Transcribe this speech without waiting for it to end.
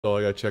So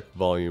I gotta check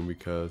volume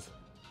because...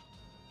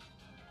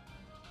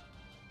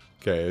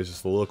 Okay, it's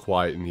just a little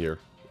quiet in here,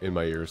 in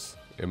my ears,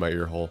 in my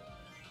ear hole.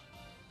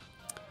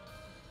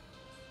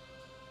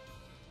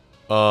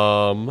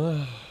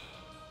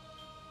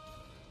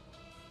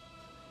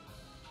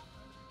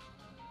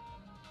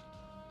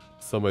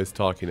 Somebody's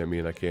talking at me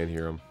and I can't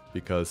hear them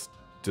because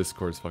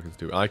Discord's fucking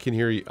stupid. I can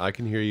hear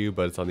you,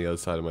 but it's on the other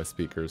side of my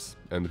speakers,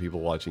 and the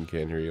people watching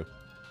can't hear you.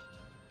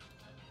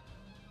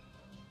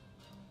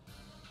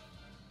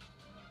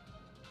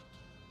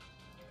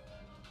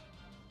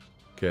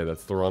 Okay,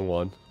 that's the wrong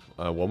one.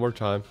 One more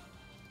time.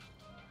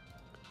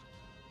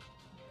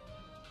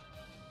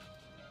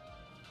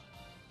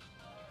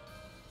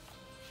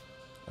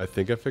 I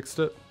think I fixed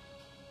it.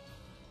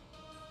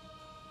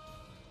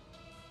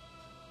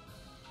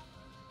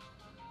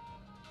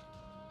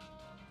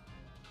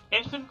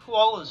 Infant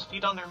koalas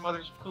feed on their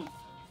mother's poop.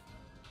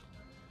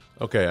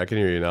 Okay, I can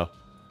hear you now.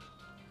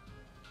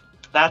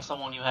 That's the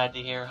one you had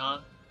to hear, huh?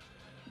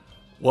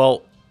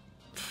 Well,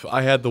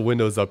 I had the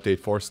Windows update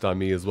forced on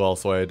me as well,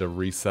 so I had to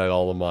reset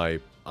all of my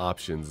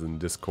options in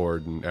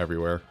Discord and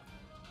everywhere.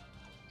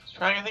 I was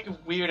trying to think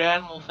of weird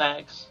animal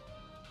facts.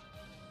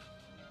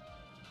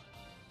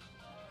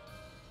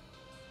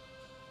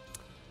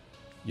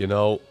 You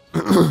know,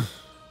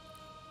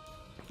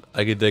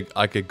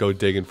 I could go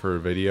digging for a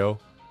video,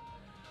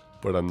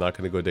 but I'm not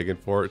going to go digging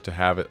for it to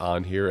have it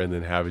on here and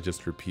then have it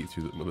just repeat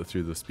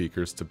through the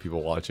speakers to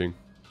people watching.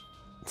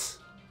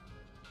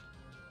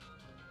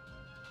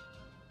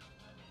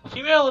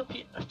 Female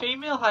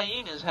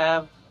hyenas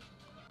have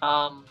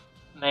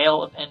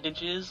male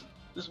appendages,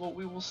 is what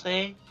we will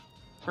say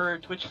for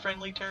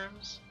Twitch-friendly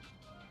terms.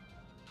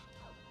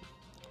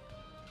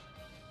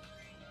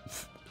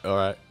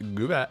 Alright,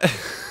 goodbye.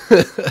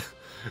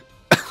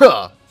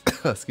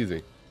 Excuse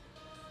me.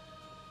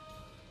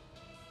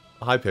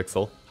 Hi,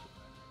 Pixel.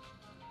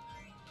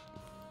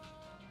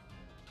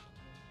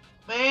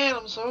 Man,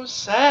 I'm so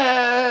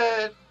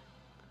sad.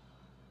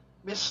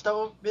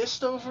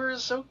 Mistover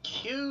is so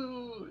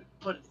cute,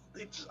 but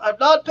I'm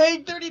not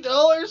paying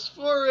 $30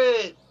 for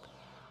it.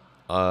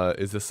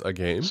 Is this a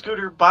game?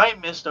 Scooter, buy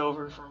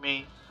Mistover for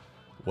me.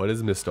 What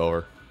is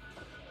Mistover?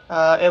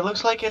 It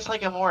looks like it's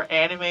like a more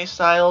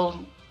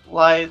anime-styled,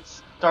 like,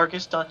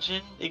 Darkest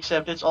Dungeon,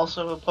 except it's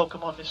also a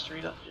Pokemon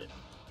Mystery Dungeon.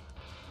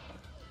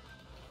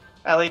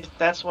 At least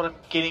that's what I'm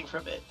getting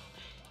from it.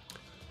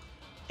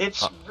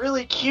 It's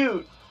really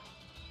cute.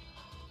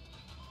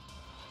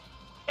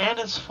 And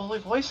it's fully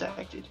voice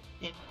acted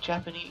in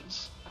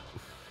Japanese.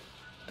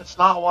 That's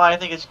not why I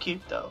think it's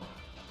cute, though.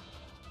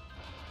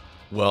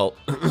 Well,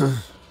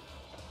 it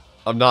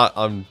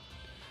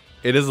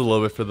is a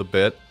little bit for the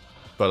bit,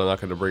 but I'm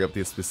not going to bring up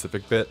the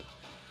specific bit.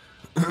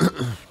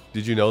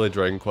 Did you know that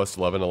Dragon Quest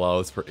XI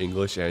allows for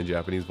English and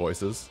Japanese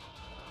voices?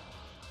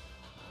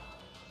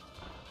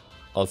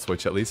 On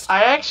Switch, at least.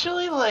 I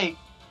actually, like,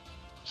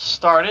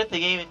 started the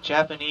game in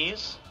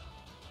Japanese,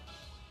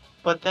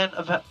 but then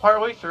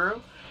partway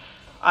through,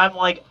 I'm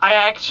like, I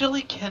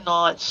actually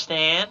cannot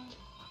stand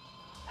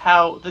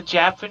how the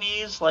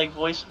Japanese, like,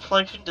 voice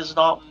inflection does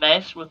not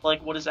mesh with,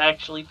 like, what is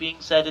actually being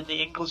said in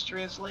the English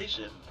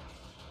translation.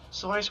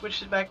 So I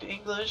switched it back to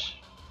English.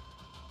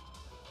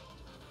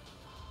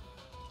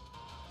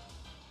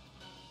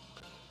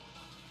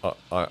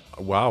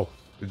 Wow.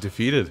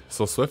 Defeated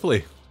so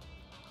swiftly.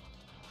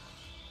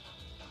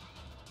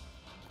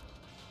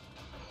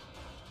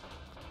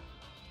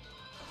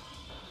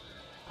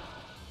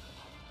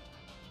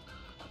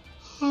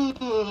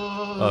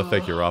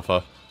 Thank you,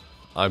 Rafa.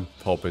 I'm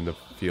hoping to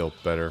feel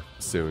better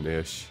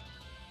soon-ish.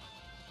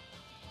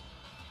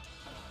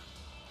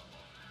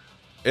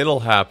 It'll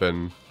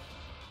happen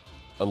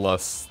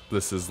unless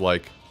this is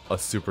like a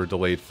super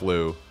delayed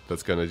flu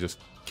that's gonna just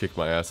kick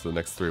my ass for the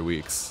next 3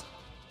 weeks.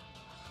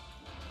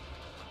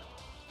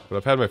 But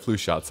I've had my flu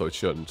shot, so it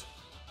shouldn't.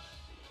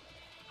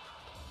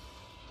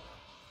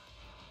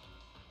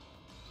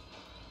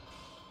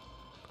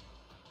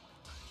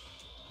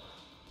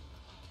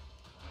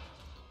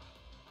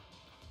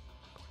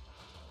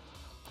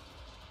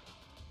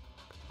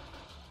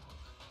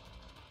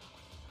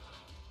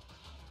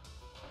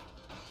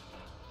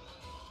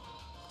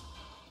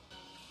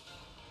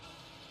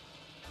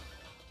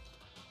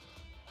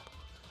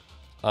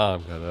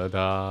 I'm gonna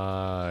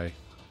die.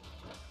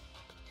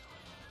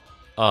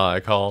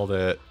 I called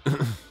it.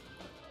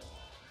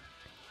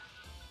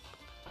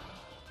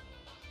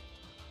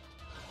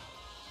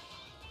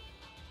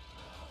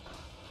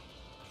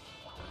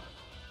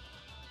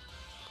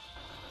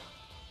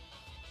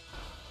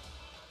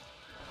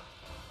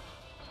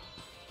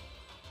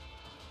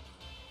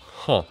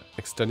 Huh.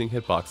 Extending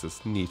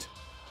hitboxes. Neat.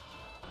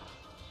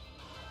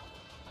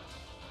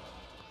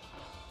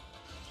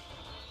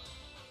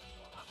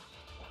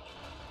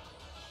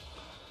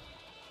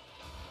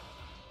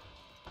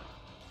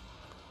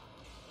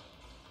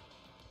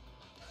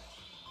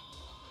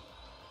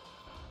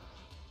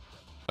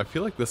 I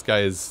feel like this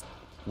guy is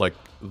like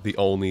the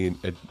only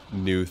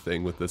new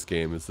thing with this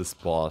game is this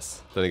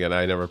boss. Then again,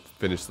 I never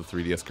finished the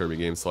 3DS Kirby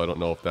game, so I don't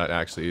know if that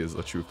actually is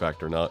a true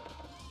fact or not.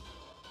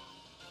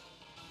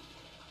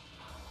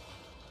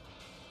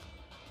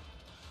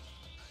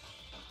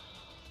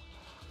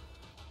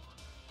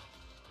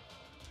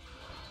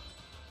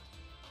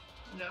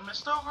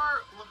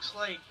 Mistover looks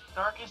like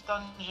Darkest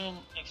Dungeon,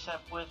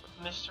 except with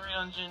Mystery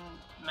Dungeon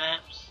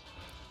maps.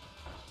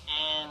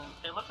 And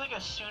it looks like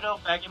a pseudo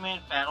Mega Man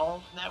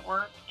Battle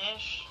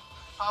Network-ish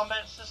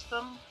combat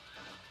system.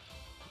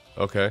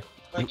 Okay.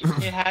 Like,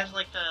 it has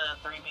like the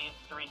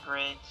three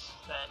grids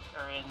that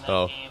are in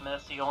that game.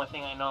 That's the only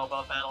thing I know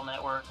about Battle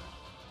Network.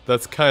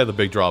 That's kind of the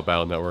big draw of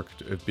Battle Network,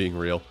 it being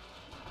real.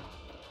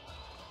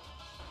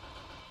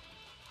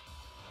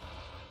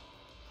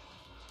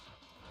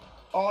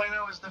 All I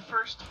know is the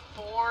first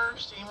 4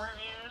 Steam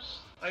reviews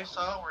I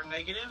saw were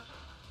negative.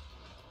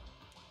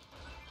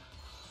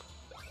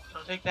 So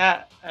take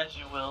that as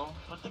you will.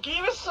 But the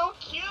game is so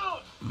cute!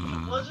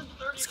 If it wasn't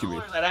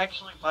 $30, I'd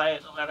actually buy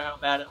it no matter how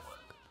bad it was.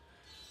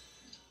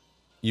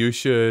 You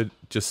should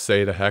just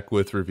say to heck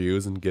with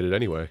reviews and get it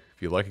anyway.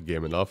 If you like a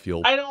game enough,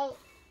 you'll... I don't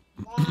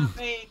want to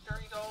pay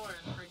 $30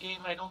 for a game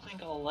I don't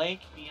think I'll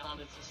like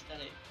beyond its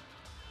aesthetic.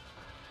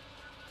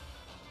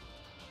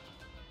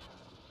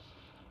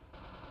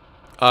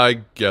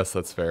 I guess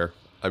that's fair.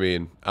 I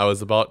mean, I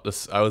was about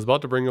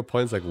to bring up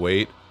points like,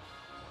 wait,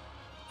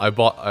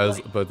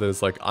 but then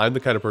it's like, I'm the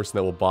kind of person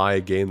that will buy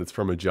a game that's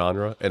from a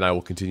genre, and I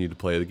will continue to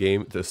play the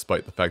game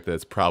despite the fact that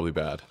it's probably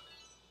bad.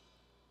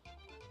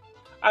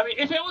 I mean,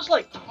 if it was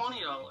like $20,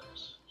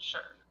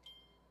 sure.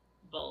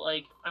 But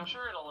like, I'm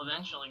sure it'll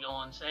eventually go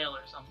on sale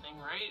or something,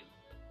 right?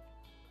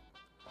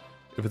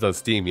 If it's on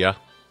Steam, yeah.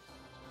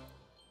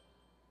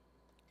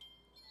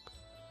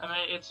 I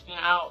mean, it's been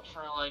out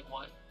for like,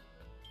 what,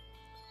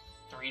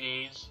 3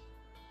 days?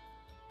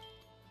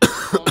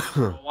 Only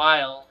for a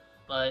while,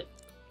 but...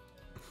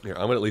 Here,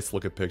 I'm gonna at least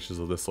look at pictures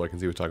of this so I can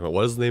see what we're talking about.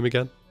 What is the name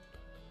again?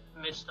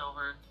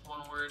 Mistover,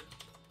 one word.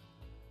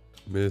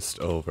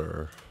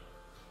 Mistover.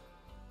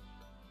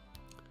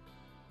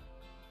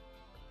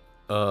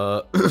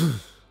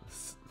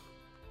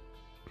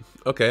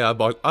 Okay, I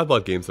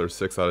bought games that are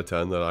 6 out of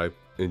 10 that I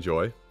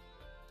enjoy.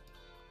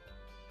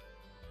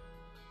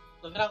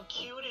 Look at how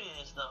cute it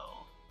is,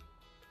 though.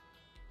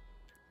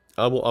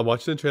 I'm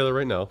watching the trailer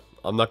right now.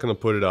 I'm not gonna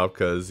put it up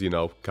because, you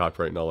know,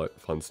 copyright and all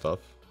that fun stuff.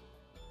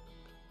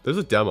 There's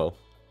a demo.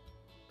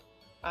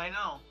 I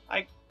know.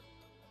 I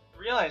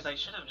realized I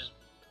should have just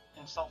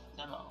installed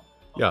the demo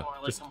before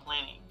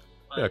complaining.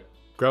 But... yeah,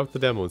 grab the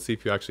demo and see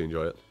if you actually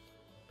enjoy it.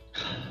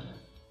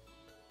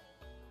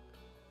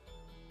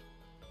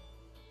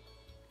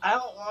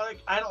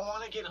 I don't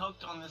want to get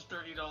hooked on this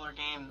 $30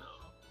 game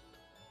though.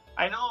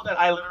 I know that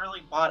I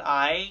literally bought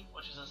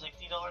which is a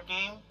 $60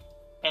 game,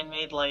 and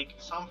made like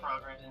some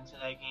progress into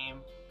that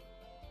game.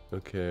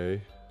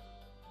 Okay.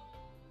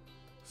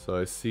 So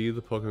I see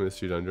the Pokemon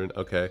Mystery Dungeon.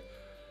 Okay.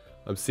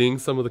 I'm seeing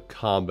some of the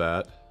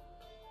combat.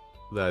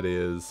 That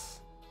is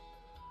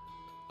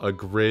a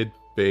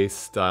grid-based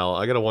style.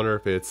 I gotta wonder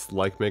if it's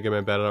like Mega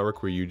Man Battle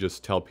Network, where you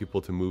just tell people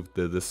to move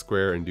to this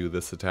square and do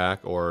this attack,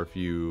 or if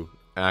you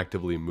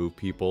actively move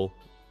people,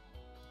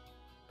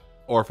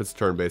 or if it's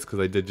turn-based, because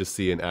I did just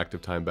see an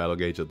active time battle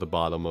gauge at the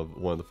bottom of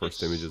one of the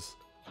first images.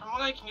 From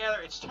what I can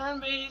gather, it's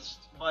turn-based,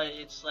 but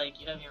it's like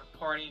you have your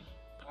party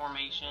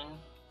formation,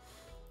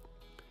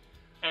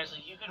 and it's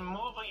like you can move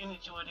a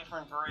unit to a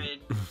different grid,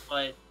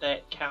 but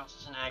that counts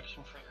as an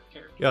action for your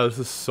character. Yeah, this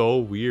is so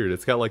weird.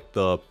 It's got like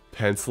the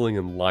penciling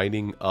and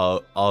lining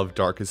of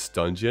Darkest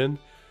Dungeon,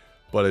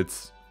 but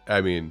it's,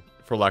 I mean,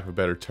 for lack of a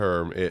better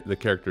term, the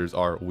characters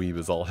are weeb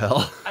as all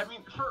hell. I mean,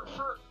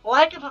 for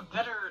lack of a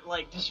better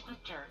like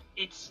descriptor,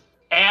 it's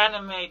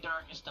anime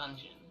Darkest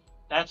Dungeon.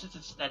 That's its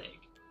aesthetic.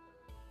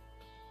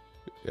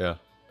 Yeah.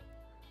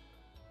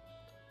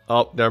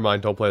 Oh, never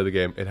mind. Don't play the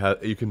game.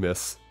 You can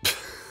miss.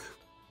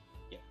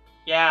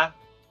 Yeah,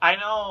 I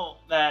know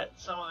that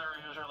some of the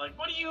reviews are like,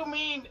 "What do you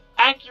mean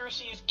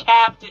accuracy is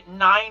capped at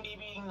 90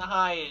 being the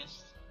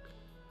highest?"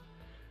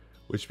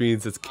 Which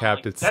means it's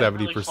capped at 70%.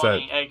 Really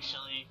funny,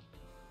 actually.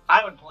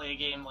 I would play a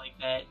game like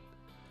that.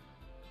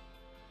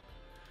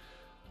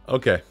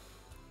 Okay.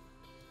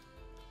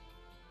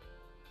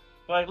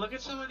 Like, look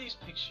at some of these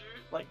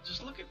pictures. Like,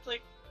 just look at,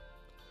 like...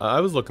 I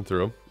was looking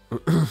through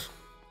them.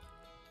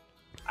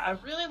 I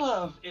really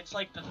love, it's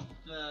like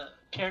the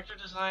character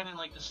design in,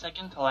 like, the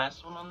second to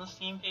last one on the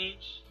Steam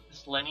page.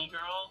 This Lenny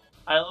girl.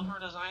 I love her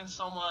design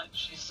so much.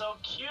 She's so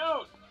cute!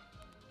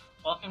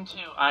 Welcome to,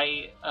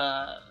 I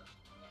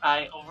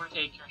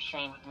overtake your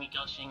stream with me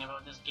gushing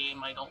about this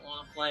game I don't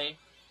want to play.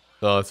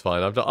 No, that's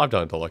fine. I've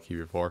done it to Lucky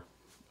before.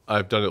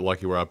 I've done it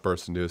Lucky where I've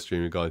burst into a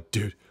stream and gone,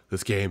 dude,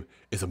 this game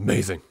is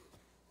amazing.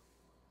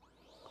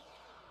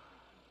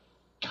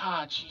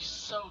 God, she's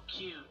so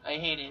cute. I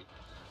hate it.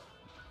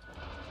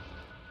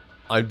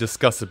 I'm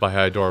disgusted by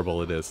how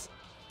adorable it is.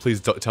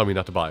 Please don't tell me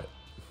not to buy it.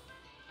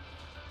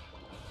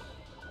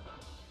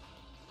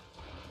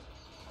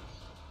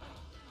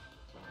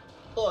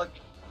 Look,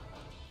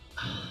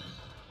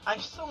 I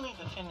still need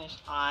to finish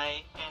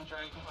and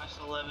Dragon Quest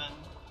XI.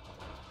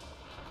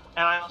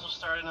 And I also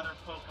started another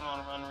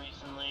Pokemon run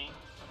recently.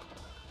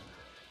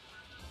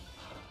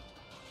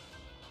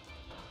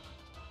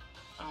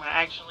 I'm gonna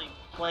actually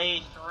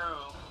play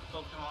through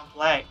Pokemon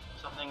Black,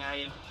 something I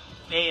have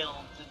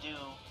failed to do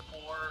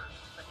 4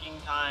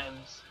 freaking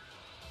times.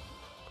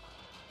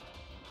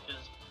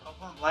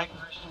 Pokemon Black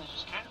version is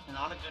just kind of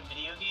not a good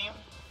video game.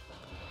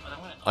 But I'm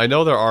gonna... I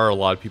know there are a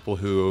lot of people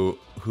who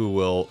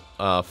will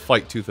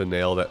fight tooth and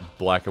nail that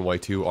Black and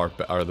White 2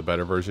 are the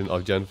better version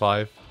of Gen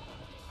 5.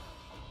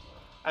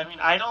 I mean,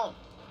 I don't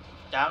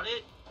doubt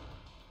it,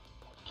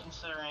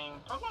 considering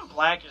Pokemon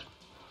Black is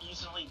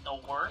easily the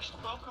worst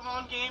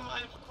Pokemon game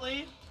I've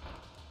played.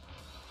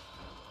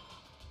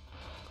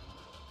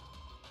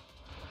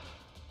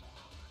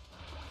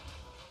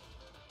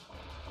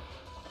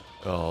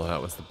 Oh,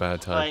 that was the bad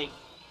time. Like,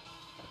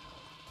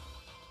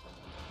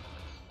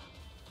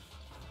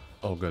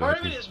 oh, good. part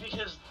of it is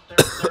because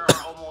there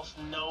are almost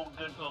no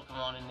good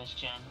Pokemon in this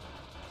gen.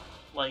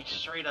 Like,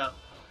 straight up.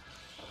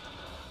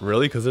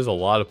 Really? Because there's a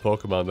lot of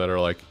Pokemon that are,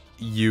 like,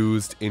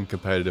 used in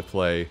competitive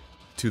play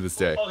to this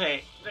day.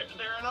 Okay,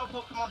 there are no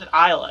Pokemon that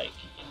I like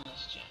in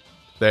this gen.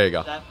 There you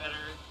go. Is that better?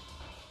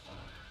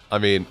 I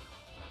mean,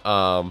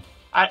 I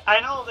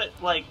know that,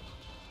 like,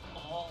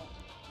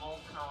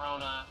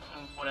 Corona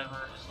and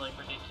whatever is, like,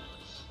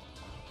 ridiculous.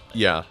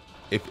 yeah.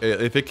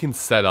 If it can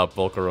set up,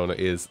 Volcarona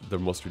is the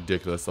most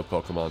ridiculous of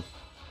Pokemon.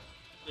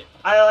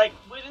 I, like,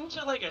 went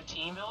into, like, a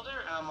team builder,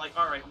 and I'm like,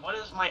 alright, what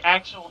is my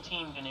actual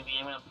team gonna be?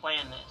 I'm gonna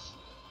plan this.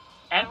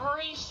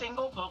 Every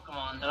single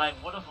Pokemon that I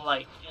would have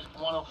liked is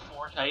one of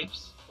 4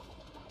 types.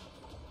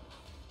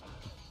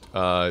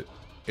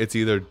 It's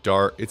either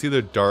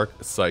dark,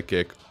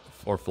 psychic,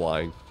 or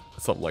flying,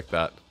 something like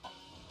that.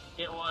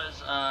 It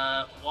was,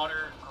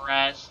 water,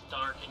 grass,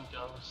 dark, and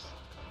ghost.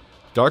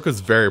 Dark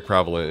was very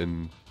prevalent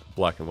in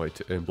Black and White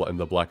in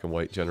the Black and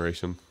White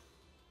generation.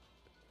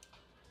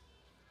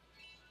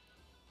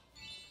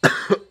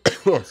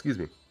 Oh, excuse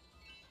me.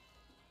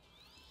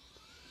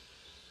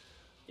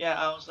 Yeah,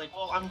 I was like,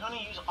 well, I'm gonna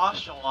use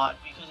Oshawott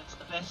because it's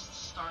the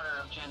best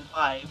starter of Gen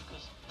 5,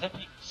 because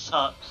Tepic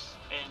sucks,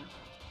 and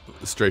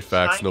Straight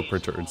facts, no Shiny is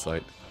printer cool,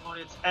 insight. but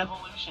its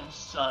evolutions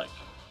suck.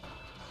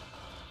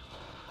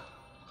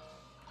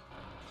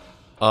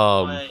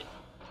 But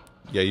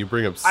yeah, you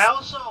bring up. I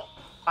also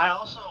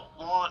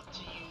want to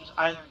use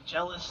either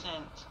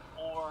Jellicent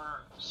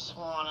or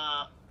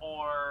Swanna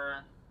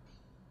or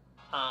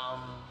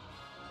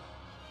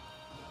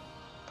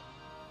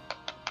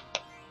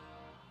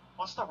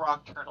what's the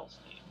rock turtle's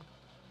name?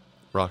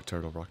 Rock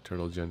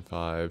Turtle, Gen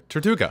 5,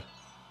 Tortuga.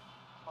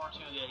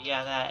 Tortuga,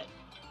 yeah, that.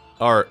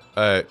 Or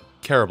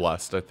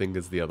Carablast, I think,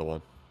 is the other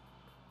one.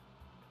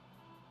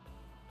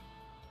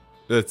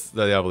 It's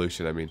the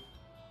evolution. I mean,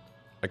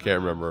 I can't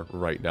remember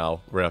right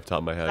now, right off the top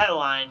of my head. That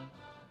line.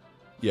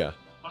 Yeah.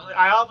 I was like,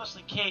 I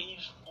obviously can't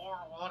use 4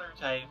 water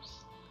types.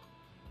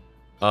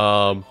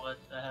 What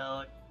the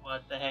hell?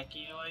 What the heck do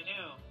I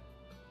do?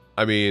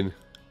 I mean,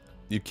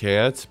 you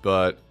can't,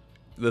 but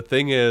the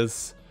thing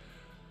is,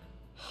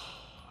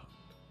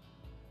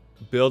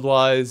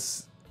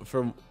 build-wise,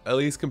 from at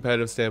least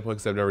competitive standpoint,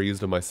 because I've never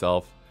used them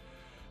myself,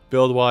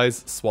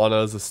 build-wise,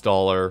 Swanna is a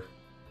staller,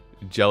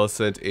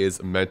 Jellicent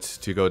is meant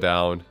to go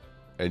down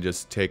and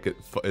just take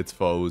its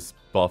foes'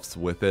 buffs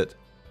with it.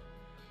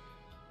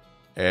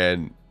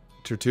 And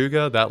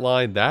Tortuga, that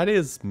line, that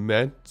is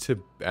meant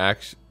to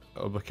actually...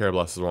 Oh,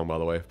 Carablast is wrong, by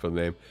the way, for the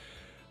name.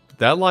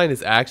 That line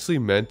is actually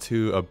meant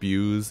to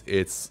abuse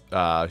its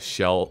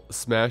shell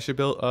smash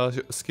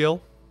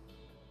skill.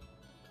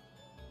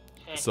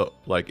 Okay. So,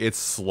 like, it's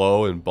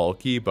slow and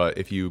bulky, but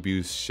if you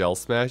abuse shell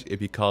smash, it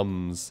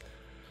becomes,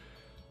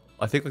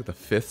 I think, like the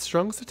 5th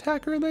strongest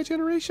attacker in that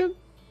generation.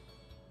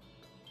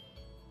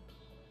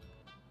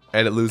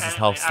 And it loses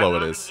how slow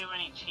it is. I'm not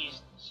gonna do any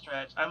cheese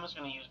stretch. I'm just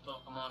gonna use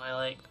Pokemon I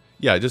like.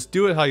 Yeah, just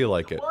do it how you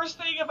like it. The worst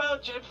thing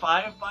about Gen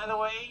 5, by the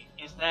way,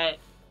 is that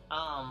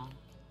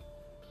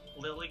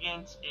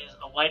Lilligant is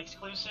a white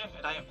exclusive,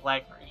 and I have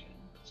black version.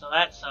 So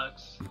that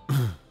sucks.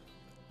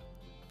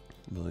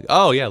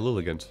 Oh, yeah,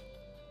 Lilligant.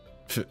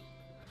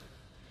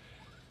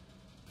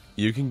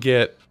 You can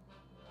get...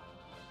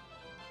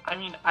 I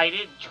mean, I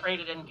did trade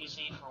an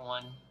NPC for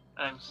one,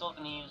 and I'm still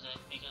going to use it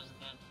because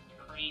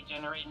the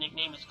pre-generated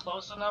nickname is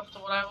close enough to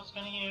what I was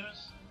going to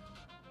use.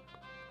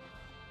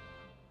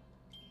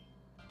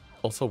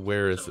 Also,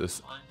 where is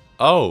this?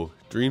 Oh,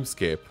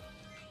 Dreamscape.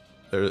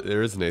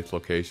 There is an 8th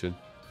location.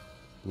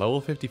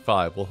 Level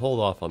 55. We'll hold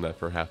off on that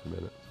for half a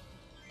minute.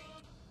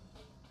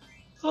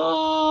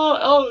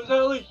 Oh, is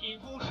that like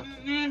evil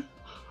shit?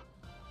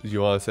 Did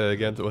you want to say it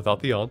again without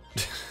the on?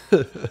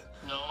 No,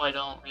 I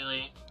don't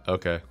really.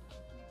 Okay.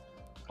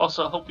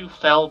 Also, I hope you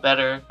fell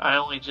better. I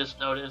only just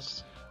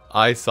noticed.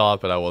 I saw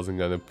it, but I wasn't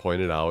going to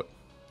point it out.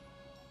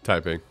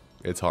 Typing.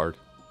 It's hard.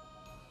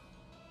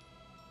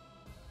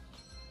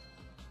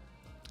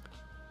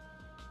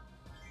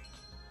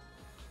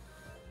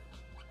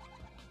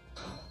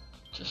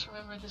 Just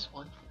remember this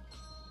one.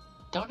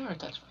 Don't ever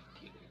touch my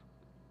computer.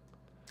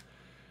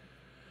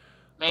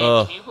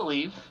 Man, can you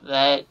believe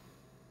that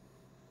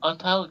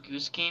Untitled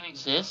Goose Game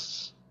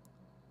exists?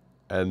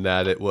 And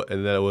that it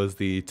was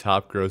the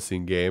top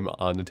grossing game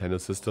on Nintendo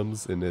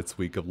systems in its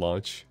week of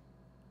launch.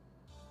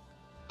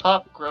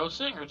 Top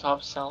grossing or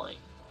top selling?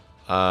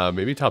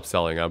 Maybe top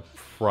selling. I'm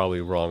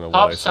probably wrong on what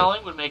I said. Top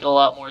selling would make a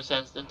lot more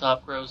sense than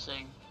top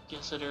grossing,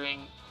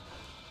 considering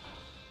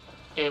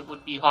it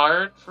would be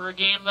hard for a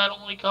game that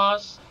only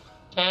costs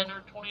 $10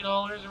 or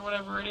 $20 or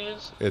whatever it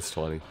is It's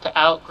 20. to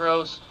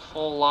outgrow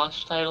full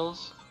launch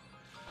titles.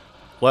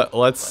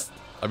 Let's.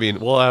 I mean,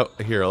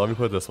 here. Let me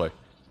put it this way.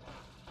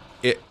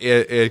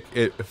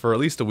 It for at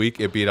least a week,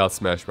 it beat out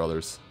Smash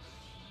Brothers.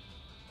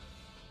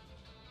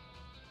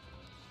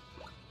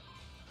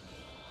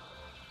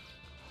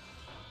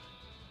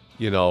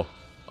 You know,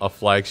 a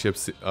flagship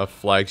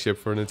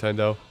for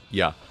Nintendo.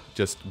 Yeah,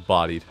 just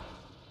bodied.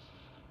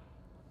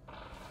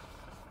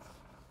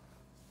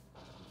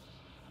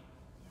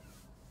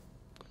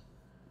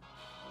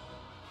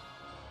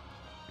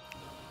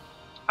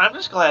 I'm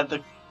just glad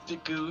the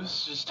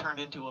goose just turned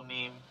into a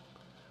meme.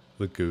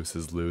 The goose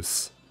is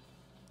loose.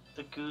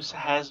 The goose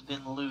has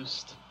been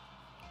loosed.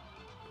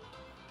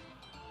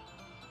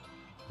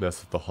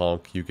 Mess with the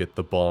honk, you get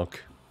the bonk.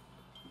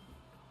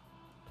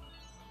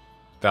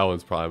 That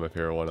one's probably my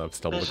favorite one I've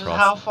stumbled This across.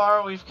 is how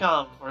far we've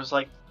come. Where it's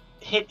like,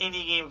 hit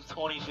indie game of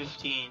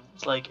 2015.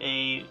 It's like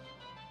a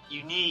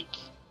unique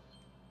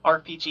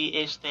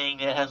RPG-ish thing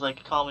that has like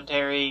a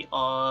commentary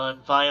on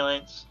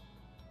violence.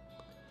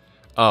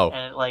 Oh.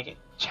 And it like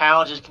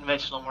challenges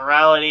conventional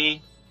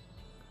morality.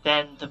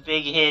 Then the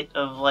big hit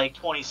of like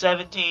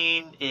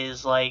 2017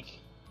 is like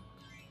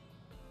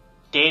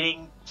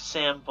dating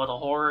sim but a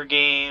horror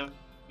game,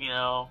 you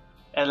know.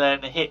 And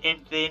then the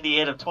indie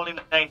hit of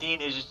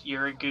 2019 is just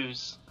You're a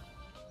Goose.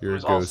 You're a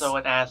Who's goose. also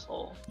an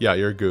asshole. Yeah,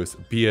 you're a goose.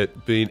 Be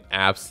an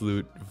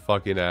absolute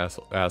fucking ass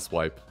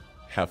wipe.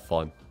 Have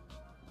fun.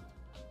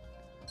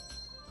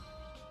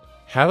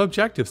 Have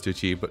objectives to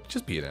achieve, but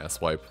just be an ass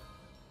wipe.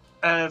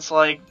 And it's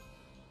like,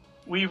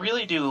 we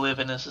really do live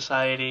in a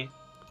society.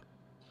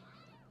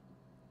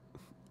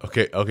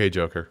 Okay,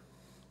 Joker.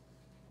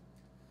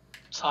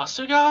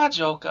 Sasuga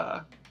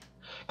Joker.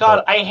 God,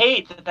 Oh. I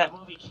hate that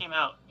movie came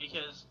out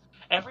because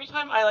every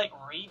time I like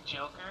read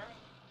Joker,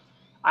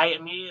 I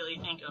immediately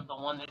think of the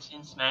one that's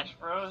in Smash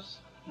Bros.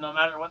 No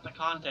matter what the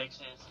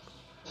context is.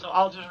 So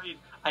I'll just read,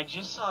 I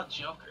just saw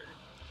Joker.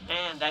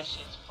 Man, that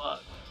shit's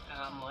fucked.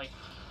 And I'm like,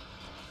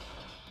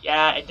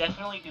 yeah, it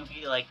definitely do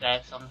be like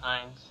that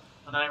sometimes.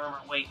 But then I remember,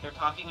 wait, they're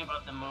talking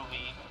about the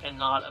movie and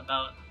not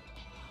about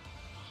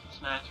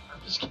Smash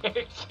Bros.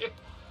 Character.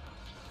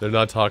 They're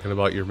not talking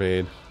about your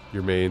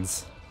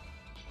mains.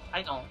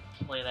 I don't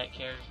play that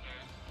character.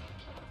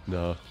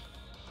 No.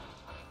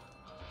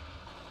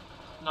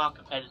 Not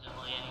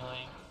competitively,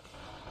 anyway.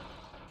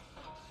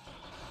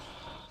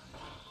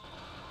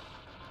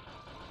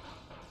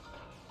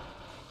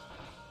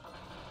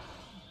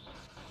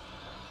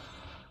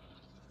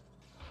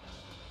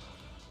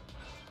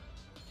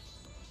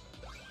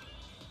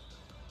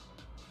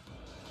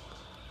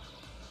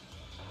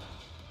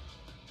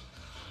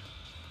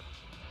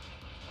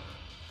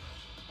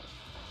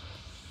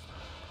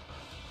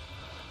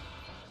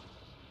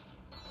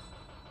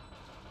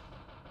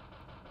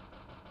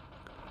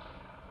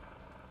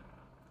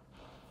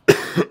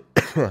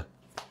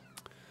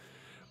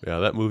 Yeah,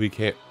 that movie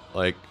can't,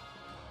 like,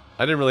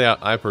 I didn't really,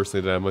 I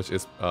personally didn't have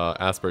much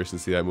aspiration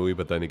to see that movie,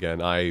 but then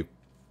again, I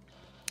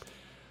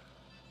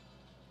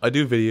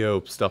do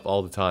video stuff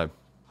all the time,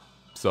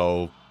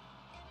 so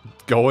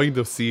going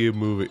to see a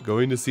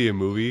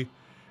movie,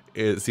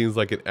 it seems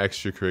like an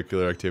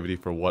extracurricular activity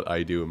for what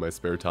I do in my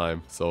spare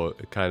time, so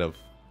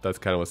that's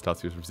kind of what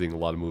stops me from seeing a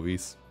lot of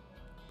movies.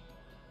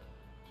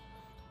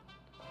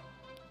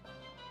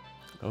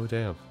 Oh,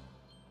 damn.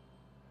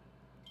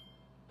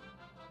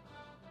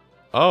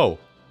 Oh,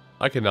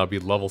 I can now be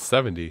level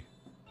 70.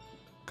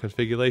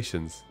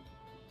 Configurations.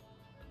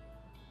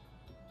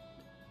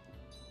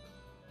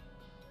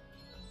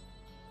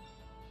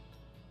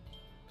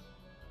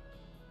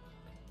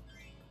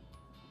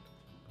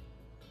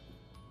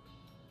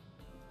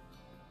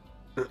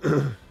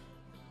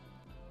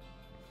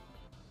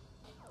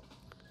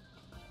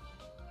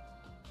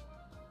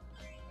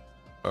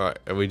 Alright,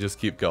 and we just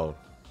keep going.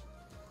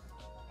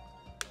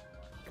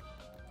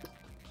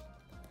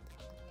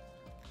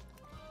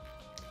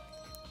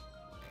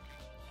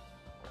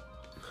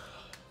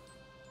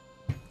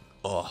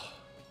 Oh.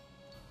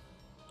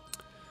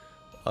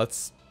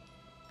 That's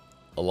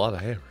a lot of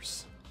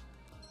hammers.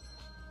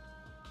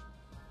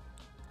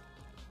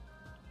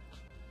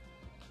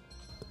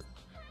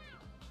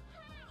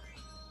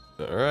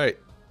 Alright.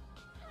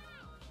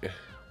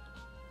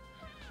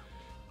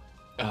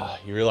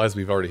 You realize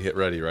we've already hit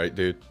ready, right,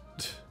 dude?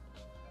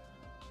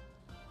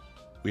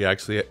 We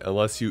actually,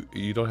 unless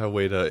you don't have a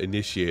way to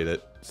initiate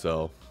it,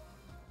 so.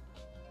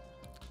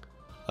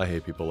 I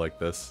hate people like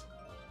this.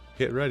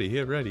 Hit ready,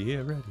 hit ready,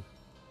 hit ready.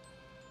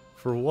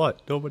 For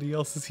what? Nobody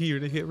else is here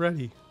to hit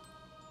ready.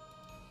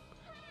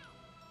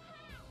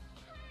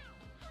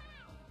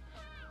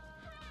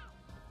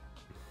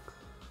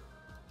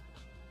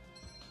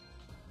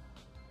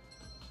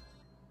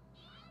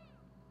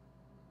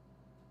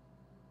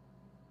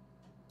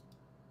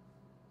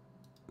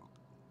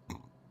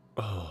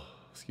 Oh,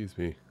 excuse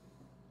me.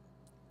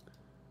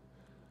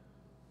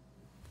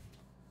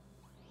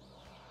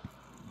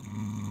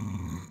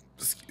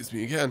 Excuse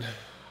me again.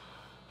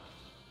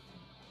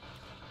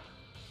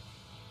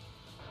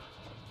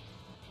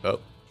 Oh.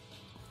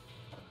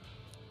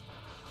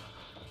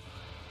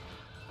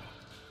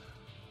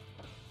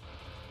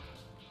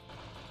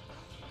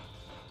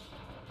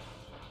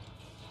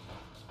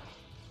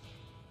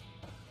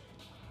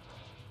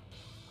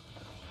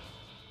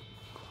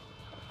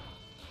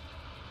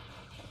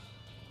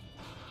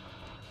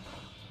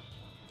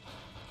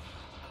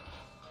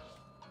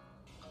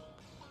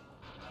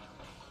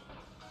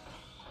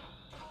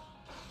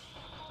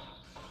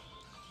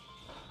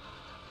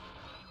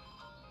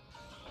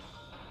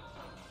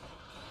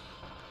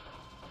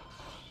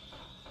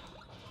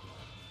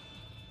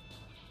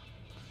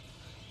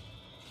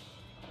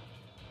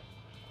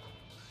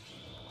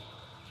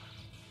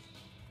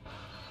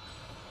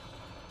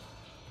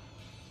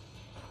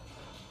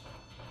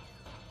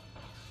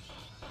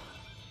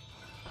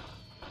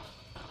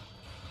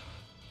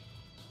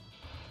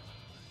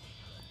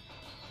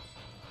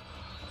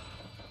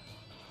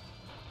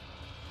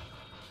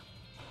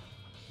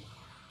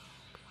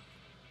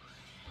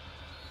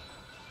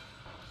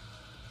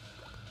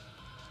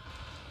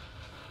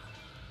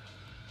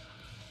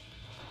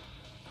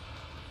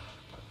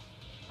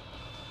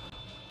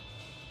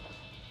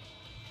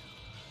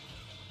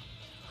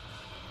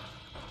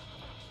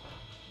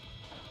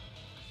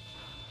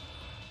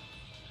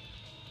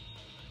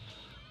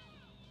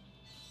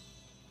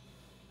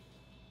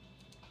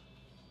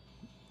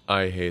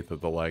 I hate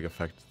that the lag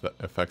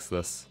affects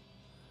this.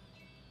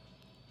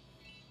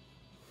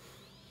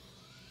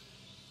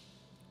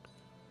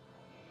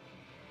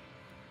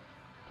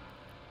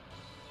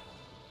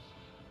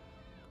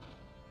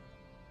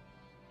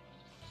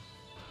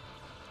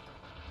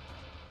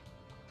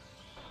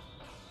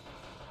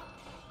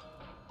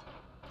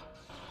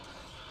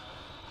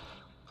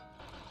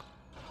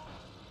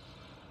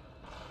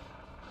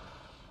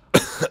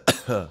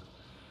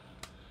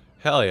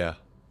 Hell yeah.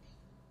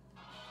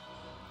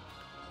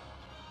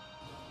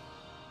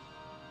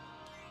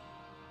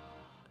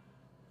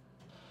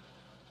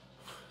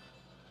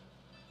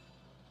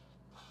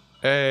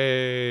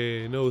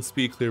 Hey, no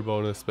speed clear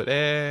bonus, but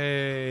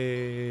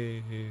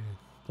hey,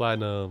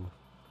 platinum.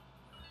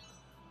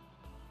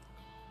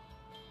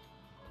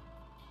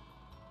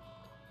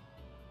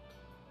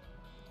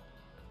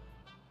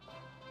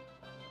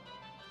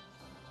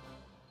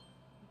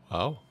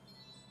 Wow.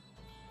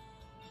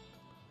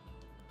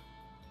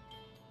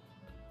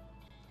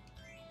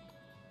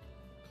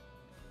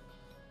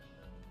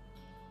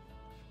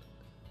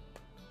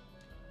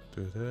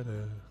 Da-da-da.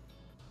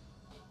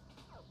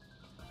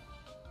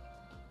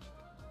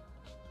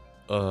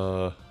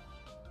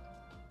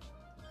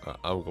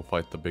 I'm gonna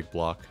fight the big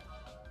block.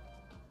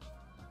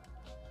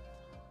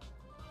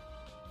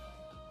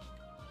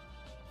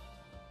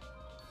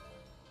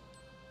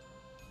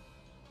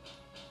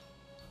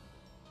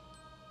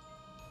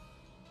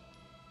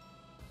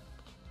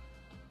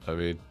 I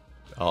mean,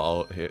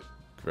 I'll hit,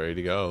 ready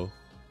to go.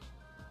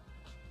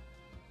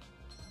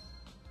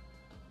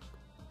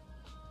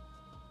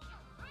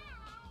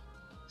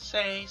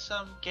 Say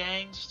some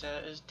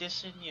gangster is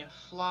dissing your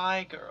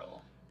fly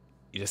girl.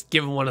 You just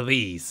give him one of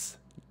these.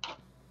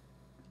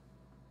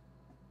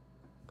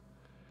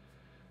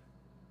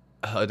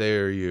 How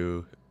dare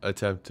you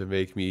attempt to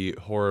make me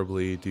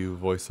horribly do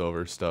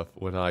voiceover stuff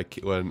when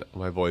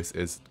my voice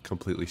is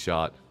completely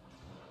shot.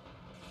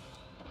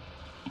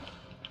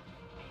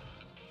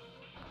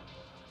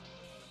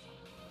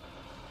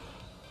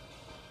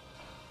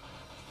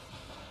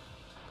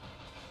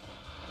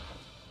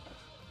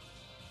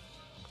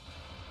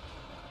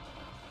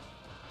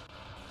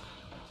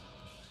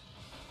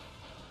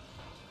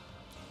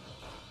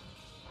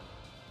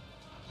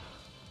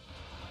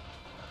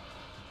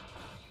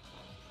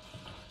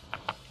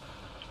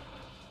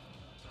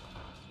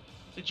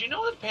 Did you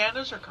know that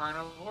pandas are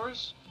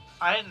carnivores?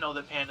 I didn't know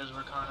that pandas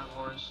were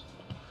carnivores.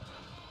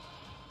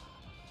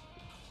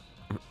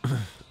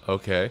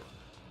 Okay.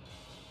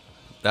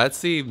 That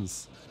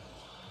seems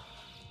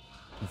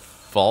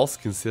false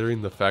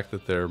considering the fact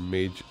that their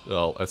major,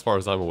 well, as far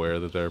as I'm aware,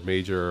 that their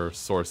major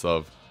source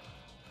of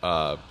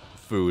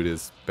food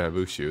is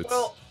bamboo shoots.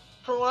 Well,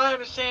 from what I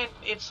understand,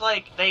 it's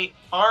like they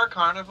are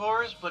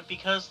carnivores, but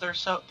because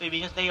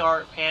they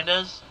are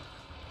pandas,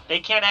 they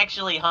can't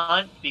actually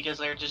hunt because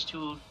they're just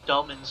too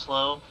dumb and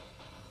slow.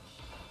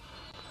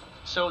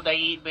 So they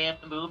eat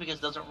bamboo because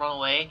it doesn't run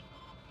away.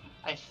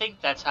 I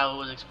think that's how it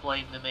was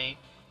explained to me.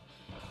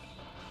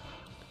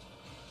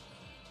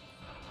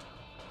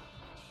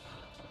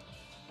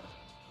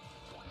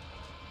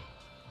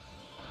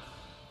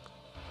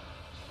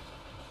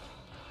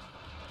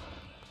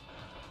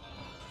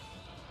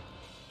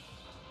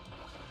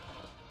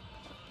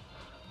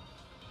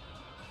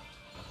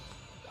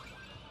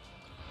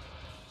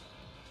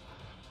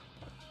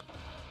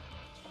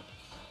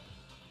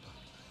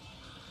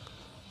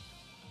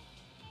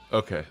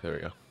 Okay, there we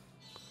go.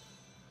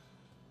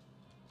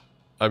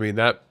 I mean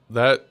that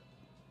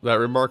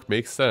remark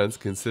makes sense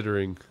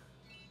considering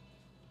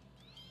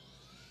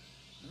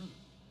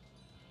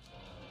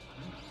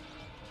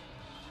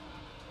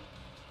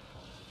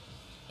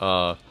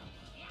that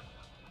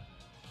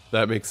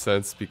makes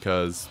sense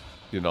because,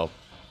 you know,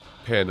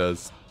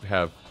 pandas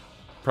have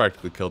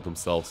practically killed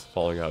themselves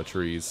falling out of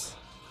trees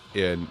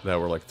that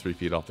were like 3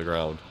 feet off the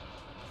ground.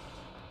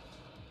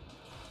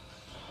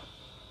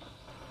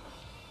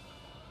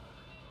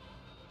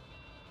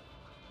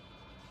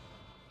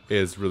 It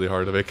is really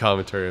hard to make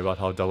commentary about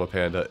how dumb a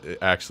panda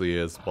actually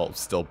is while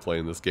still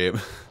playing this game.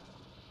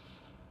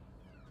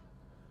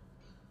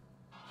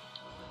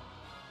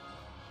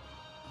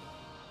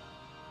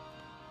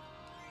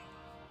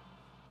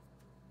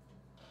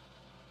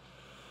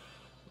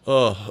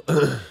 Oh.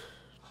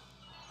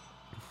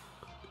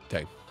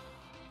 Dang.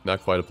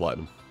 Not quite a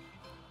platinum.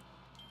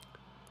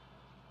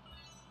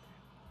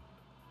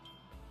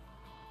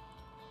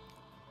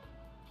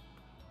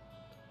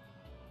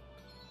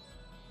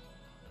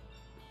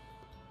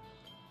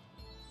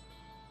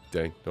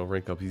 Dang, no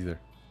rank up either.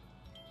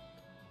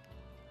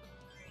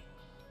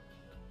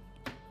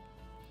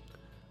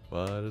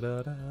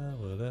 Wa-da-da-da,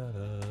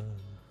 wa-da-da.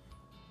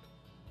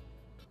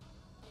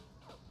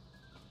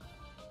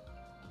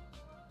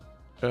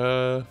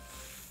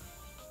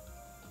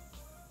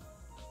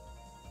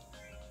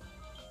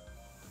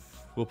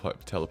 We'll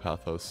probably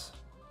telepathos.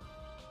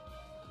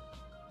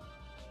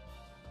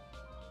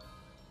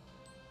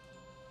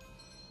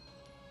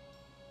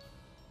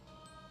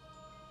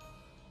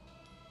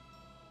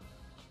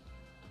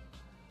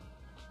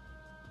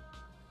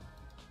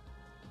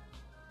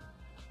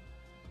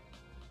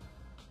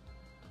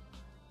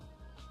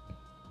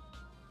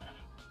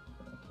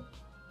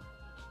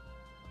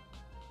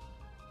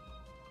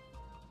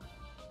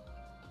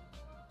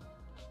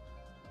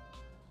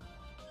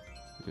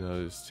 You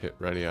know, just hit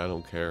ready, I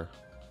don't care.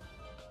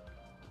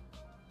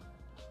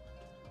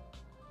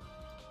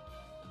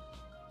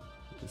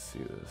 Let's see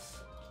this.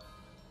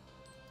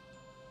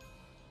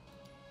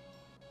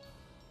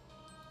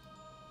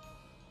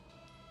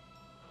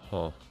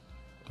 Huh.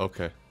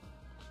 Okay.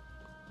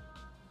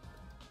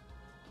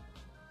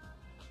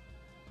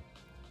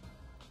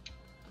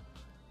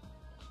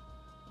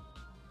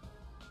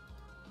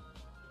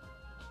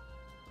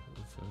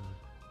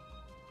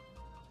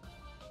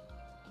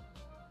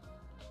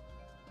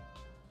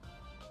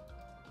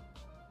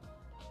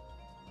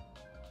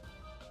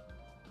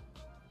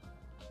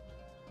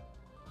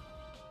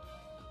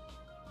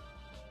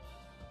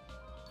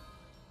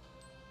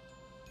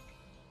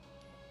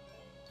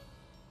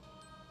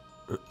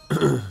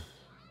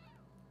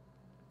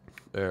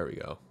 There we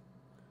go.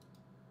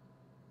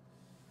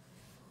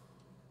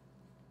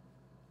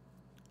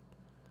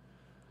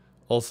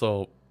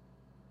 Also,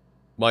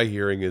 my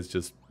hearing is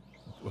just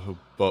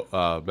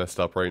messed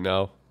up right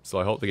now, so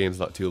I hope the game's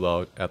not too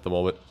loud at the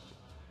moment.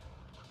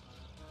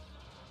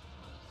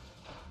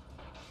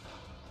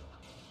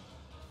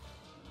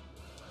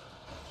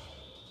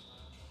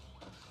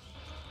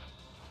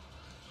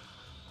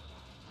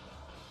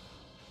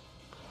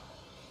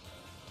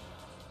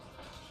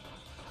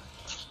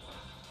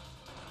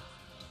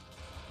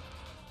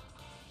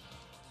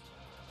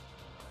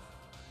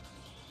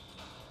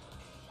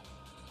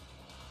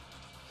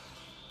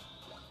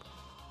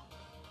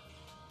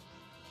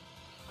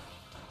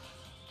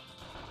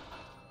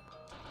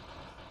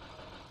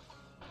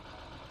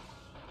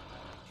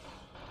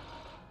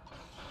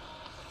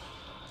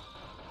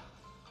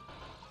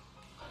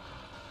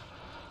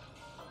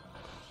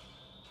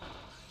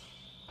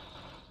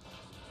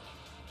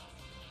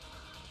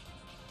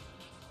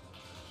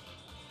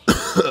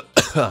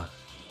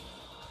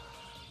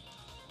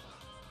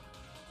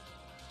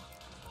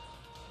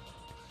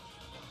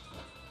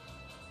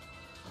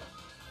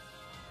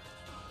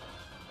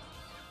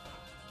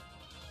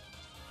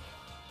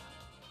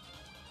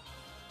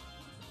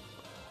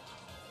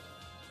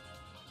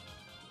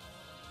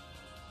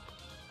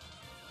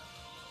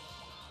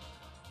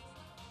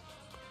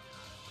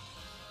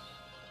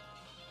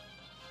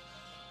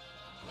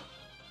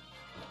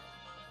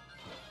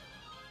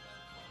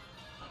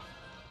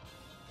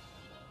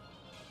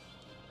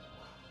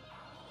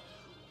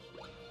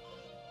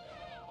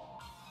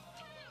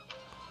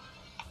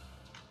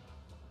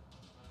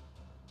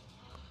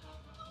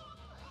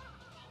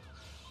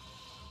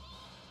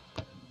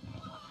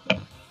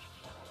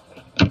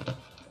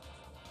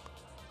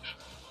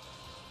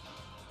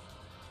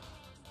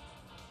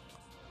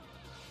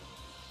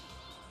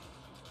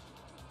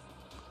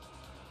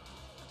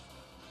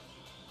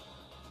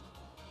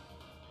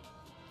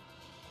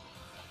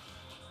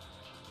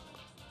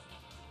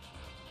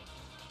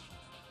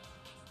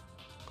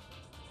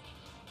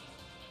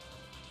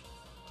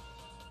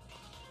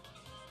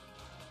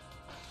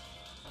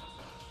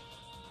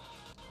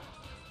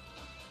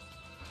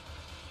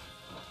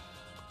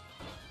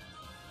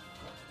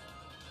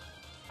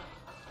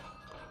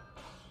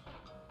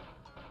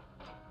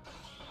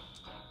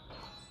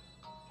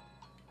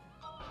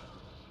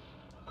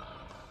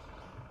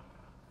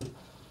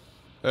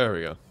 There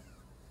we go.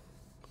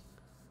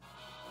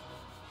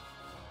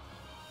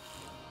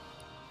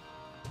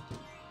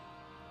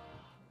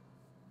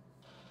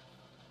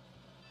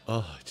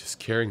 Oh, just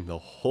carrying the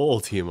whole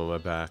team on my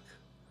back.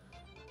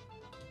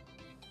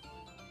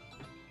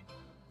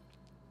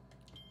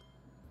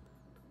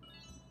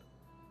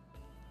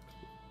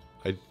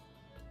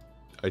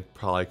 I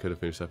probably could have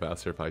finished that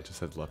faster if I just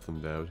had left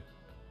them down.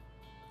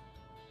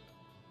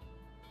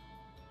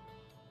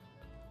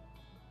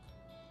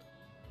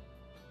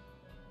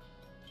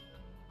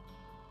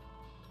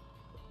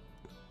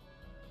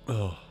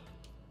 Oh.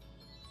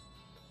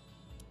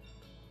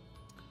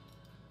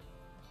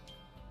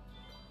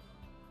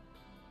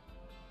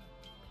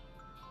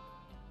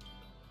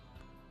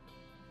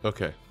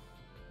 Okay.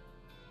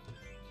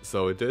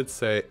 So it did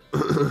say,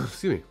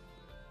 excuse me.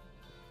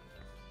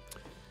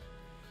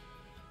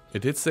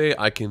 It did say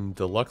I can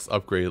deluxe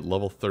upgrade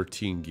level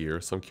 13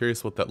 gear, so I'm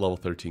curious what that level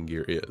 13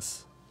 gear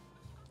is.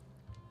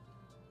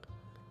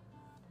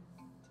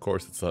 Of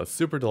course, it's not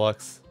super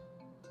deluxe.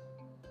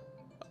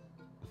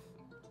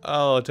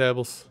 Oh,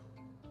 tables.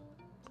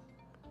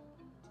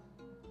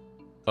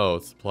 Oh,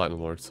 it's the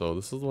Platinum Lord, so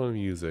this is the one I'm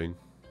using.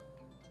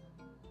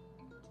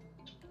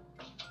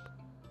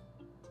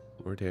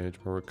 More damage,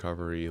 more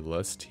recovery,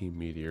 less team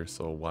meteor,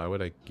 so why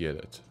would I get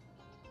it?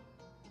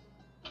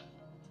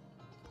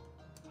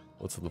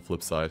 What's on the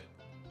flip side?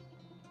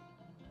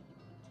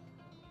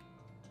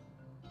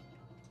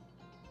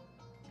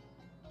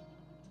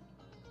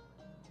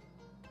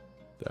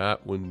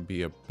 That wouldn't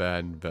be a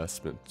bad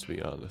investment, to be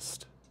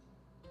honest.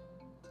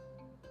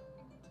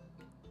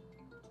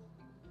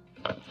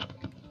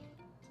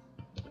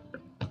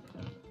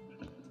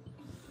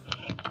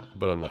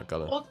 But I'm not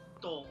gonna.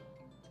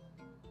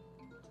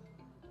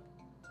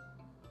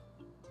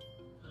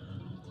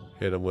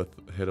 Hit him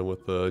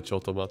with the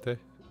Chotomate.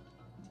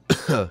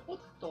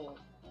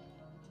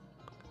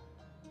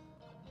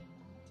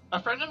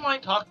 A friend of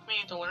mine talked me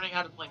into learning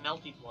how to play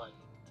Melty Blood,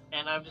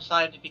 and I've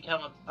decided to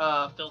become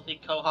a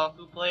filthy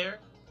Kohaku player.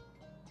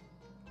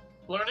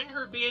 Learning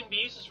her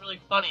B&Bs is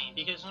really funny,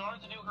 because in order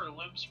to do her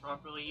loops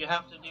properly, you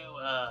have to do,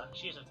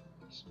 she has a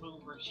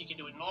move where she can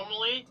do it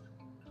normally,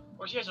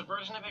 or she has a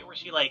version of it where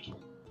she, like,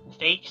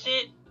 fakes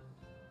it,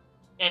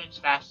 and it's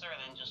faster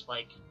than just,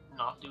 like,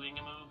 not doing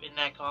a move in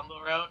that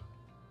combo route.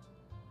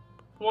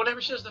 But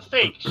whenever she does the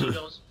fake, she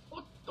goes,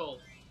 what the?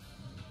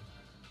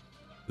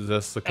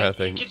 That's the kind of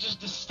thing. You can just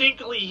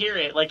distinctly hear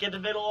it, like, in the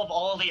middle of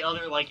all the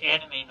other, like,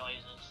 anime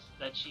noises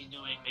that she's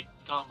doing the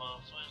combo.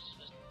 So it's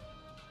just,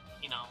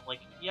 you know, like,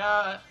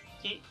 yeah,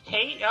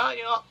 hey, yeah,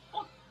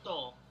 what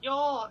the?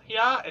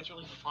 Yeah, it's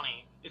really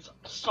funny. It's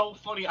so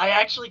funny. I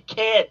actually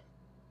can't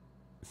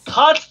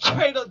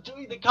concentrate on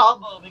doing the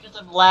combo because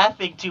I'm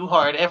laughing too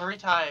hard every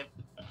time.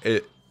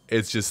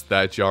 It's just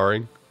that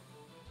jarring.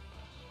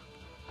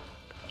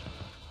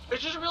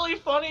 It's just really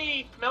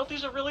funny.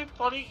 Melty's a really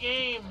funny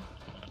game.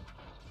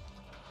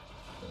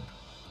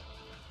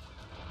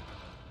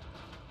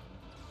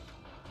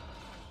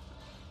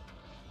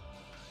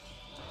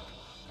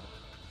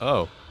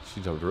 Oh,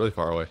 she jumped really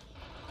far away.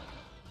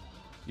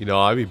 You know,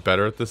 I'd be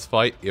better at this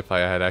fight if I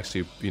had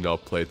actually, you know,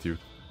 played through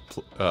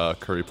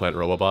Kirby Plant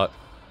Robobot.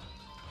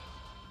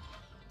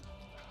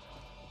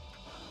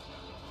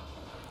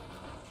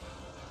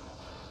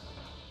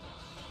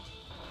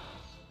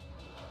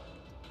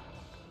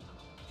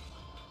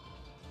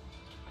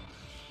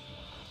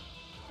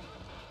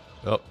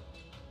 Oh.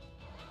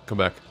 Come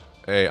back.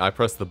 Hey, I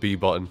pressed the B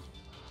button.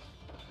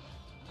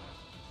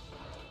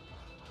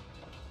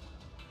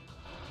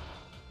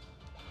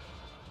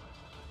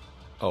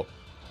 Oh.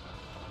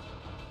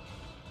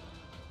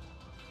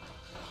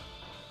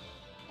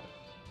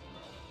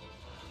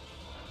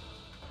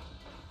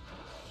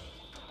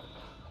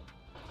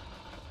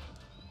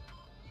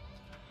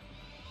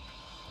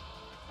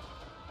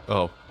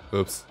 Oh,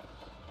 oops.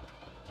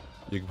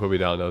 You can put me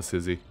down now,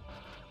 Sizzy.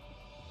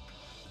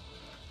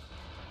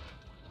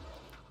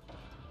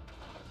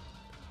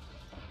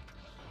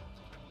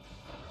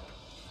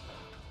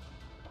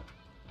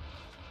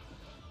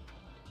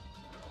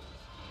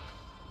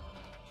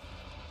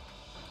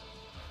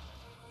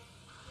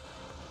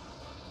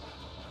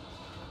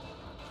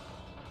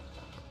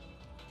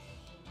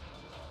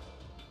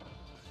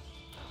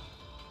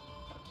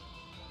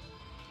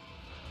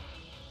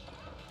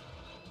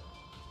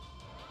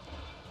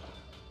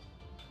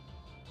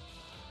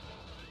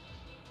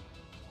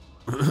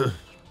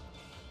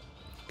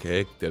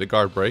 Okay, did a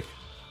guard break.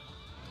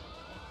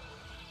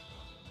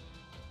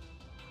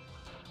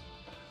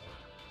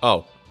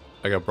 Oh,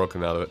 I got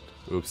broken out of it.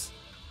 Oops.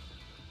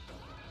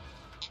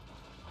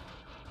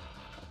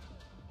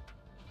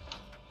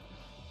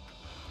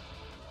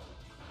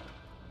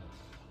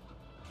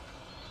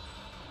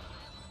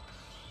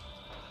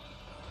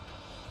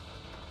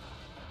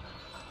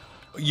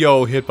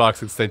 Yo,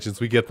 hitbox extensions,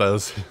 we get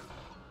those.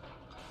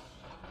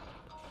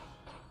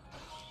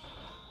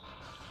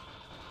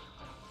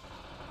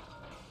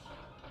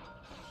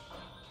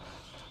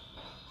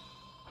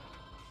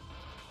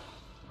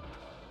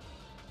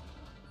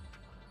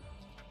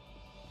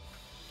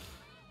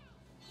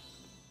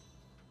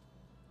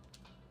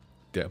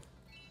 Damn.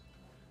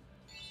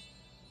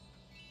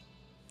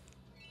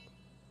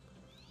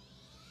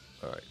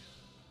 Alright.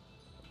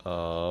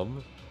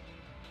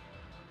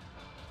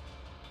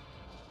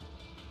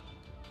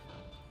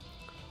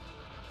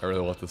 I really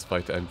want this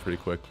fight to end pretty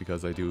quick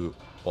because I do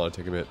want to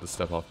take a minute to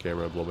step off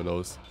camera and blow my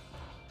nose.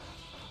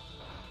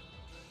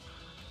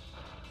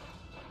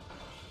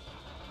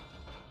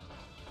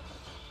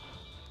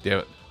 Damn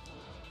it.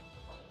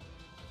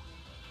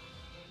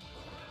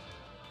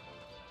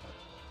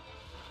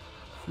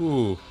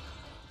 Whew.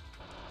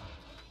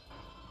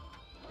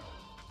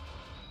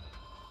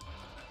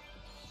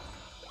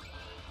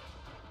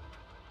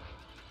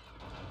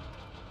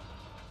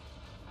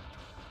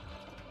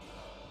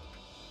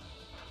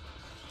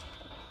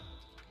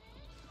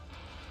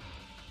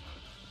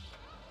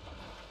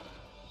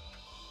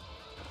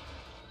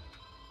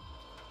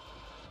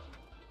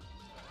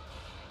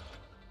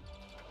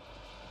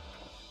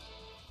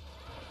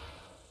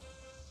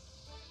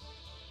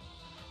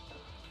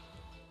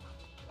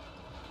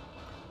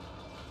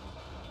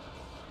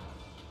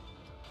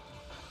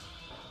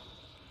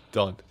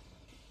 Done.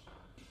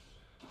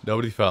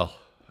 Nobody fell.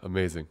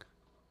 Amazing.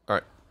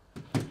 Alright.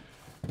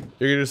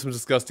 You're gonna do some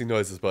disgusting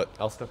noises, but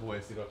I'll step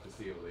away so you don't have to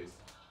see them at least.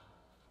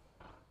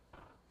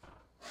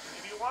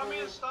 If you want me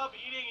to stop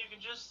eating, you can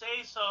just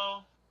say so.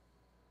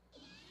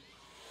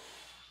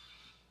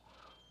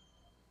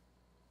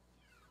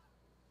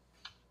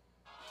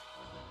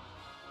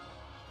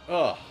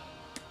 Oh.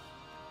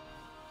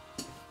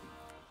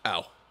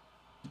 Ow.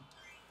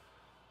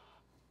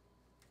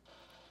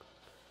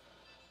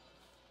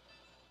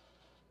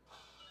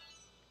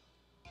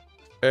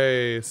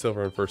 Hey,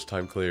 silver and first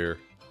time clear.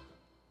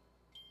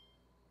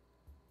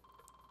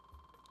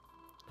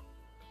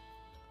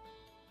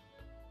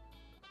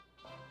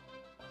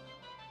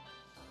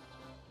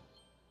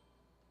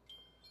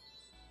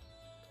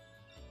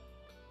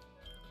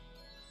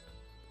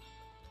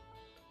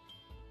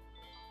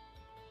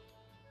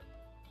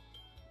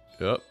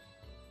 Yep.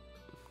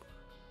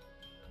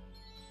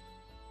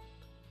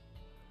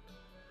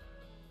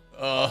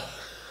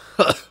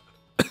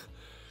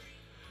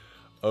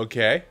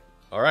 Okay.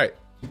 Alright.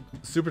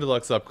 Super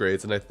deluxe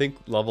upgrades, and I think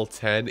level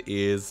 10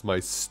 is my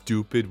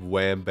stupid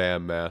Wham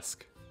Bam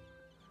mask.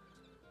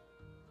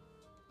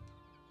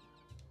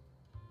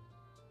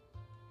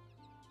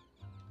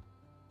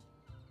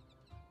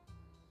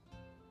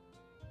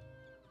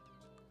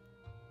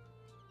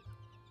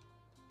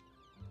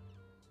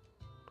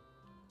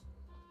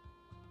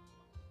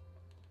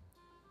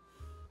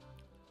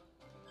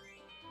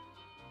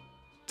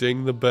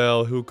 Ding the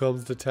bell, who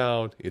comes to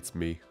town? It's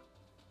me.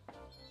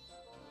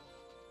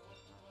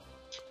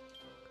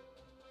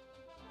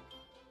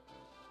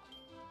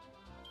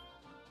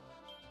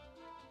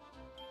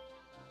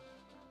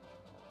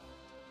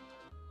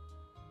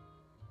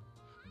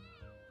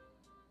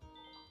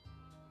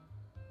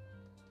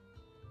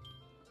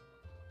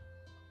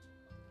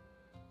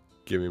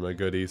 Give me my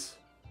goodies.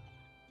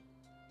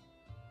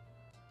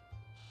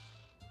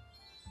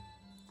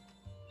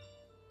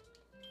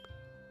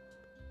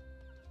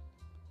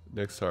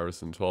 Next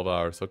harvest in 12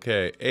 hours.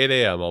 Okay, 8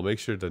 a.m. I'll make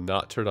sure to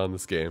not turn on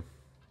this game.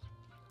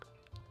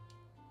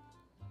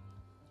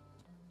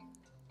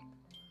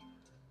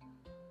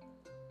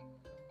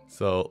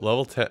 So,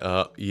 level 10.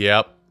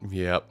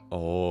 Yep.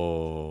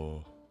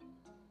 Oh.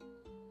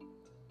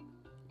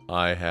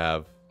 I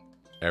have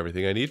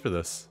everything I need for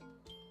this.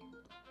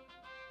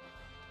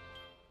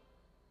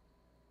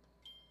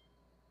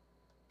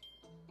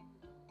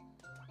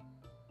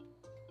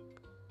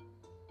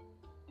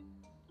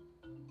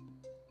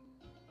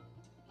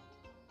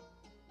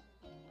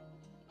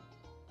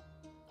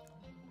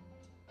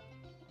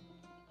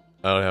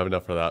 I don't have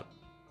enough for that.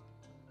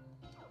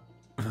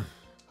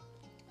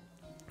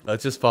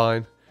 That's just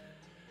fine.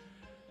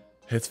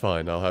 It's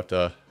fine. I'll have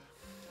to...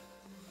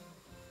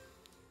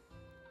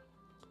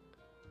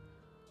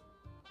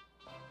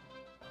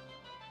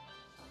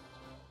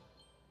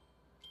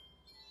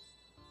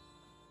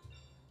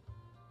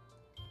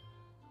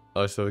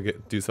 I'll just have to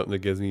do something that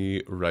gives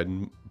me red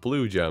and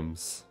blue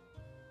gems.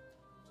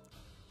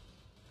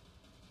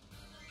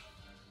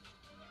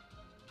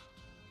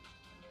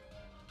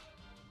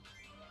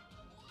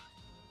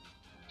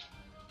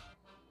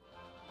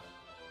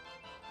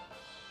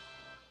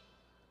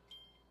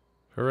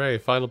 Hooray,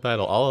 final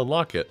battle. I'll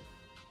unlock it.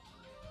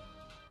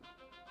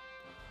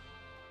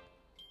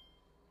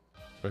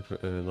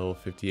 Level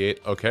 58.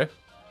 Okay.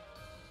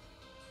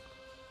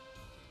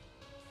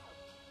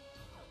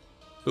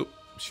 Oop,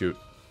 shoot.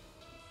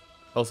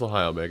 Also,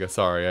 hi, Omega.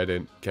 Sorry, I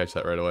didn't catch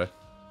that right away.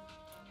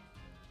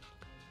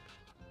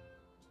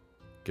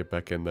 Get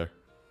back in there.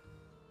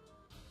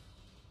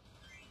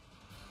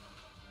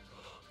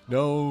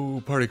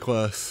 No party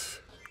class.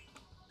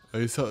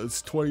 I saw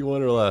it's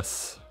 21 or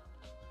less.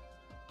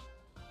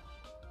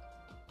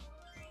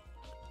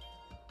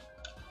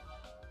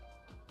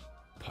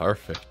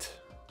 Perfect.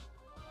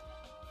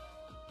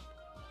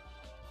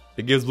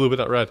 It gives blue but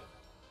not red.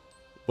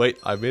 Wait,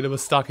 I made a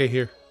mistake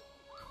here.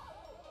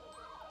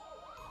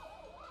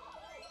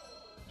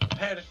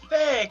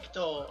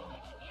 Perfecto.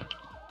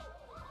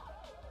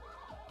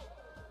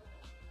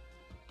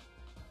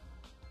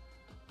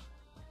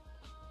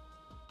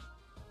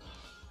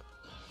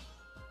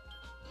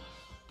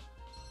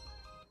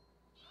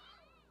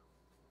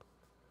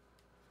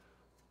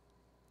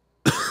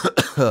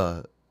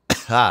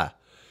 Ha.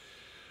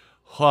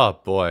 Oh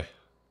boy.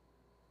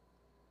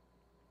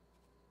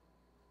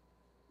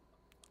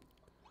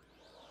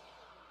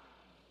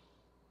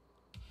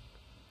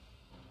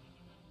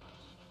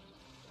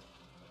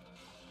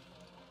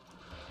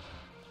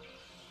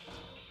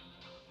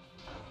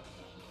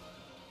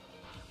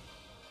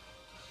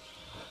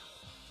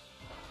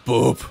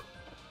 Boop.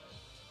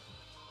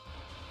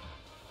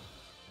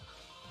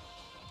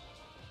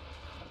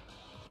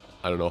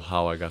 I don't know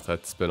how I got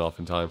that spin off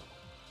in time.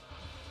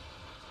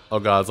 Oh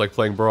god, it's like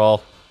playing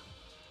Brawl.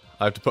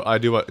 I have to put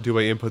do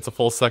my inputs a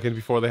full second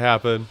before they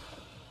happen.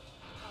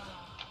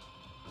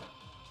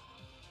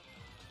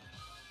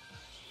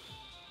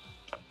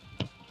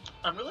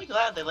 I'm really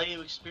glad they let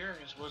you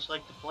experience what it's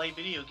like to play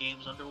video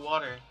games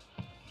underwater.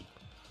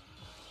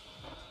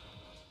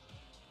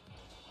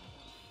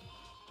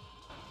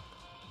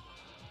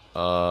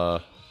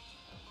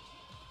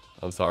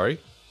 I'm sorry.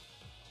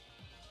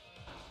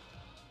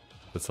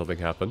 Did something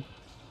happen?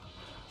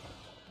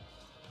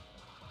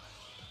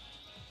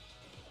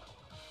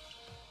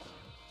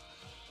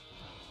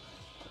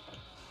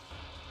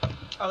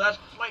 Oh, that's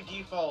my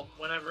default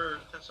whenever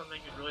something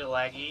is really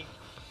laggy.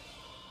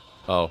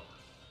 Oh.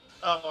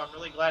 Oh, I'm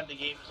really glad the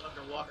game is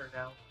underwater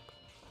now.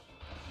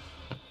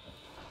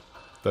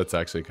 That's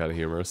actually kind of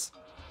humorous.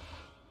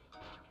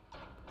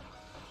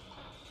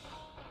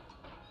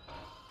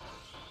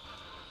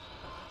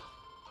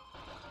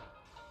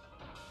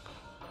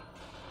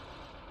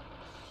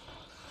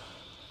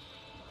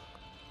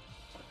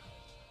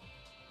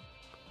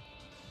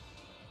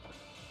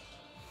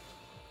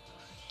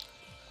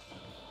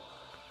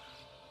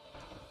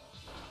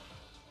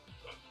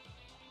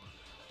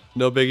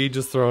 No biggie,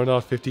 just throwing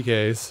off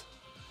 50Ks.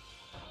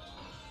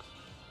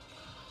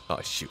 Oh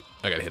shoot,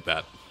 I gotta hit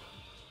that.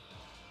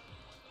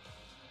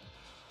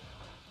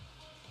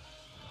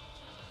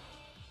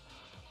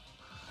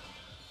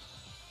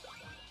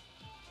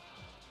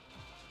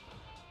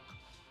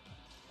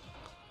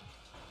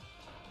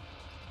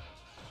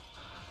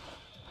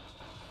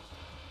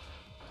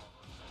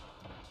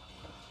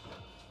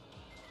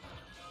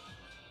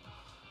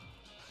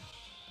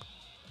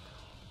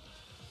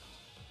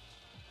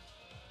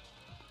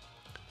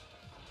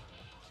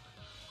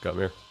 Come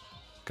here.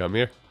 Come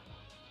here.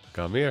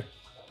 Come here.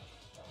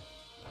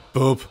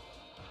 Boop.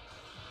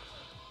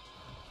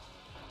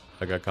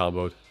 I got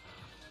comboed.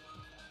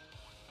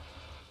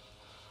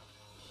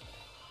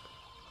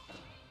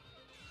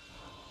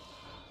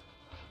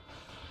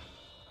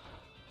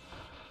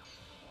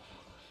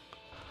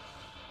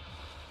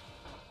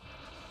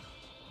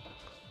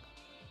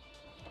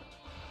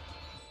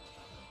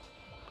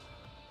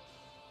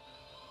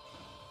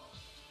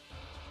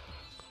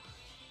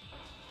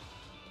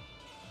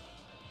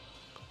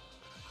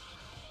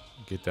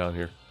 Get down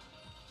here.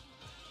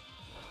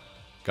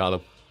 Got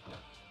him.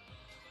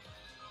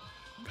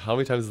 How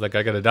many times is that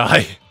guy gonna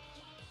die?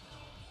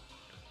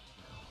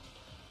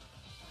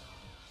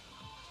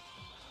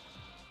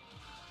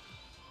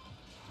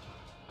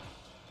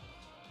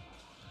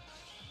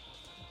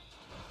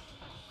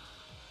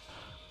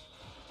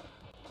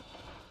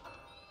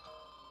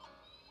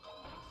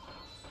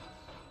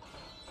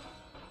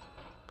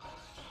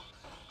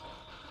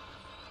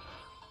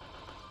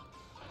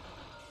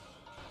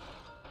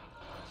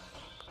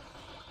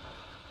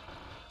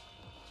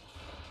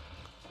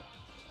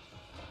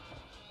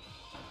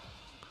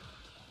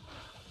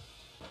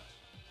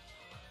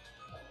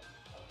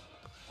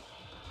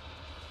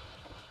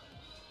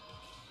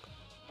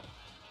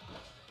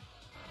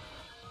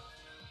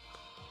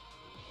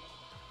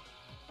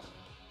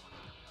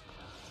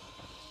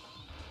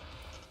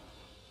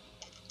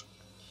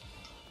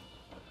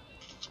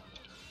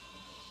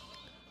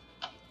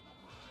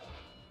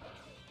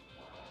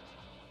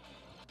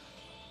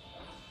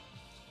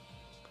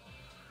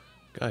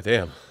 God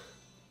damn.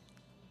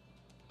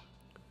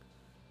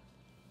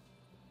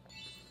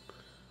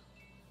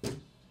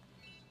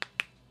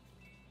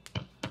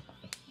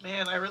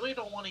 Man, I really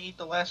don't want to eat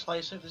the last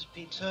slice of this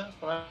pizza,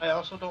 but I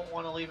also don't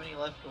want to leave any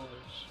leftovers.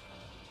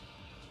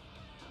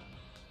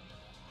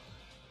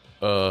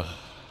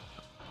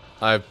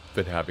 I've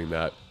been having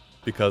that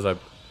because it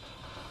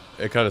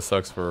kind of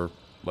sucks for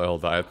my whole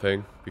diet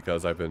thing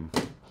because I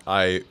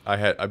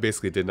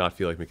basically did not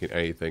feel like making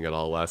anything at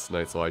all last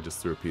night, so I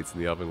just threw a pizza in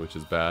the oven, which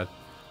is bad.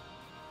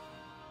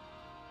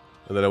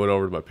 And then I went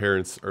over to my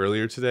parents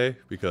earlier today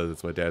because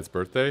it's my dad's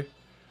birthday,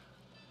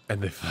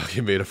 and they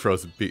fucking made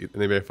frozen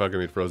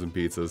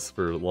pizzas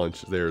for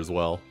lunch there as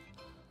well.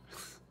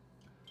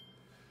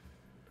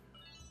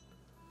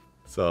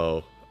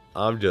 So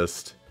I'm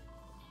just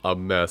a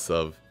mess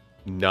of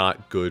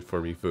not good for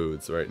me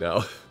foods right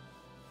now.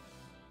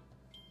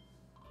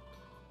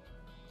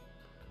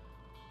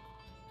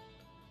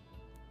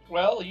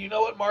 Well, you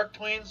know what Mark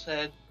Twain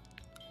said.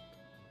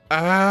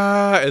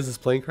 Is this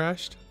plane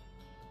crashed?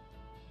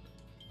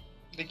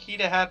 The key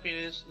to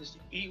happiness is to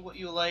eat what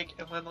you like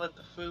and then let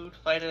the food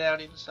fight it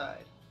out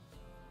inside.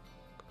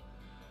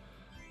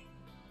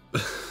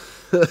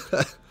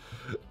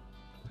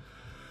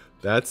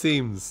 That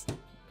seems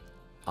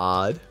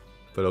odd,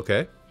 but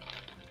okay.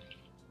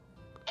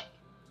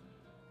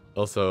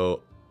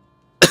 Also,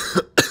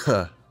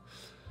 I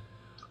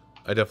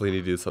definitely need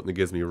to do something that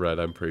gives me red,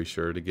 I'm pretty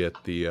sure, to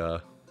get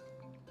the,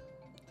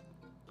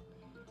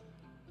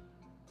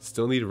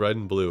 still need red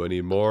and blue. I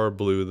need more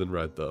blue than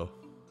red, though.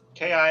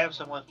 Okay, I have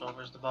some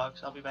leftovers in the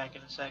box. I'll be back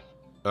in a sec.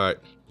 Alright.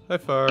 Hi,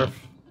 Farf.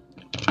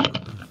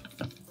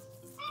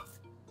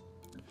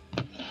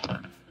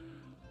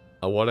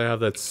 I want to have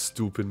that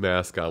stupid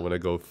mask on when I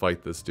go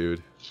fight this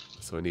dude.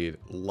 So I need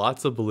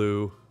lots of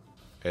blue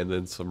and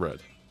then some red.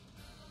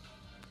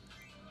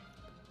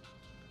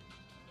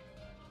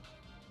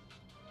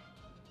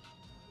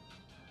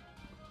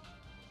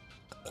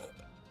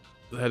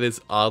 That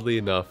is oddly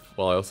enough.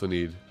 Well, I also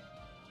need...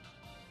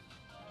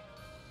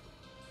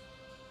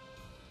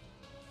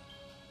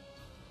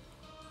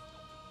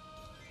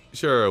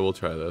 Sure, we'll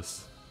try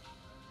this.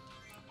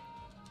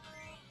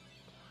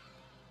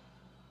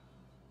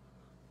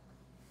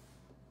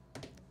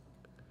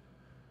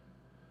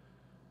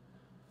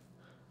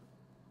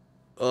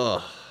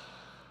 Ugh.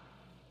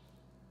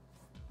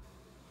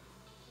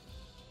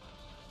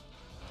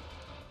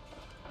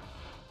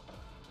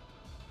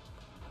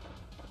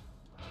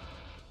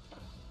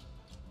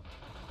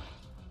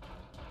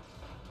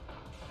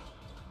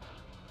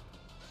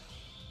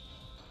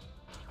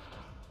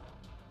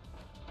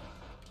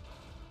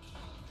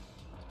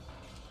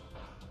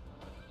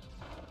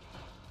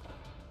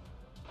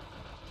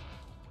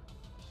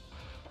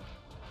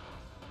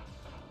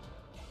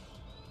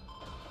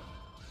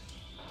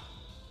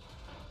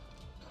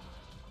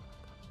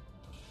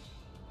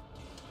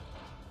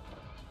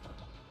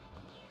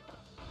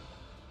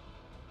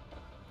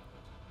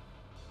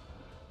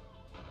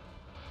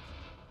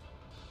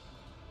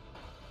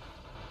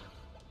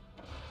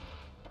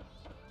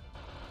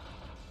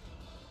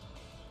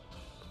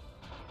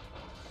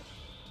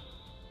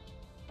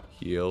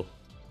 Heal.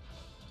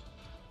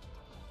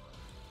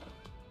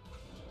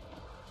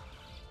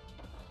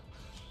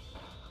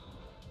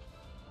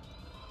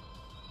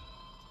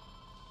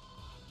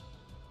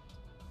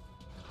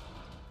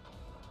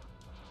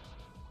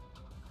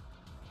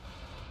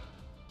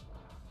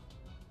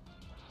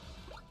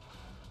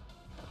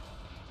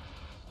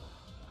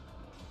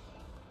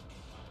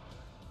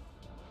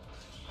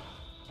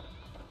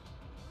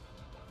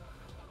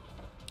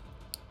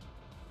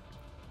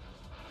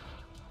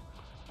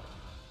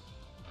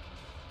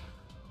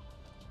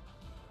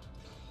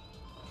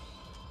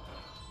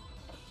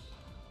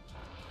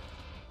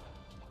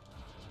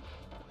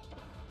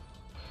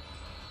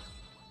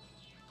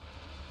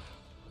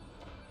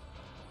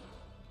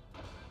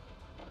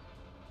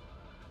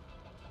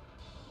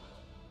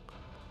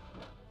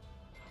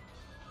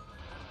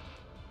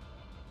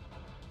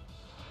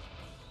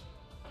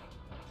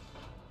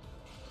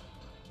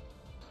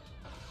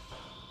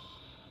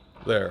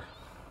 There.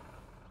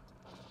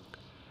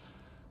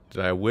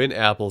 Did I win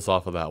apples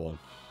off of that one?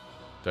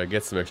 Did I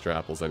get some extra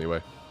apples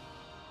anyway?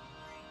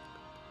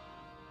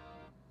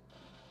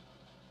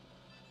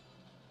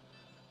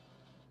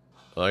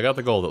 Well, I got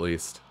the gold at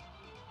least.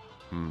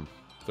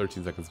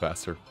 13 seconds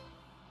faster.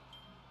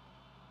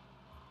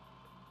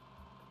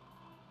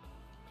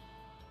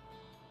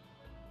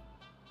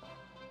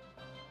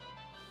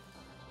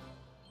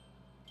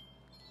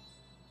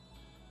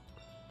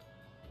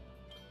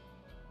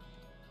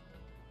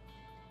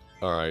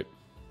 Alright.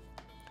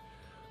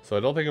 So I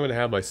don't think I'm going to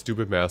have my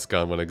stupid mask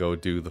on when I go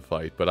do the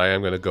fight, but I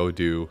am going to go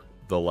do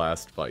the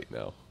last fight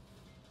now.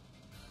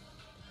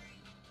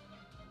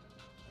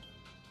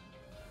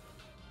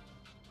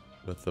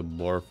 With the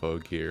Morpho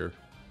gear.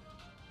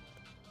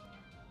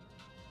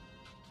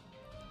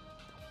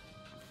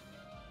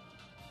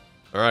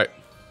 Alright.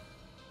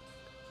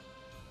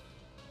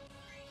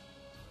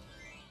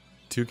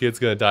 2 kids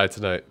gonna die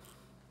tonight.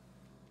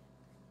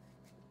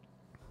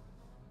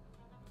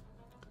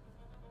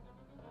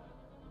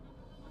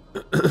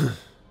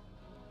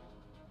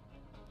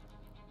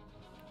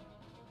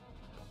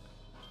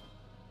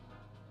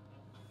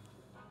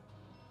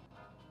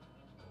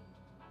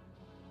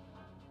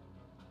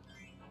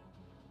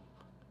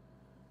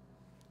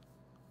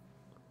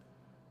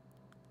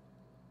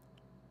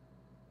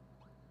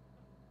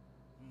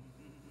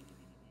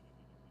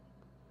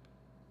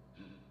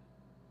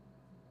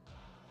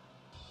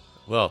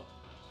 Well.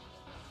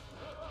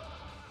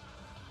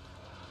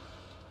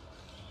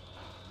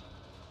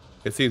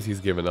 It seems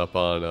he's given up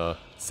on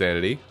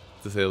sanity,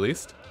 to say the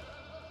least.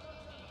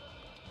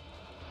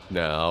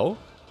 Now.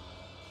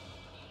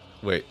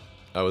 Wait,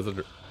 I was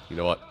under... You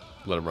know what?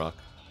 Let him rock.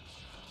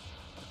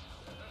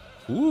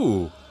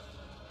 Ooh.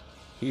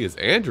 He is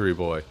Andrew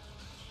boy.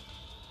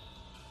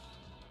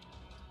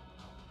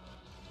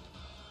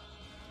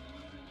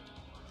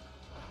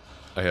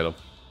 I hit him.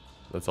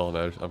 That's all that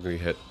matters. I'm gonna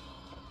get hit.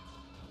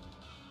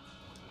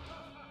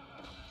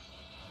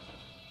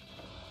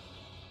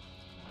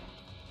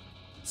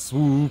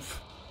 Swoop.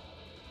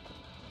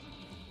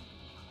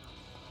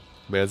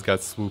 Man's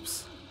got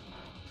swoops.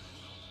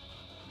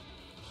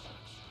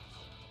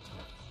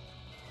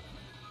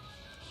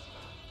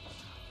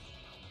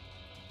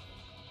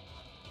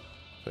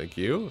 Thank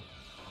you.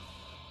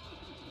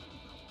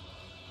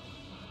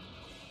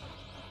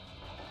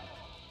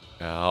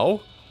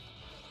 Ow.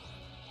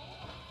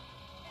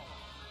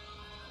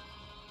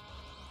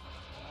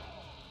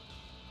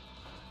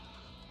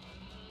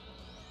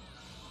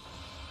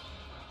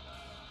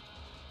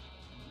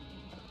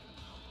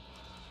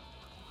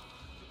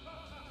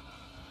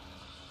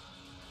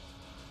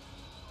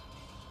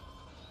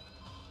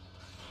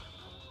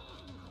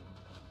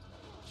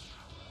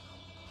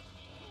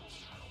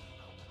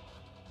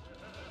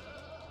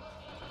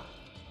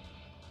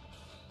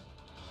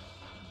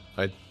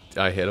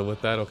 I hit him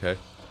with that? Okay.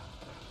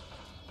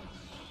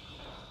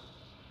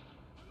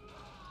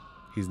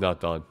 He's not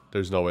done.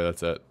 There's no way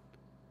that's it.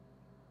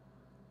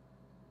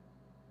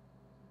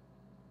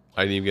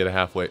 I didn't even get a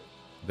halfway.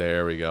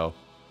 There we go.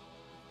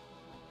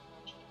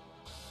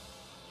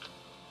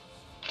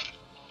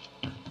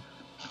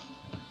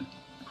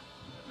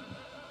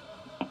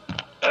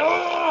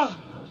 Ugh!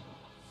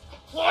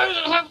 Why does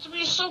it have to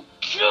be so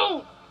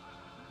cute?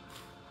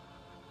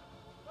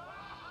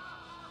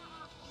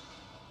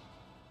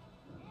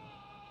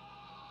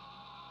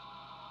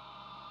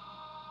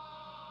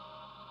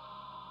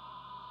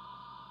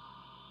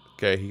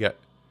 Okay, he got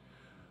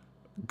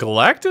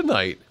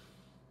Galactonite.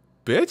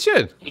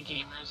 Bitchin'. Hey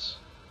gamers.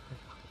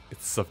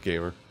 It's Sup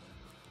Gamer.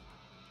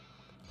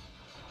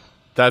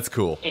 That's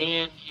cool.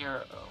 And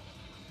Hero.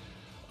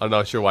 I'm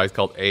not sure why it's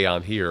called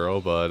Aeon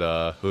Hero,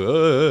 but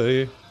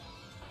hey.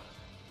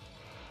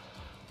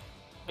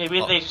 Maybe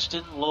they just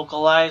didn't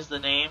localize the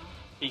name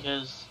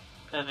because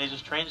and they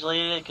just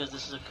translated it because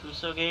this is a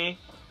Kusoge.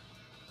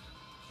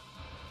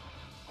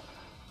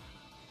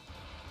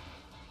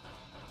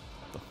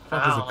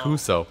 What is a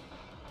Kuso?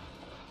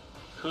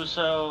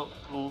 Kuso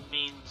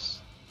means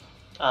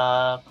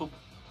poop.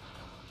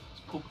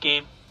 It's poop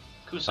game.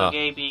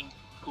 Kusoge being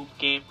poop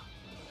game.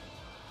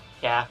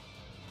 Yeah.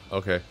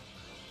 Okay.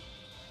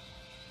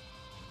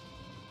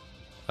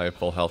 I have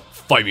full health.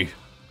 Fight me!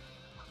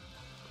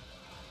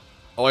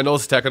 Oh, I know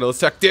this attack,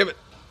 Damn it!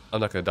 I'm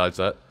not gonna dodge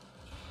that.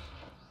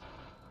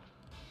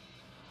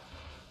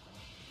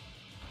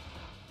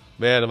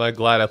 Man, am I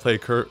glad I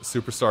played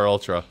Superstar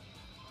Ultra.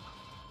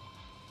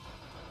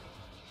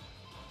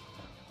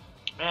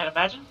 Man,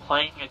 imagine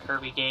playing a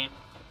Kirby game.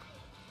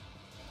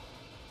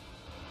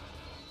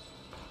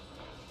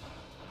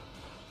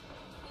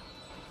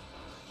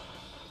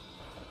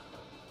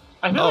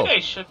 I feel like I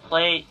should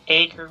play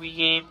a Kirby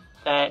game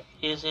that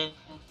isn't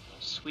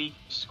Sweet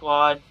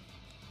Squad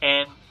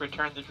and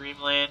Return to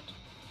Dreamland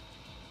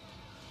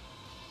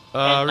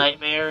and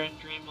Nightmare in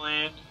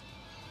Dreamland.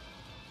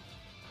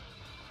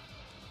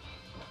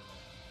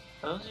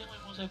 Are those the only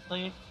ones I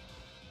played?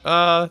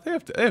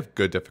 They have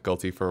good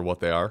difficulty for what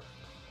they are.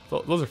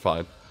 Those are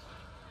fine.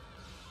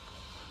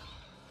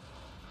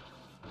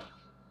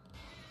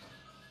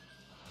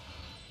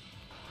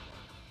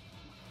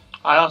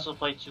 I also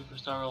played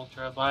Superstar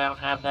Ultra, but I don't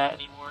have that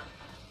anymore.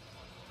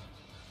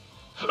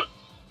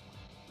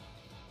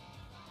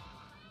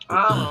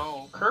 I don't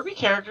know. Kirby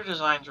character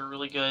designs are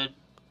really good.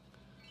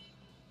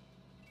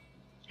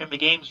 And the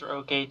games are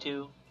okay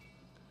too.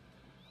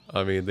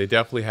 I mean, they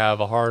definitely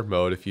have a hard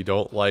mode if you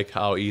don't like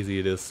how easy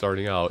it is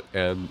starting out,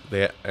 and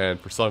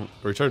for some,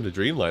 Return to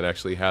Dreamland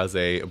actually has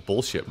a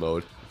bullshit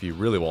mode if you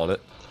really want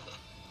it.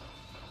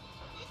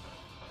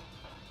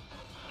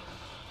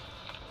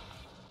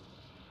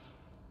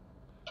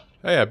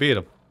 Hey, I beat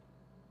him.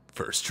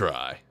 First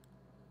try.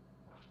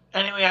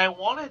 Anyway,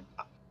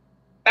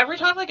 every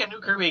time like a new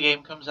Kirby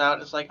game comes out,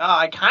 it's like, oh,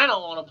 I kind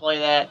of want to play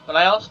that, but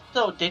I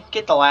also didn't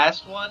get the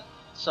last one,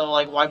 so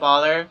like, why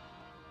bother?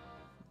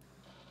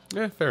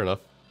 Yeah, fair enough.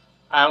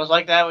 I was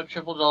like that with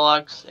Triple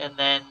Deluxe, and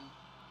then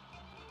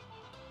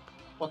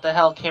what the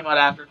hell came out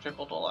after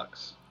Triple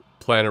Deluxe?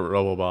 Planet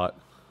Robobot.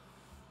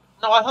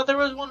 No, I thought there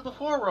was one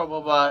before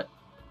Robobot.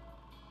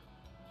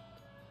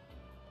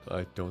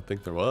 I don't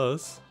think there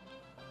was.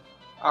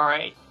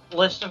 Alright,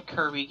 list of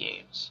Kirby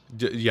games.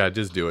 Yeah,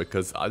 just do it,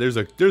 because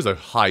there's a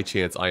high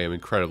chance I am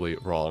incredibly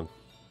wrong.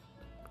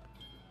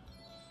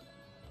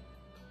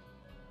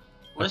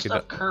 List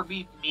of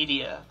Kirby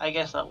media. I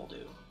guess that will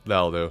do.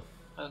 That'll do.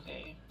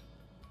 Okay.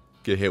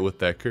 Get hit with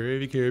that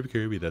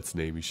Kirby, that's the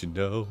name you should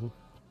know.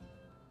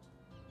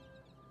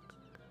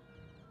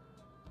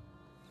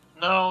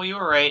 No, you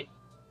were right.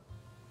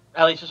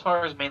 At least as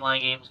far as mainline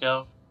games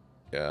go.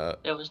 Yeah.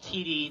 It was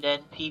TD,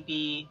 then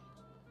PB,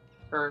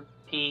 or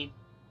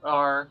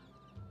PR.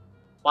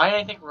 Why did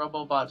I think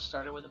Robobot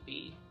started with a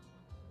B?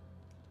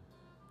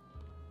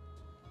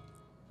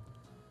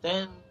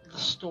 Then the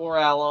Store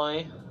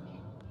Alloy.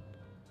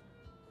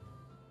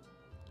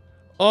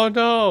 Oh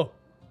no!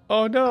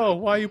 Oh no!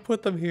 Why you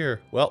put them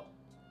here? Well,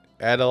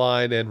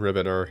 Adeline and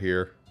Ribbon are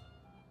here.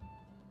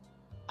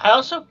 I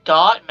also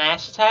got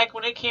Mass Attack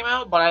when it came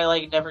out, but I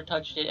like never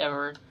touched it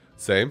ever.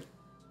 Same.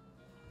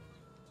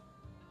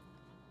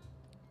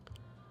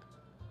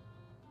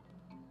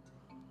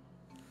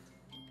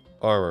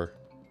 Armor.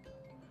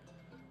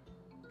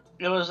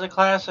 It was the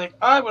classic,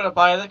 I'm gonna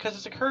buy it because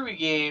it's a Kirby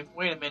game.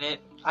 Wait a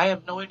minute, I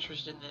have no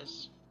interest in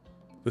this.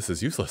 This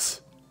is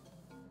useless.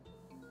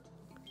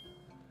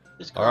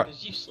 This card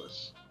is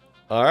useless.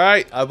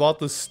 Alright, I bought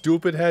the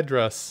stupid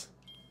headdress.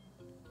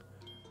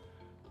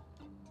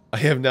 I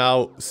have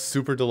now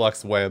Super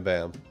Deluxe Wham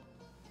Bam.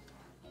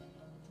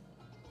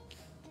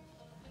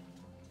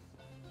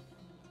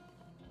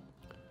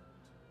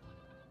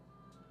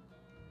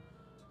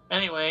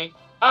 Anyway,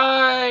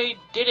 I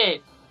did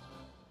it!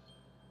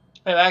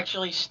 I've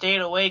actually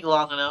stayed awake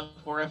long enough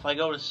where if I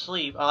go to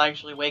sleep, I'll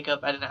actually wake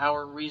up at an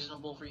hour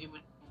reasonable for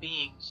human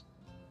beings.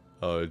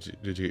 Oh, did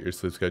you get your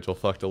sleep schedule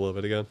fucked a little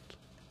bit again?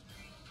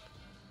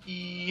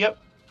 Yep.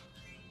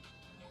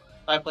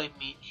 I play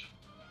Meech.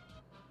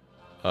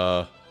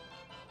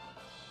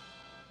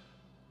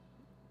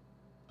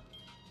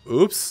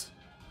 Oops.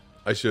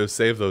 I should have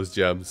saved those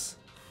gems.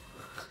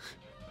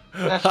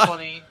 That's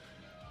funny.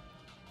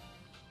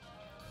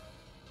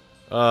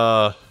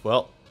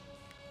 Well,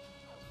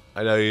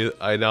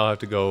 I now have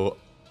to go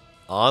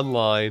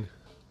online.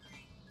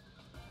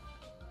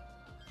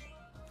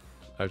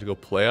 I have to go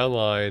play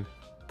online.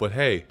 But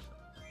hey,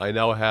 I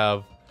now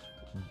have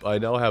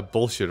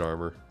bullshit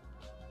armor.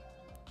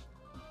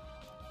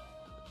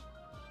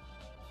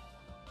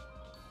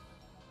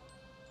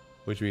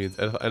 Which means,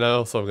 and I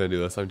also am gonna do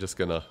this. I'm just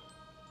gonna.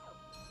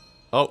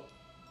 Oh,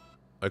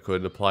 I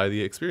couldn't apply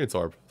the experience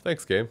orb.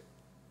 Thanks, game.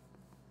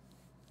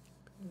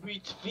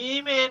 With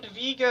Vim and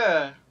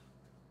Viga.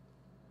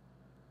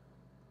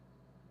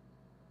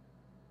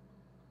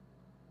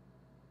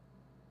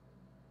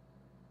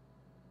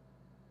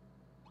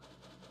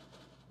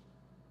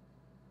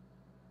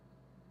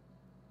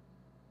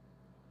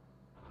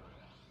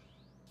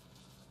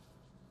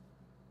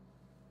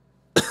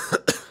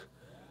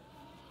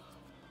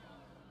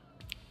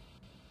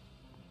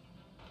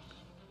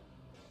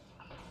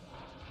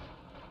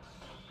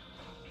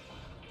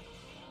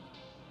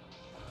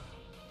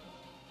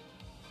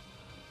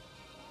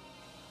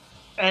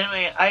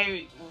 Anyway,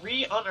 I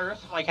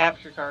re-unearthed my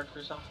capture card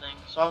for something,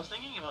 so I was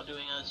thinking about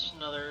doing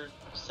another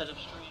set of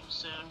streams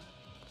soon.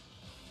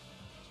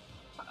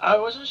 I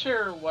wasn't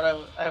sure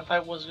if I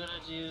was gonna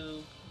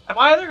do. I'm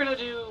either gonna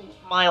do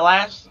my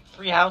last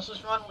 3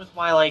 houses run with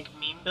my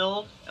meme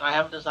build, and I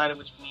haven't decided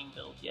which meme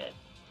build yet.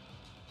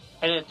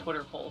 I did a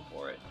Twitter poll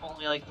for it.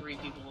 Only 3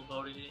 people have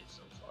voted it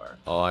so far.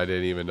 Oh, I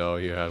didn't even know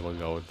you had one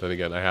going. Then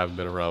again, I haven't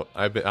been around.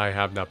 I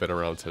have not been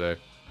around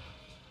today.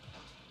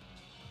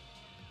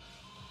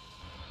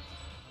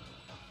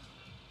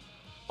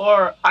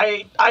 Or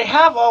I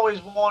have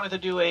always wanted to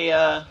do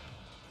a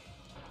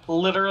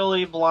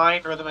literally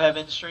blind Rhythm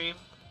Heaven stream.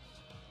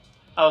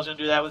 I was gonna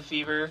do that with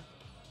Fever.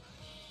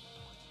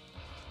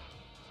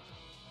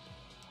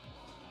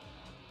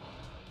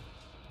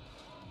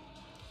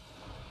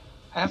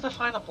 I have to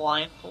find a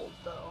blindfold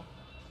though.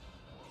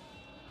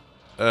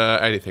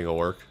 Anything will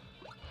work.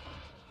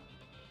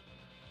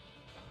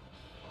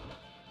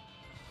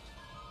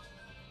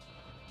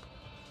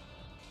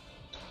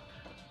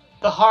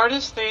 The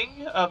hardest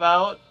thing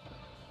about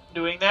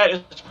doing that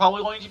is it's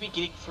probably going to be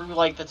getting through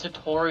the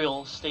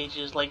tutorial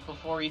stages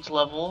before each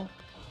level.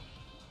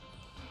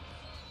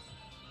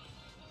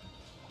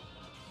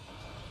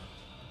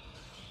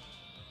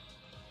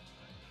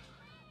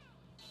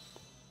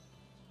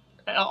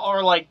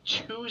 Or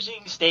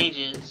choosing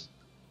stages.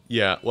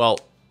 Yeah, well,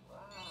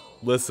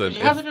 listen.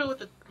 You have to do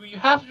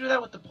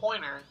that with the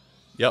pointer.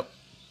 Yep.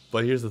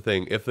 But here's the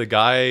thing: if the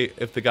guy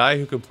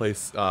who can play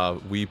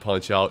Wii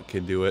Punch Out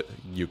can do it,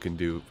 you can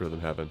do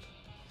Rhythm Heaven.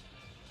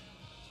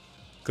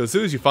 Because as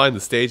soon as you find the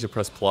stage and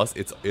press plus,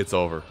 it's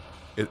over.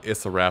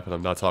 It's a wrap, and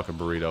I'm not talking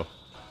burrito.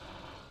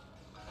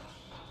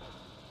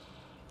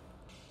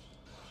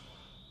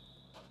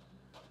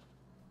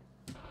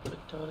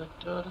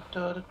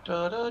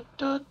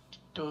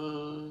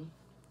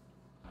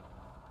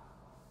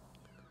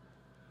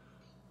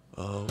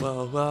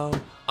 Oh,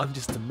 well, I'm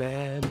just a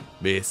man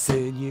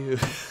missing you.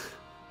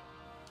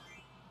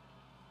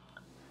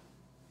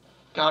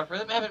 God,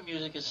 Rhythm Heaven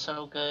music is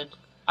so good.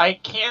 I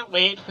can't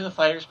wait for the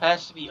Fighter's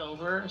Pass to be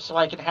over so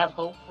I can have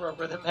hope for a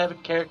Rhythm Heaven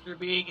character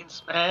being in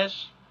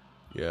Smash.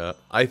 Yeah,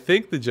 I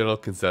think the general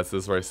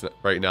consensus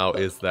right now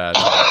is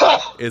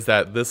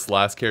that this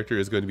last character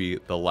is going to be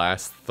the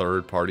last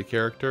third-party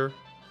character,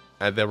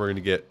 and then we're going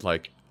to get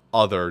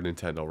other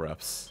Nintendo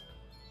reps.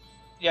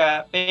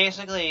 Yeah,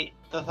 basically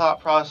the thought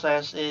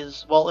process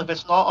is, well, if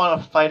it's not on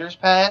a Fighter's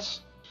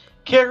Pass,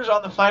 characters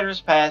on the Fighter's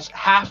Pass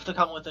have to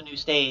come with a new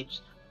stage,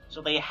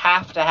 so they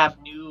have to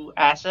have new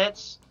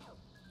assets.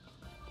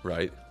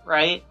 Right.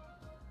 Right?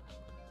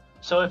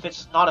 So if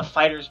it's not a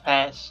Fighter's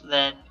Pass,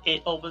 then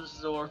it opens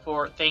the door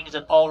for things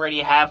that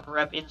already have a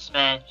rep in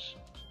Smash.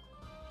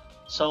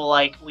 So,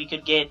 we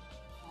could get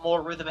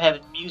more Rhythm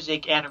Heaven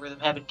music and a Rhythm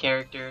Heaven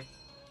character.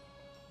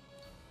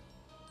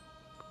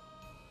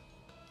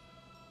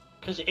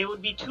 Because it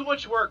would be too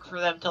much work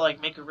for them to,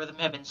 make a Rhythm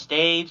Heaven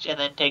stage and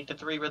then take the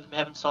 3 Rhythm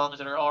Heaven songs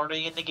that are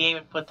already in the game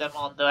and put them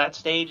on that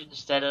stage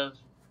instead of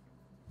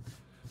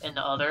in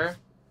the other.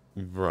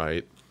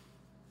 Right.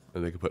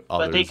 And they could put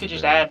others. But they could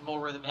just add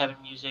more Rhythm Heaven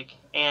music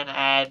and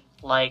add,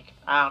 I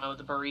don't know,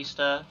 the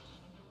barista.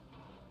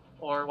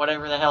 Or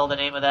whatever the hell the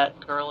name of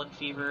that girl in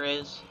Fever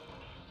is.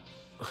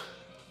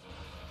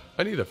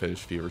 I need to finish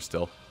Fever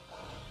still.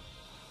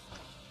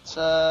 It's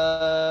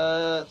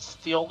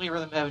the only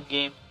Rhythm Heaven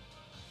game.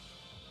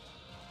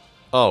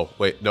 Oh,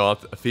 wait, no,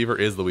 Fever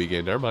is the Wii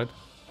game. Never mind.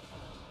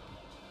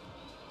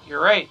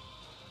 You're right.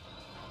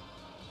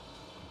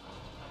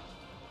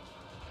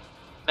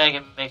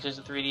 Mega Mix is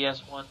the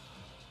 3DS one.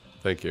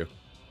 Thank you.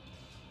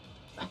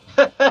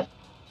 I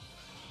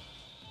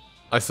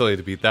still need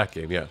to beat that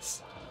game,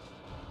 yes.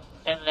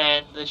 And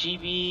then the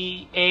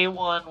GBA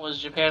one was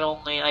Japan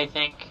only, I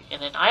think.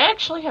 And then I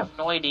actually have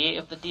no idea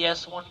if the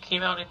DS one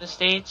came out in the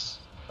States,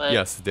 but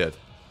Yes, it did.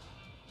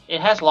 it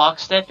has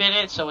lockstep in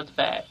it, so it's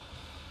bad.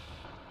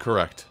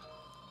 Correct.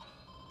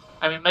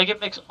 I mean, Mega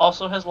Mix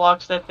also has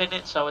lockstep in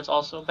it, so it's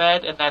also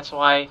bad, and that's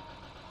why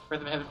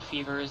Rhythm Heaven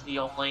Fever is the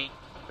only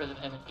Rhythm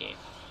Heaven game.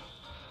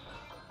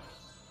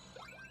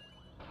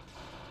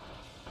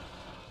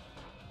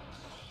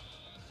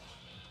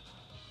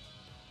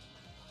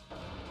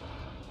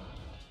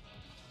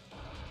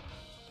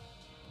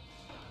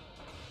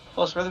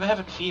 Plus, Rhythm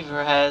Heaven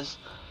Fever has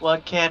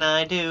What Can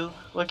I Do?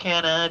 What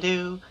can I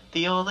do?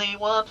 The only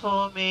one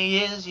for me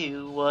is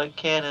you. What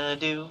can I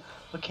do?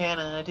 What can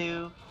I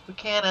do? What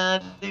can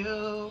I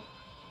do?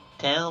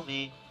 Tell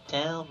me,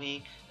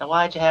 now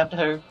why'd you have to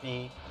hurt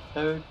me?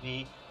 Hurt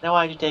me. Now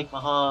why'd you take my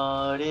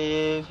heart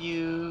if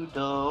you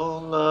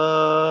don't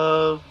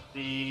love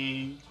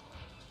me?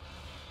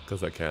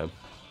 Because I can.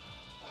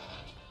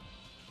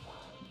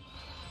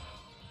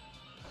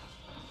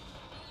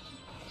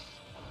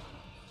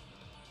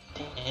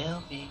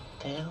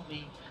 Tell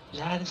me,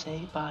 just how to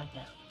say bye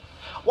now.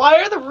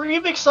 Why are the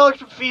remix songs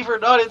from Fever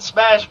not in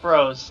Smash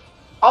Bros?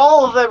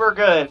 All of them are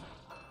good.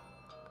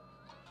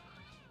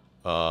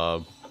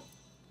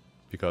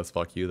 Because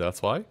fuck you,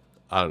 that's why?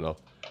 I don't know.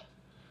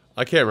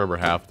 I can't remember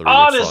half the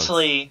remix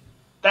Honestly, songs.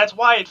 that's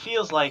why it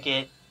feels like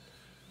it.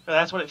 Or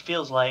that's what it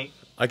feels like.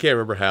 I can't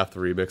remember half the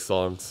remix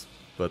songs,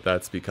 but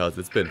that's because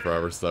it's been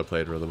forever since I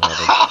played Rhythm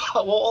Heaven.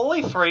 Well,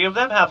 only 3 of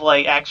them have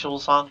like actual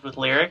songs with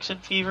lyrics in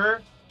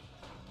Fever.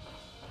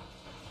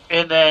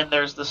 And then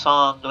there's the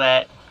song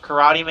that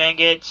Karate Man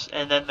gets,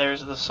 and then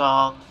there's the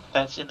song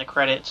that's in the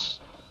credits.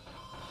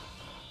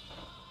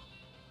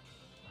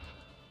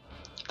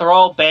 They're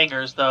all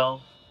bangers,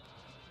 though.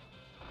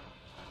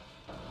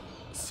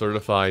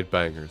 Certified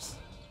bangers.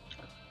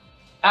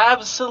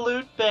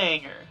 Absolute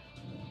banger.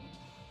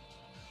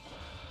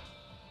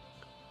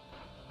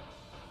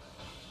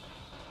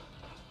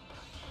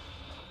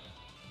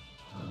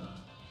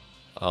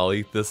 I'll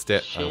eat this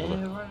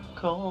Shivering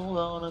cold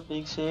on a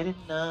big city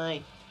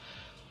night.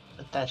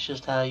 But that's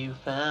just how you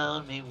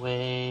found me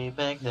way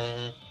back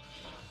then.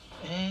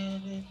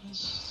 And in the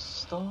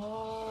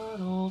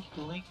startled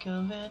blink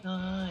of an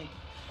eye,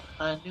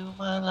 I knew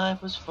my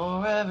life was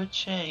forever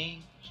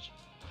changed.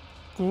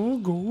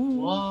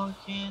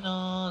 Walking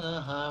on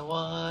a high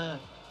wire.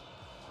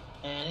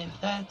 And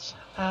if that's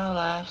how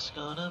life's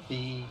gonna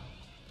be,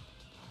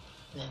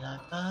 then I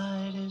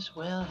might as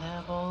well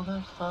have all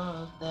the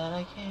fun that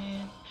I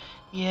can.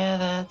 Yeah,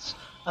 that's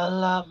a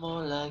lot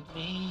more like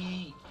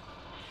me.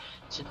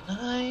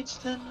 Tonight's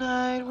the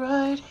night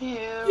right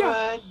here,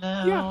 right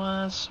now,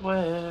 I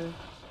swear.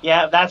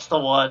 Yeah, that's the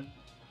one.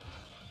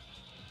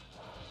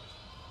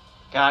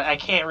 God, I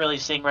can't really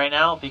sing right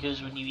now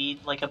because when you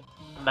eat like a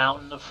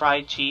mountain of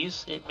fried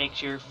cheese, it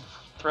makes your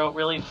throat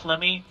really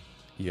phlegmy.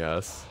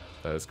 Yes,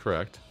 that is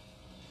correct.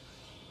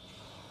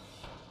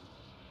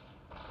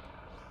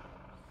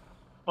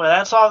 Well,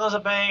 that song was a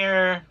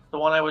banger. The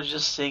one I was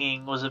just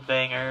singing was a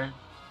banger.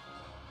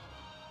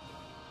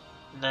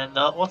 And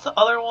then, what's the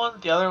other one?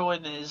 The other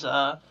one is,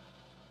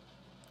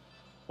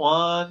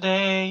 one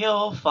day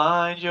you'll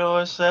find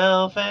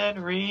yourself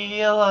and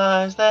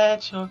realize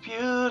that you're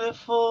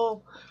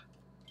beautiful.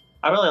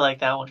 I really like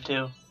that one,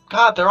 too.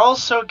 God, they're all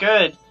so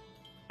good.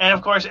 And,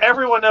 of course,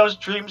 everyone knows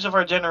Dreams of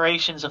Our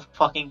Generation's a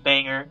fucking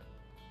banger.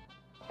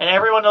 And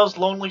everyone knows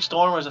Lonely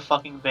Storm is a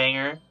fucking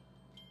banger.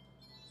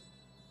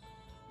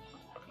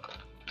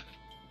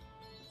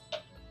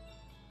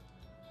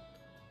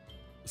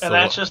 And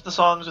that's just the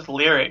songs with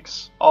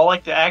lyrics. All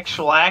like the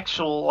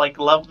actual like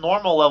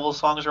normal level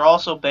songs are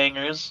also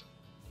bangers.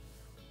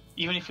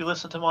 Even if you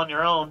listen to them on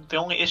your own, the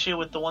only issue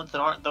with the ones that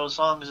aren't those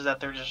songs is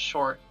that they're just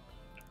short.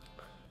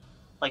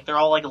 Like they're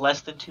all like less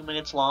than 2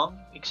 minutes long,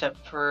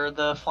 except for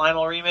the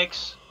final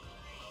remix,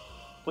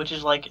 which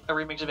is like a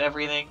remix of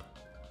everything.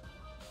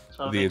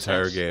 So the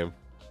entire game.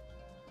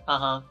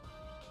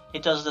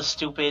 It does the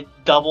stupid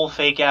double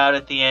fake out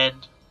at the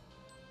end.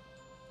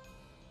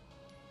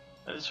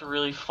 It's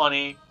really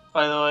funny,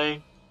 by the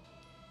way.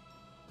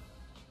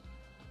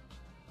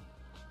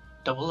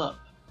 Double up.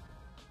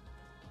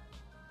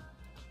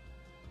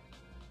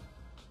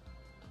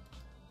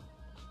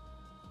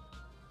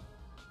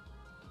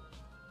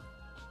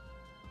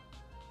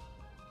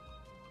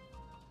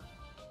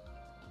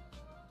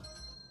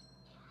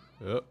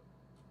 Yep.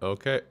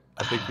 Okay.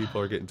 I think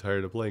people are getting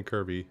tired of playing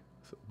Kirby,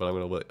 but I'm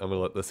gonna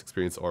let this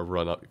experience orb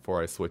run up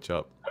before I switch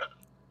up.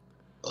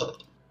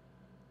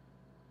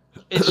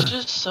 It's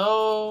just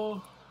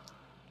so...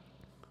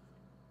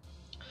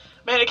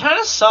 Man, it kind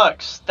of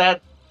sucks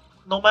that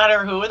no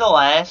matter who the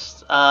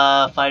last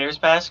Fighter's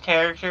Pass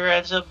character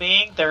ends up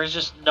being, there's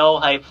just no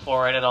hype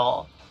for it at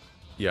all.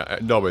 Yeah,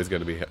 nobody's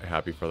gonna be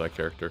happy for that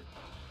character.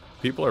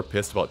 People are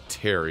pissed about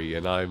Terry,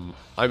 and I'm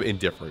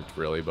indifferent,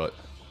 really, but...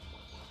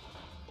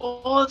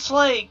 Well, it's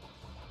like...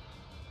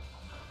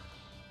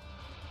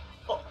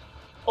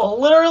 Well,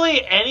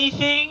 literally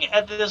anything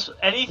at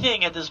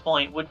this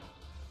point would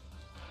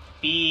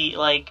be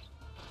like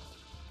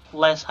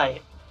less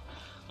hype.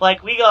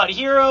 Like we got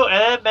Hero and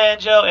then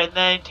Banjo and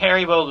then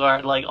Terry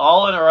Bogard like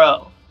all in a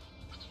row.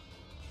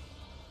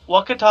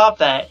 What could top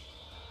that?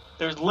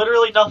 There's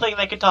literally nothing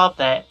that could top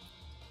that.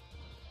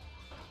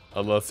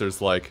 Unless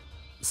there's like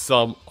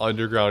some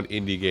underground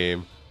indie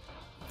game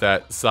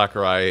that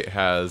Sakurai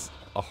has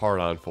a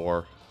hard-on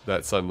for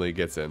that suddenly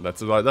gets in.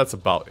 That's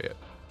about it.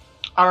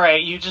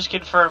 Alright, you just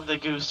confirmed the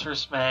Goose for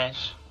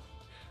Smash.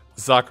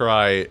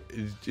 Sakurai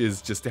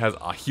just has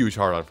a huge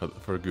hard-on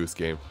for a Goose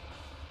game.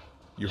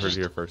 You heard it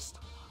here first.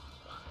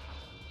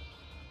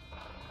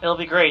 It'll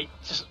be great.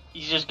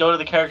 You just go to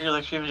the character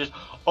like stream and just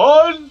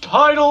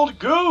Untitled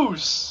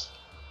Goose.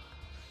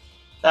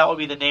 That would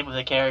be the name of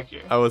the character.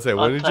 I would say,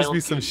 wouldn't it just be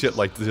Untitled some Goose. shit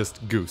like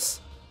just Goose?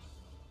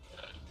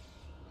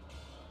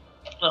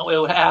 No, it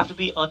would have to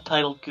be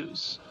Untitled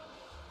Goose.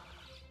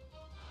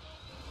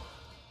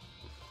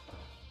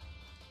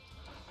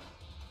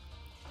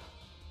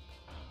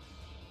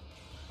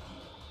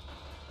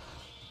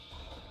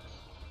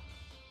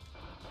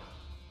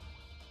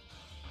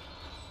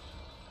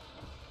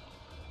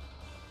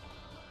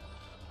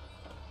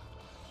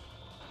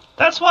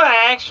 That's why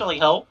I actually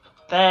hope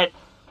that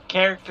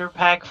character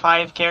pack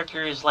 5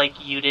 character is like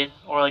Yuden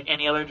or like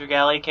any other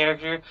Dragalia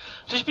character.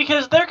 Just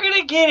because they're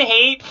gonna get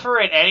hate for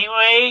it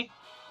anyway.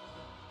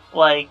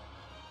 Like,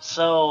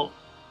 so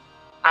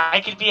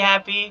I can be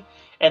happy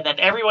and then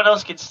everyone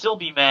else can still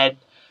be mad.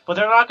 But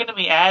they're not gonna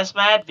be as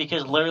mad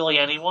because literally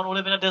anyone would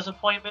have been a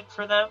disappointment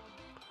for them.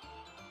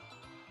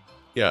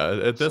 Yeah,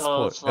 at this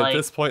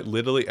point,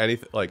 literally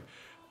anything like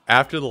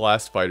after the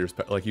last Fighters,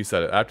 like you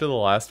said it, after the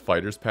last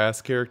Fighters Pass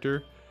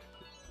character,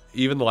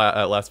 even the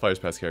last Fighters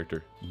Pass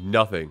character,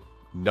 nothing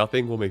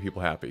will make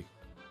people happy.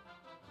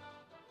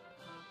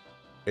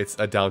 It's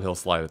a downhill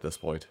slide at this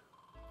point.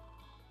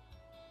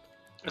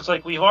 It's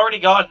like we've already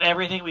gotten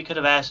everything we could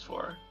have asked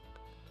for,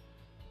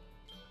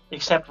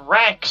 except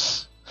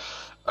Rex.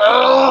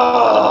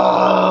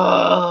 Ugh!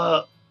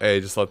 Hey,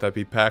 just let that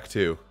be pack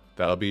 2.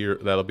 That'll be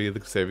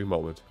the saving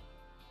moment.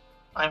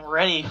 I'm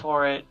ready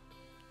for it.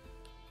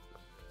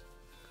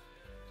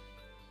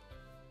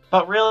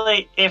 But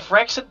really, if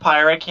Rex and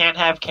Pyra can't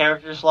have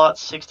character slot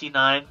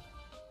 69,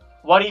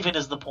 what even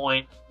is the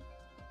point?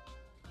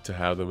 To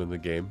have them in the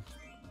game.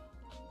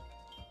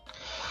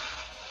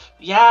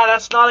 Yeah,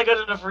 that's not a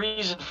good enough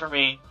reason for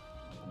me.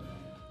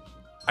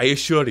 I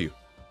assure you,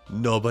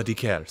 nobody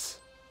cares.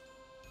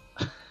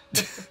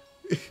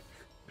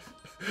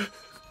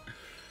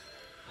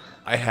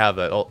 I have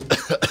that. Oh,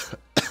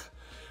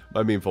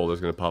 my meme folder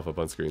is going to pop up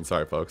on screen.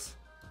 Sorry, folks.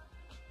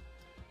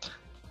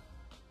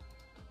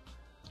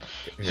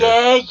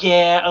 Here.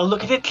 Yeah, I'll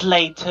look at it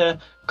later.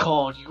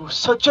 God, you're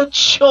such a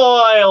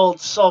child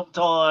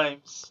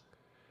sometimes.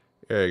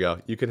 There you go.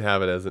 You can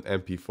have it as an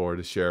MP4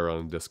 to share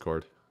on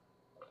Discord.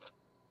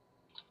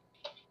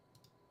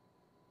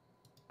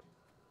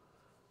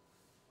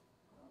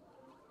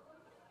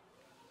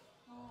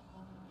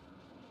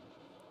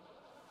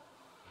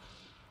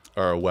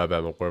 Or a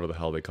WebM, or whatever the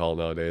hell they call it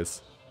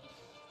nowadays.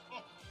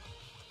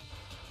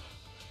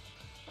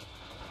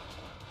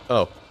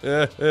 Oh,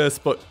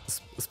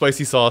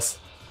 spicy sauce.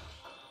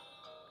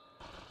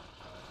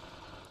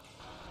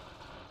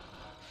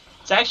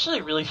 It's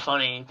actually really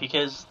funny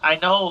because I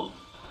know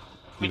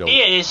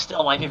Medea is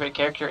still my favorite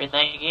character in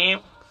that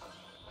game,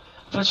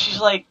 but she's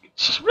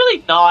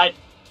really not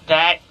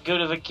that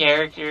good of a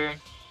character.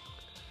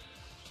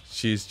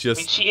 She's just...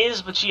 I mean, she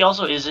is, but she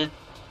also isn't.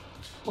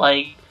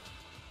 Like...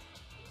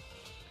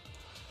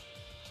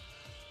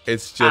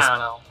 It's just... I don't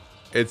know.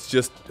 It's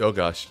just... Oh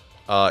gosh.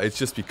 It's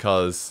just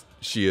because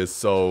she is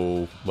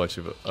so much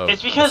of a...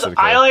 It's because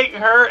I like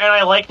her and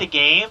I like the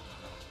game.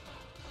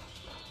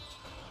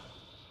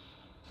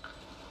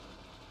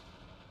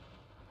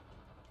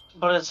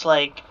 But it's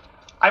like...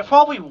 I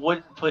probably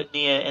wouldn't put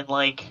Nia in,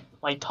 like,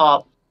 my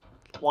top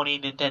 20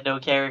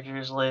 Nintendo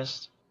characters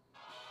list.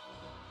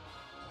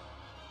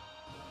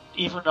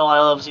 Even though I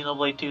love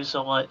Xenoblade 2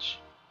 so much.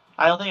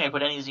 I don't think I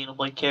put any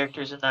Xenoblade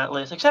characters in that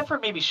list, except for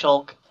maybe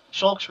Shulk.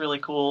 Shulk's really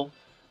cool.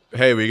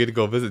 Hey, we get to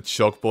go visit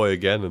Shulk Boy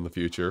again in the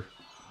future.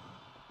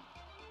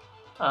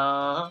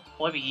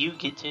 Maybe you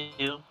get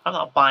to. I'm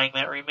not buying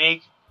that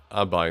remake.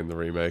 I'm buying the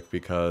remake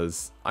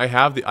because I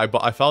have the...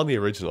 I found the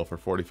original for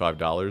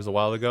 $45 a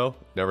while ago.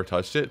 Never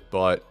touched it,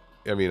 but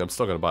I mean, I'm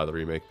still gonna buy the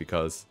remake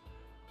because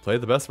play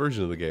the best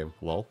version of the game.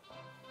 Lol.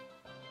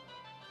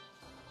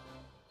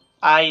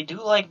 I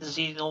do like the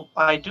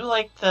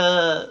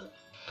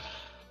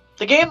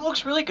game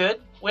looks really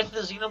good with the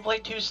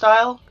Xenoblade 2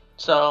 style.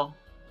 So,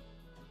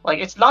 like,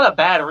 it's not a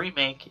bad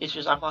remake. It's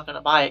just I'm not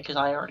gonna buy it because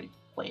I already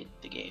played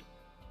the game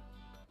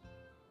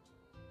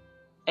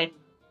and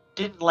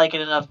didn't like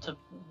it enough to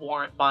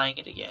warrant buying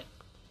it again.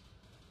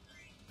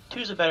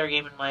 2's a better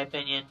game in my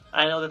opinion.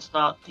 I know that's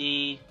not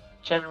the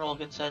general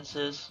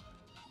consensus.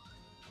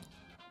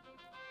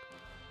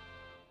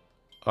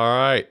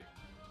 Alright.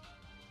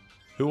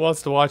 Who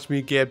wants to watch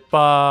me get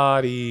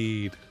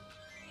bodied?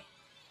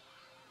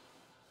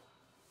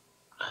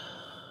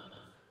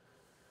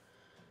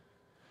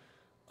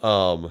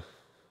 Alright.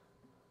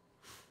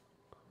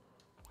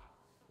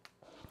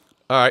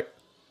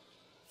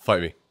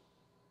 Fight me.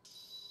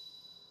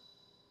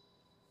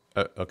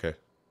 Okay.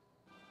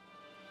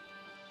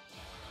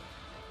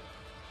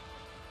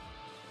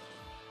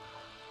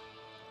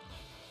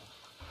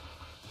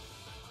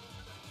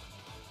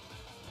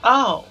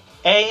 Oh,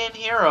 A in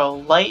hero,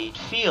 light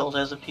field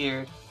has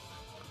appeared.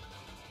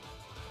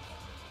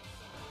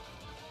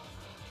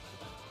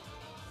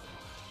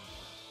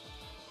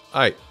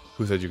 Aight,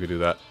 who said you could do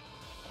that?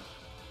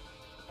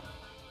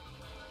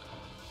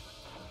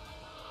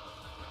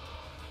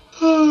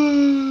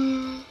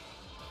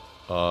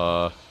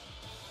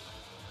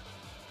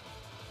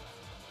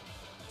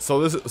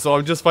 So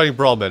I'm just fighting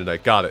Brawl Meta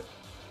Knight. Got it.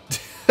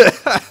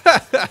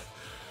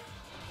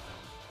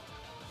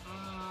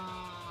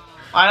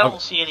 I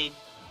don't see any.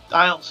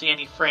 I don't see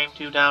any frame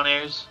 2 down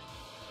airs.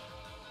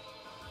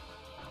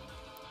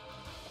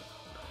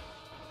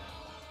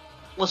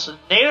 Listen,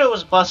 NATO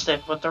was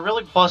busted, but the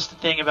really busted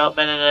thing about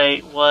Meta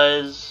Knight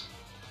was,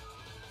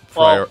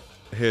 well,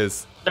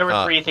 there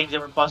were 3 things that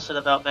were busted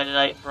about Meta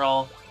Knight and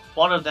Brawl.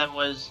 One of them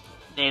was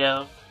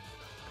NATO.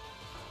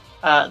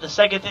 The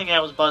second thing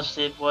that was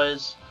busted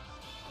was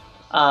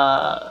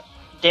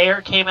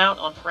Dare came out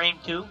on frame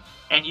 2,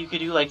 and you could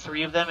do like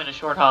 3 of them in a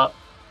short hop.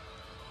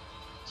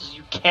 So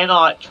you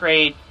cannot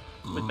trade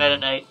with Meta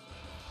Knight.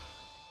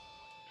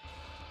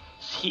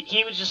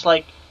 He was just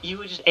like, he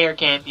would just air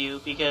camp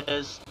you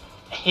because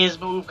his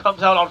move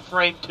comes out on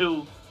frame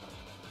 2.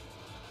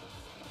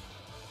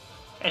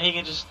 And he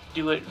can just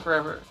do it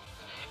forever.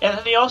 And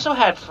then he also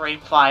had frame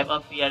 5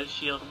 up the edge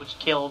shield, which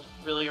killed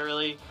really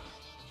early.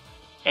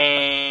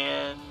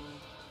 And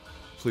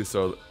please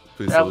throw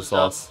the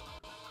sauce. Dumb.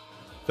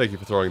 Thank you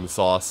for throwing the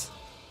sauce.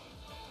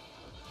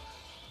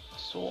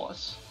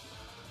 Sauce.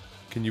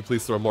 Can you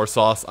please throw more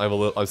sauce? I'm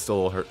still a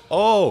little hurt.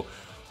 Oh!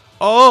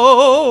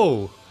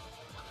 Oh!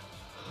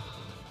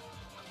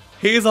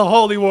 He's a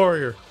holy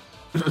warrior.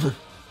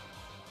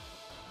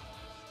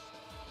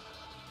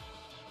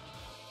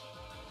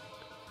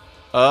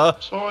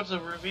 Swords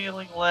of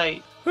revealing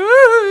light.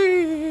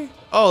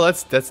 Oh,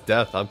 that's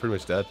death. I'm pretty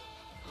much dead.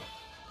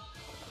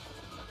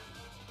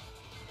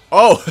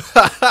 Oh!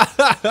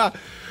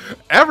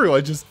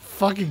 Everyone just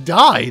fucking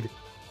died.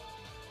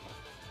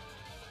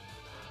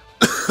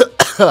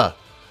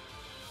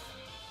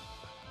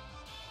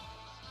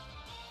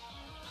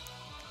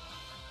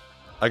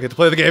 I get to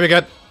play the game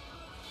again.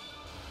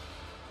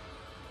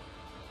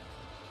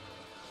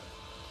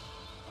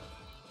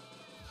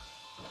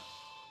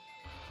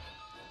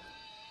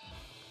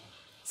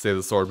 Save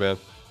the sword, man.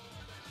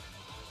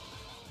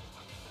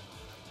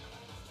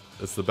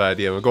 That's the bad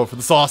idea. I'm going for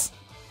the sauce.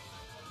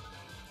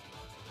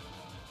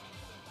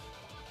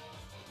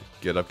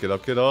 Get up, get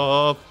up, get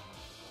up.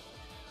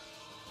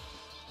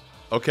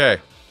 Okay.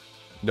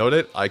 Note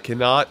it. I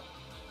cannot.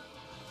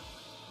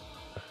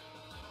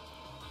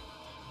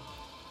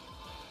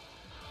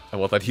 I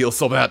want that heal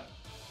so bad.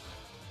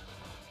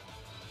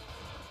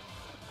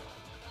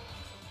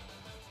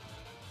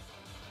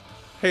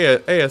 Hey,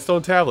 a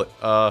stone tablet.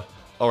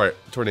 Alright,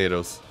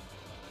 tornadoes.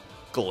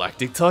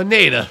 Galactic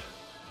tornado.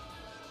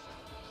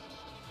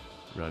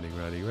 Running,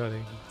 running,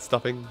 running.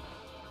 Stuffing.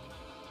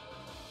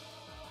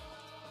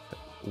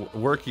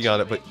 Working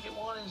on it, but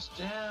one is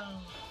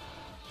down.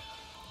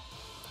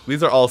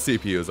 These are all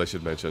CPUs, I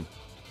should mention.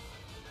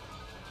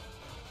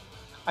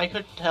 I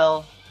couldn't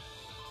tell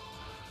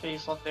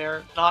based on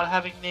their not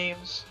having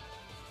names.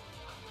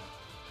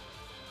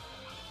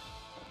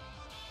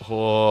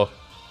 Oh.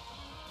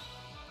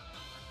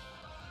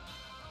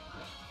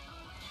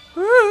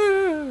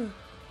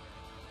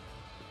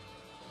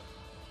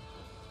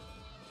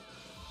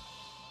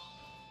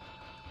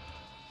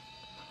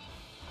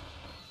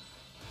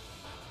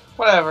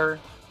 Whatever.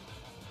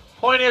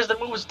 Point is, the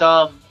move was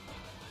dumb.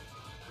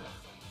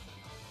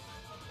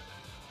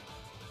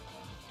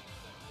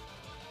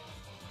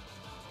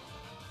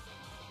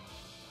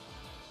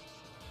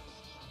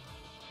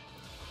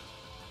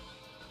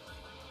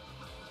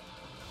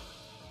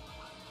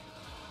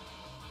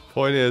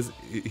 Point is,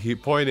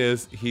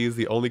 he's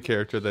the only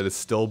character that is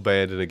still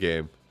banned in a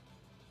game.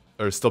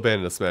 Or still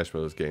banned in a Smash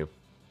Bros. Game.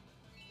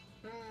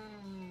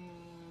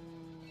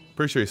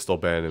 Pretty sure he's still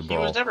banned in Brawl.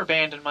 He was never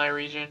banned in my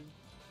region,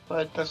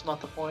 but that's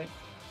not the point.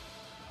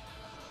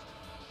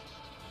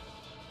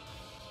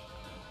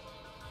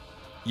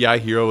 Yeah,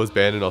 Hero was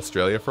banned in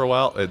Australia for a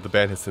while. The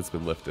ban has since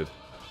been lifted.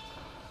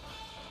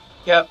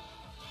 Yep.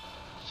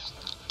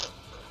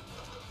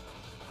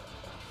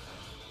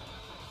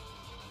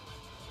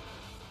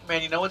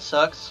 Man, you know what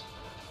sucks?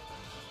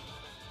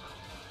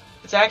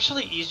 It's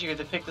actually easier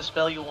to pick the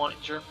spell you want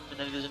in German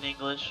than it is in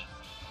English.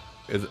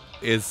 Is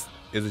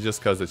it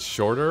just because it's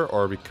shorter,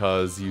 or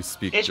because you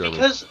speak German? It's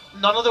because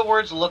none of the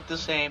words look the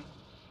same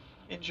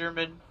in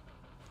German.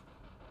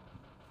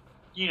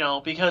 You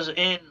know, because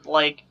in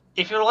like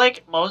if you're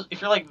like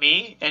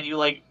me and you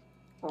like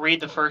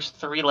read the first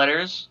 3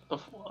 letters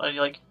before, and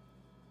you like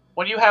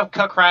when you have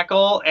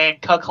crackle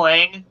and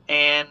clang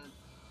and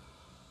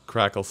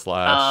crackle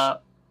slash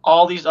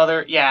all these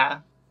other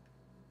and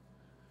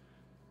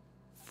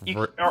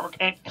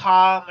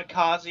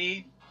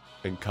kamikaze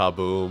and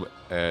kaboom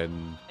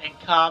and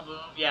kaboom,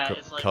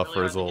 it's like really hard to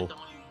frizzle. get the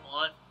one you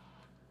want.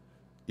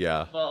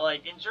 Yeah. But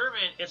like in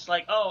German, it's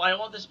like, oh, I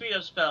want the speed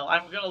up spell.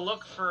 I'm gonna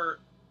look for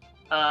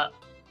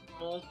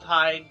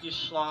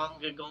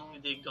multi-geschlagen.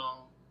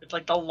 It's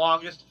like the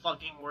longest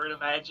fucking word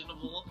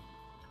imaginable.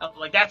 I'm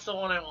like, that's the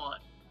one I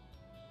want.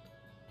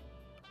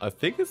 I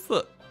think it's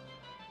the...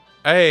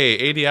 Hey,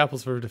 80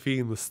 apples for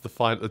defeating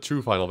the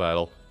true final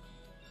battle.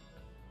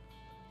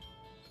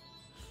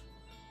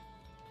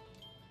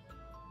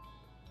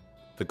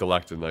 The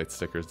Galactic Knight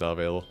sticker is now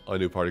available. A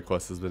new party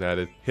quest has been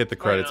added. Hit the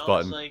credits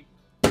button. Like...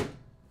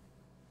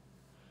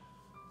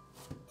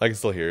 I can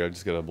still hear you. I'm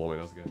just gonna blow my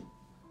nose again.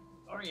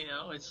 Or,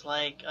 it's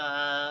like,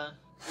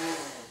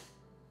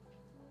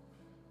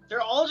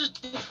 they're all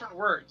just different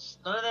words.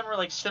 None of them are,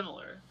 like,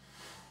 similar.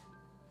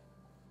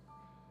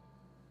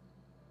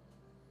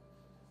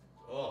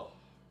 Oh.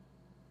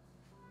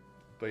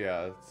 But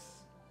yeah, it's...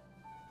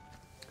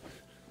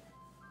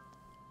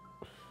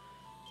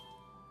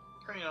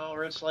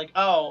 Or it's like,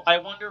 oh, I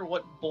wonder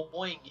what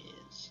boing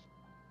is.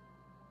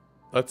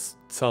 That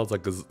sounds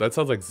like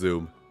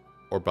zoom.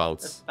 Or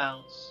bounce. That's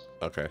bounce.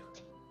 Okay.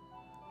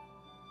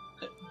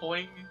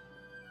 Boing.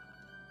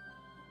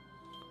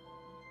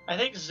 I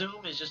think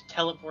zoom is just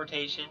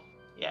teleportation.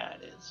 Yeah,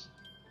 it is.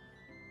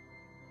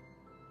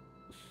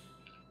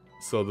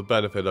 So the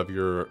benefit of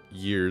your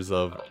years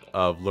of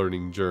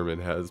learning German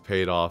has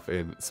paid off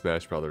in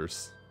Smash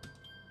Brothers.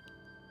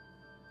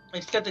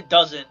 Except it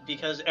doesn't,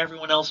 because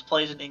everyone else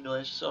plays in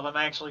English, so if I'm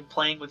actually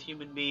playing with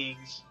human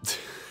beings...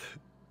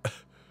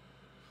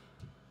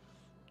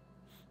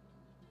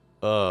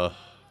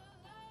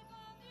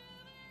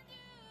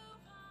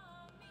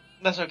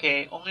 That's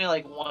okay, only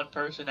like one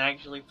person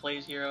actually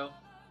plays Hero,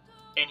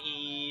 and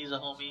he's a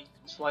homie,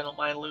 so I don't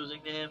mind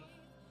losing to him.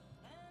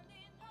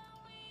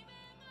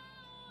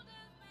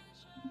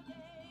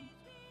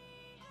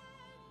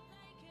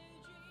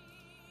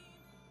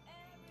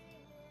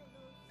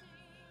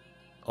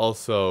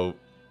 Also,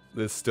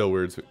 this still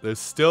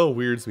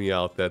weirds me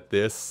out that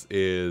there's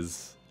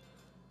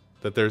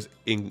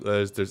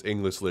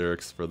English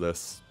lyrics for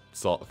this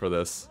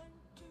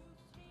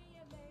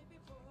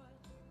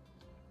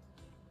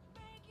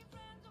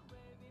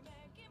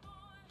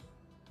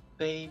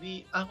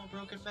Baby, I'm a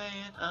broken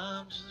man,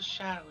 I'm just a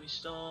shadowy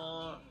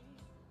storm.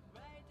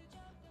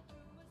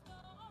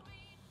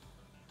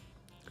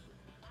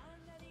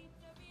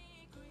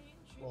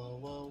 Whoa,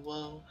 whoa,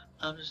 whoa,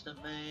 I'm just a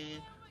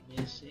man,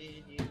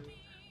 missing you,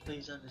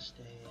 please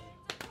understand,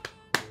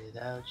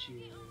 without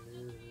you.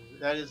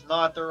 That is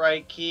not the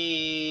right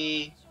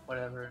key.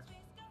 Whatever.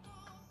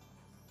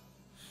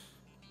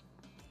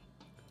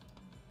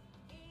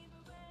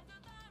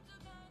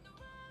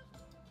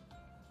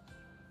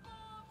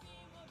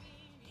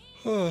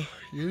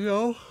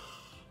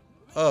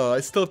 I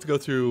still have to go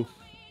through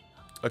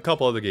a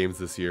couple other games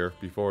this year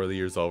before the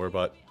year's over,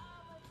 but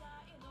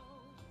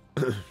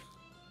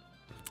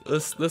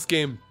this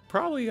game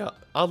probably,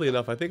 oddly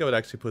enough, I think I would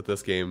actually put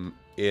this game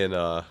in,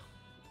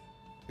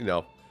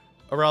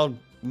 around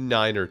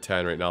 9 or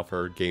 10 right now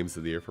for games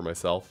of the year for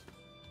myself.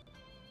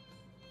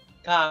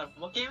 God,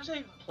 what games have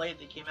you played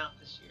that came out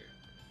this year?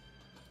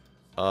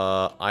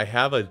 I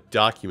have a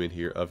document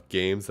here of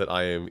games that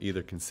I am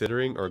either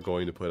considering or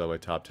going to put on my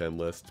top 10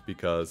 list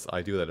because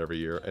I do that every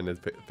year, and then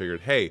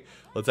figured, hey,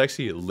 let's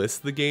actually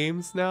list the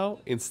games now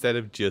instead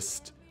of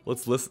just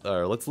let's list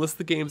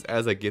the games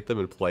as I get them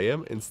and play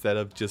them instead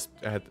of just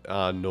at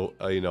November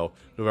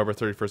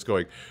 31st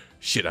going,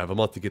 shit, I have a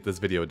month to get this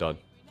video done.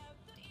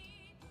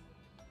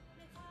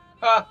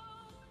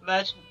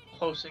 Imagine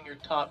posting your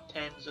top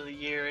 10s of the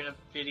year in a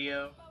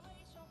video.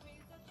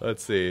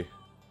 Let's see.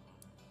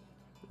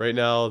 Right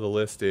now, the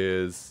list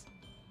is,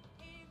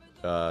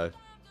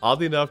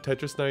 oddly enough,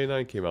 Tetris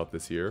 99 came out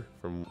this year,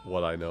 from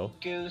what I know.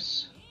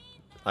 Goose.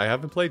 I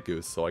haven't played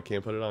Goose, so I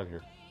can't put it on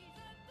here.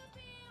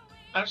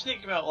 I'm just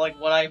thinking about, like,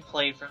 what I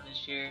played from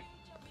this year.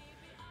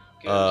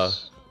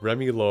 Goose.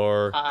 Remy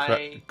Lore,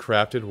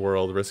 Crafted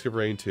World, Risk of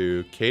Rain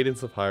 2,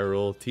 Cadence of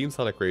Hyrule, Team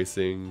Sonic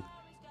Racing,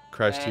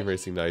 Crash Team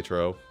Racing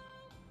Nitro.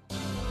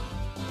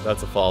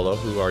 That's a follow.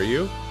 Who are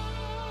you?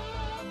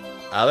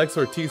 Alex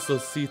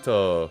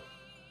Ortiz-Losito.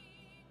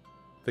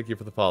 Thank you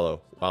for the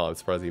follow. Wow, I'm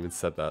surprised he even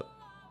said that.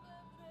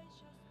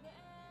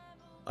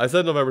 I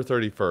said November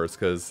 31st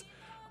because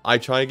I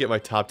try and get my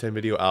top 10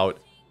 video out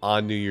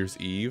on New Year's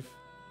Eve.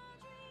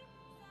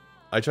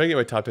 I try and get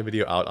my top 10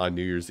 video out on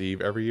New Year's Eve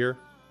every year.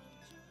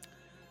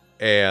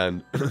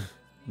 And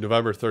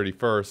November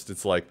 31st,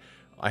 it's like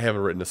I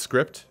haven't written a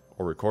script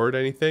or recorded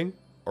anything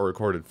or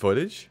recorded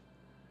footage.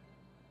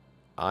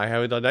 I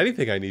haven't done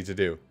anything I need to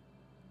do.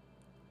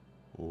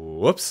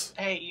 Whoops.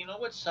 Hey, you know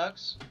what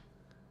sucks?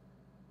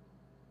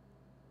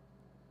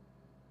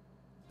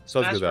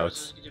 Sounds good, Alex.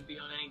 Alex. Isn't going to be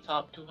on any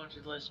top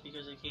 200 list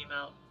because it came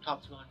out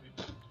top 200.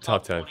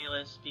 Top 10 20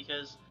 list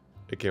because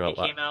it came out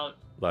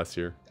last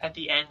year. At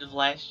the end of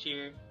last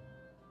year.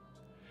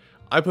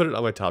 I put it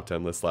on my top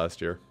 10 list last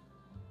year.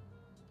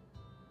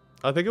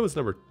 I think it was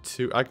number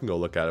 2. I can go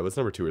look at it. It was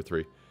number 2 or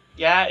 3.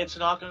 Yeah, it's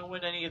not going to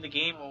win any of the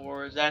game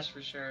awards, that's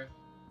for sure.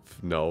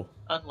 No.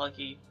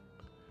 Unlucky.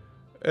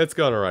 It's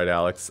going alright,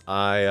 Alex.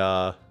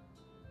 I'm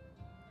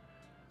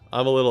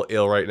a little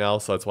ill right now,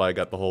 so that's why I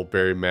got the whole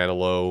Barry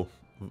Manilow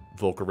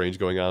vocal range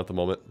going on at the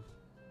moment.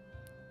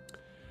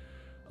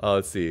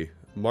 Let's see.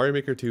 Mario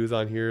Maker 2 is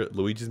on here.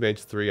 Luigi's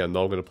Mansion 3, I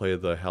know I'm going to play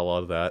the hell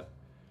out of that.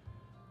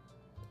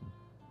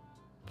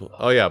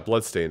 Oh yeah,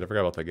 Bloodstained. I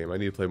forgot about that game. I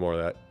need to play more of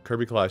that.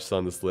 Kirby Clash is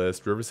on this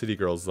list. River City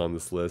Girls is on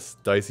this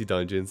list. Dicey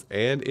Dungeons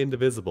and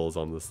Indivisible is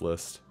on this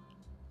list.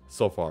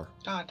 So far.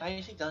 God,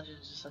 Dicey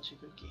Dungeons is such a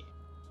good game.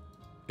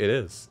 It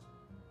is.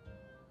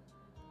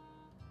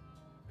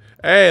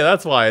 Hey,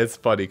 that's why it's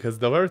funny,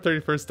 because November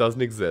 31st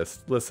doesn't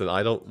exist. Listen,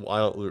 I don't,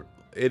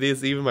 it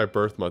is even my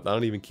birth month. I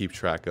don't even keep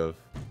track of,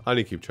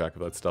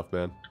 that stuff,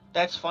 man.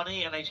 That's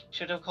funny, and I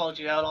should have called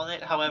you out on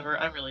it. However,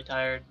 I'm really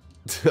tired.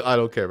 I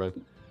don't care, man.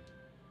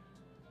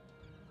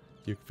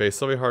 You face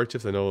so many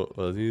hardships. I know it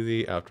was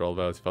easy. After all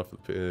that,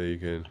 you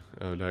can,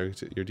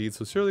 your deeds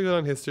will surely go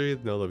on history.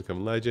 No, they'll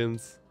become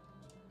legends.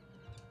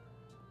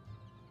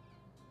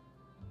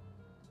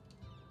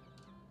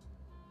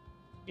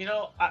 You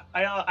know,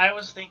 I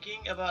was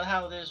thinking about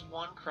how this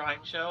one crime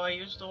show I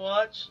used to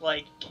watch,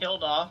 like,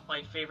 killed off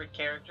my favorite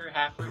character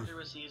halfway through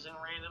a season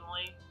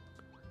randomly.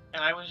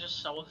 And I was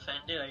just so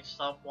offended, I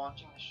stopped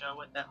watching the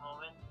show at that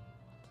moment.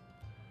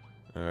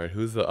 Alright,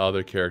 who's the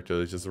other character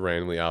that's just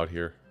randomly out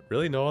here?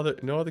 Really? No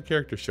other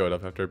character showed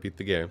up after I beat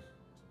the game.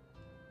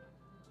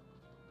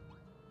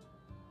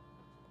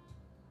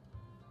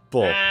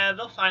 Bull.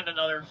 They'll find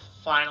another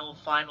final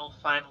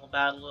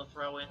battle to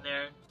throw in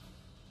there.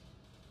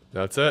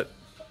 That's it?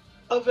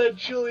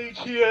 Eventually,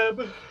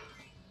 TM.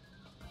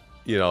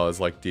 You know, it's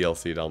like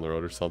DLC down the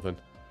road or something.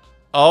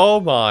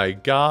 Oh my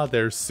god,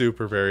 there's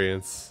super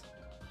variants.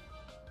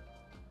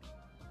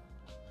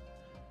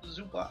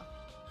 Zupa.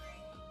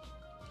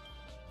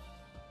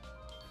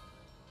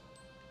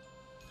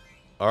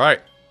 Alright.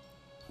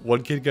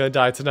 One kid gonna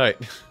die tonight.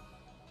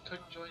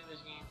 Couldn't join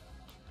this game.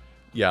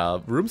 Yeah,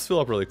 rooms fill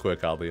up really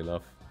quick, oddly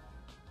enough.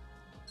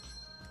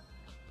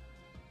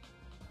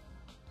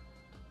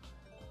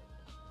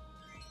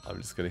 I'm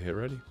just gonna hit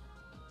ready.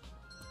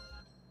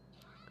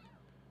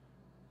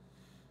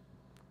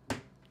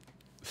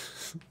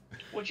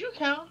 Would you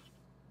count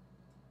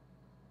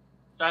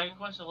Dragon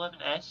Quest XI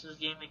S as a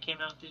game that came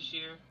out this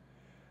year?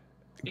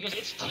 Because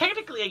it's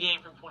technically a game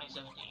from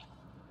 2017.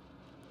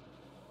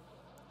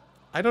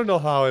 I don't know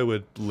how I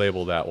would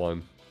label that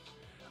one.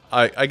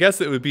 I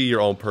guess it would be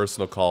your own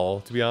personal call,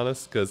 to be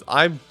honest, because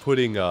I'm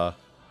putting you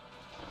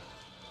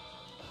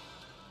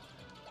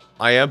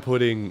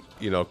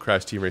know,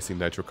 Crash Team Racing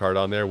Nitro Kart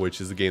on there, which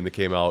is a game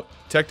that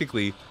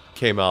technically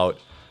came out,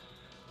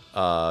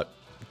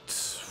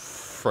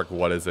 frick,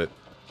 what is it,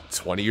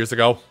 20 years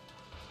ago?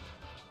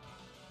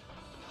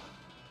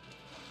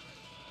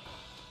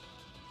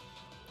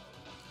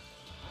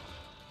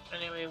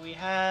 Anyway, we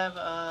have,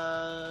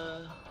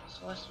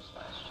 Celestial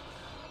Splash.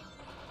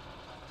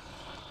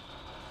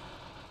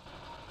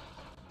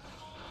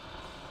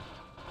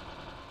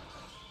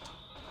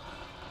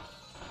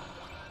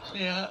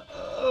 Yeah,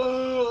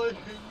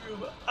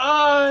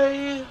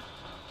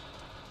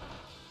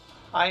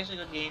 I's a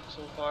good game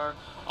so far.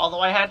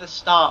 Although I had to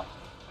stop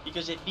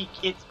because it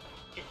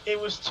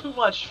was too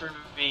much for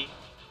me.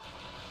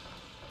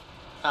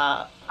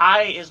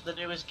 I is the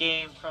newest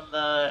game from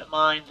the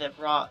mind that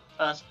brought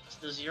us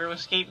the Zero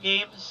Escape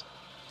games,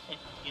 and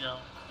you know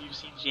you've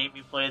seen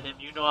Jamie play them.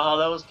 You know how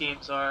those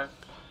games are.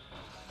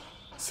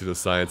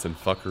 Pseudoscience and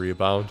fuckery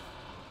abound.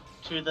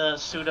 To the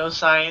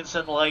pseudoscience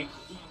and like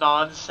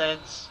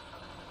nonsense.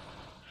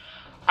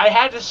 I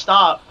had to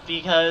stop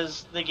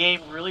because the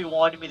game really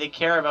wanted me to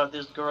care about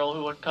this girl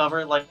who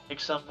uncovered like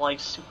some like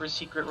super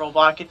secret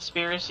robot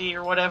conspiracy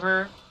or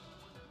whatever,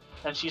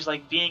 and she's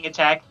like being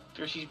attacked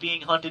or she's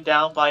being hunted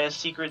down by a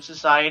secret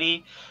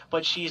society,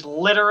 but she's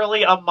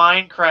literally a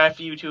Minecraft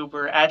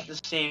YouTuber at the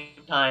same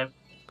time.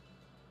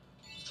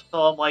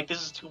 So I'm like,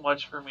 this is too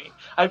much for me.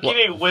 I'm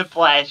getting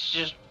whiplash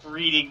just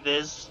reading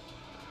this.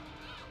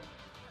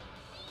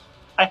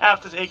 I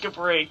have to take a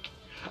break.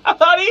 I'm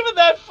not even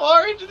that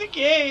far into the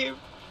game.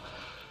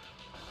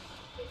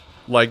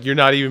 Like, you're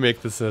not even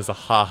making this as a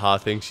haha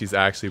thing. She's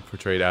actually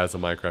portrayed as a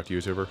Minecraft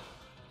YouTuber.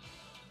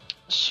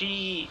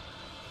 She's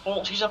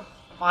a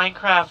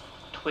Minecraft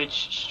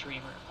Twitch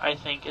streamer, I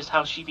think, is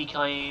how she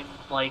became,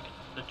 like,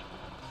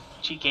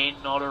 she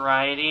gained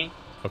notoriety.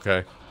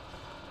 Okay.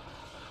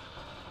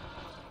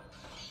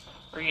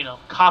 Or, you know,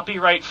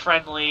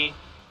 copyright-friendly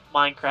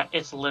Minecraft.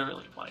 It's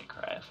literally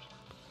Minecraft.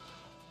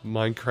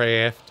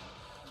 Minecraft.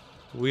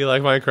 We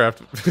like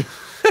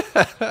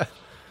Minecraft.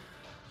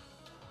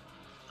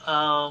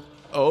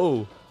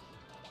 Oh.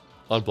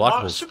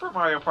 Unblockable. Super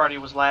Mario Party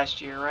was last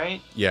year,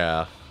 right?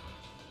 Yeah.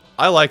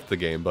 I liked the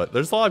game, but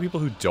there's a lot of people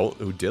who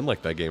didn't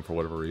like that game for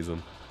whatever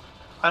reason.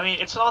 I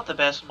mean, it's not the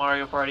best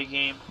Mario Party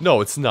game.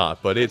 No, it's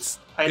not, but I'd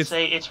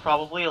say it's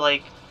probably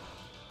like...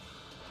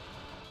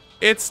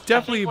 It's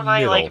definitely when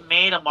I like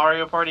made a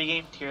Mario Party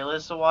game tier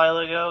list a while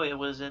ago, it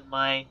was in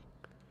my...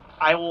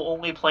 I will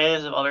only play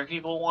this if other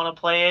people want to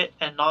play it,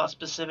 and not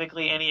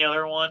specifically any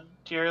other one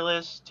tier,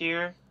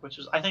 which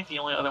was, I think the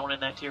only other one in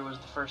that tier was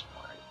the first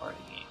Mario Party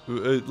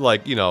game.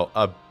 Like, you know,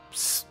 a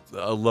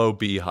low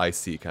B, high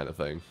C kind of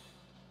thing.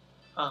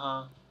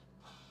 Uh-huh.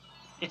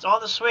 It's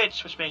on the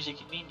Switch, which makes it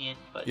convenient,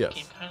 but yes.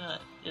 the game kind of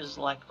is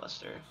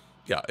lackluster.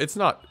 Yeah, it's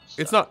not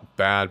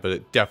bad, but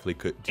it definitely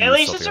could use At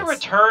least something it's a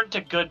else. return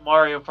to good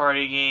Mario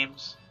Party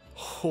games.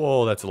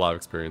 Whoa, that's a lot of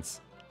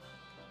experience.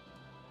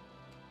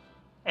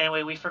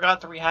 Anyway, we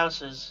forgot Three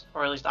Houses,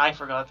 or at least I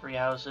forgot Three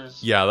Houses.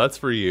 Yeah, that's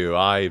for you.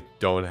 I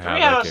don't have Three that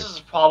game. Houses is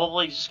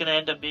probably just gonna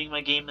end up being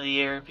my game of the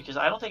year because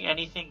I don't think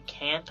anything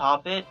can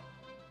top it.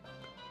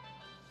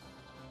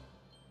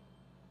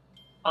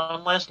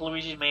 Unless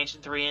Luigi's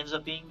Mansion 3 ends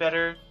up being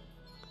better.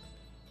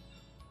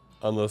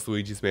 Unless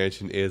Luigi's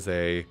Mansion is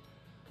a...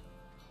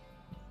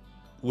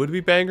 Would it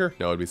be banger?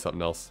 No, it'd be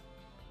something else.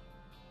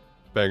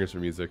 Bangers for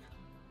music.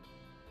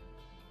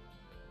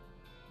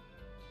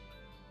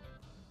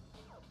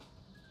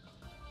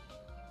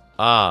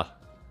 Ah.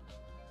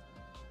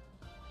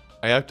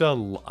 I have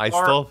to...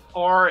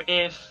 Or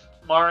if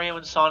Mario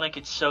and Sonic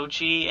at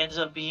Sochi ends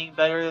up being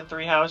better than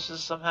Three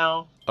Houses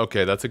somehow.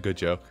 Okay, that's a good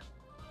joke.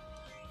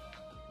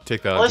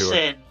 Take that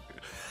Listen,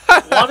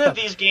 one of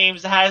these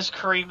games has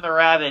Kareem the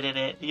Rabbit in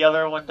it. The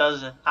other one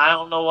doesn't. I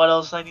don't know what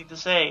else I need to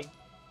say.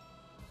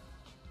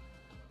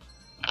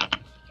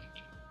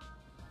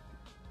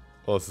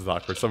 Well, this is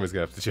awkward. Somebody's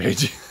gonna have to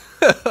change.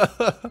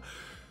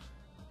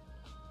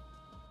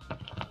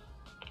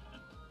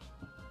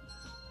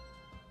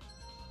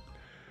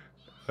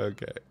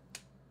 Okay.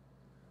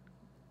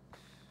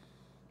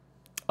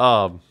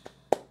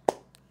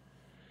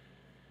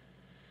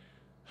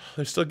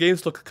 There's still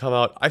games to come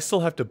out. I still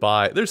have to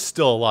buy. There's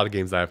still a lot of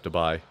games I have to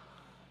buy.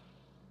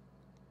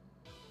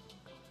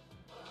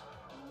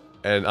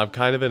 And I'm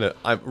kind of in a...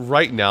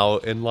 right now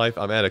in life,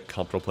 I'm at a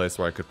comfortable place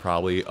where I could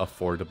probably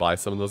afford to buy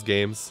some of those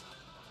games.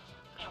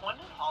 Hey, when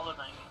did Hollow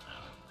Knight come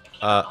out? It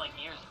came out like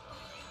years ago.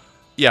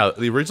 Yeah,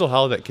 the original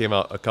Hollow Knight came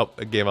out a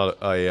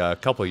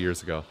couple of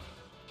years ago.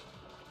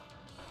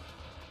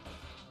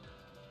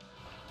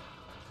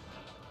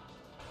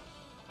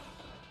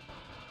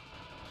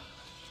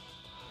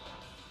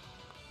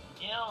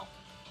 You know,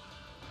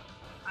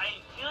 I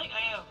feel like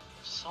I have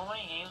so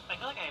many games. I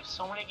feel like I have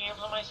so many games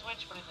on my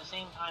Switch, but at the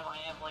same time, I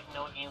have like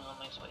no games on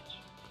my Switch.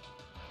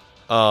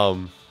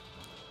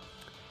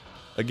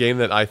 A game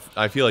that I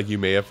feel like you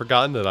may have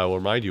forgotten that I will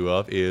remind you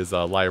of is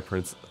Liar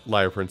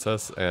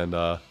Princess and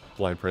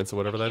Blind Prince or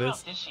whatever that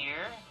is. This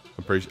year?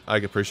 I'm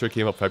pretty sure it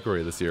came out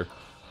February this year.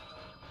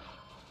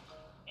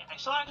 Yeah, I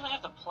still actually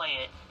have to play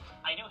it.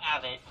 I do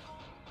have it.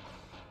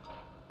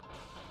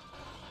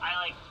 I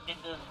like did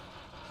the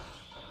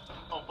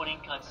opening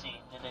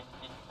cutscene and then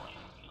didn't play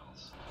anything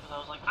else because I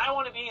was like, I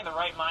want to be in the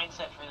right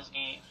mindset for this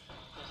game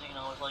because you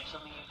know it's like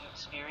something you can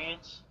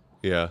experience.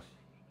 Yeah.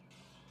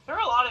 There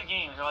are a lot of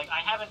games where, like, I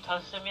haven't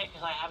touched them yet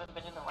because I haven't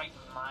been in the right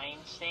mind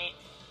state.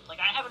 Like,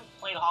 I haven't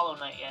played Hollow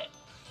Knight yet.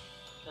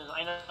 Because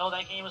I know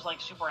that game is, like,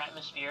 super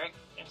atmospheric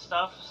and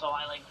stuff, so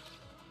I, like,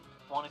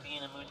 want to be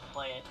in a mood to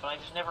play it. But I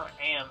just never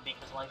am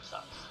because life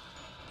sucks.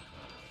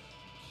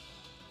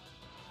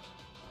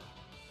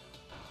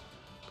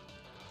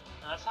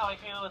 And that's how I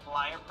feel with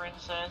Liar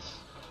Princess.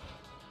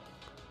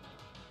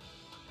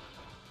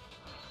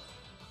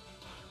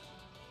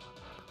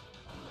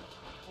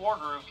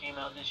 Wargroove came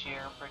out this year,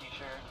 I'm pretty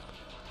sure.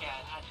 Yeah,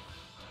 it had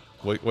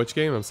to. Wait, which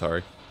game? I'm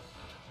sorry.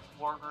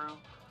 Wargroove.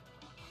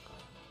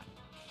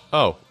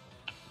 Oh,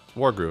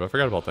 Wargroove. I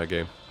forgot about that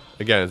game.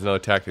 Again, it's another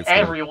tactics game.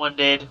 Everyone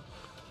did.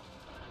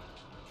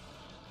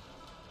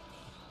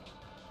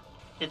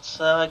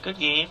 It's a good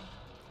game.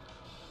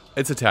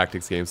 It's a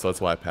tactics game, so that's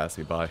why it passed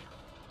me by.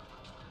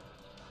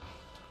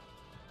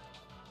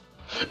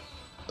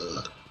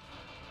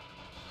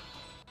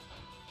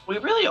 We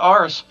really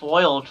are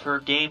spoiled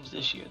for games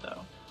this year,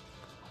 though.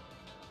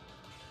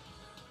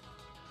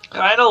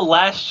 I know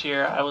last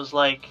year I was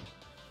like,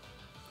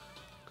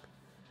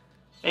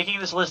 making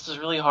this list is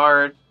really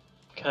hard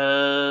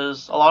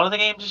because a lot of the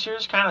games this year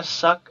kind of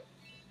suck.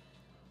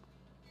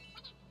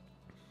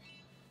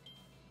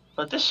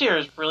 But this year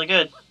is really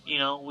good. You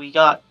know, we've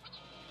got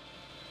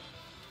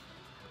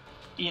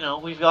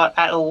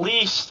at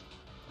least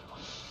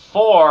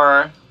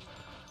 4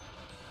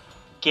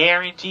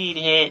 guaranteed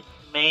hit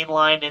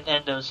mainline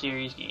Nintendo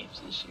series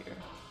games this year.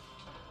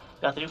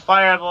 We got the new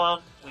Fire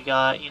Emblem, we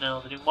got,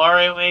 the new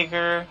Mario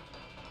Maker.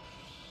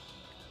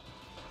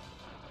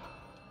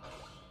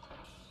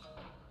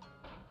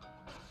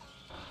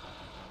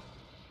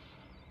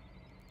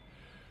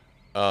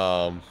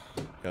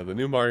 Yeah, the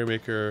new Mario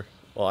Maker.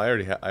 Well, I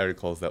already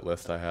closed that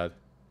list I had.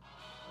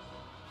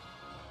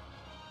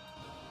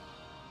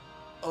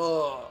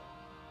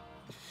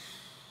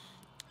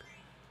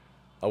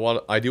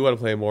 I do want to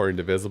play more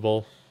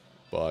Indivisible,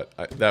 but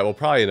that will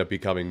probably end up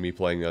becoming me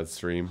playing on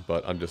stream.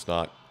 But I'm just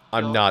not.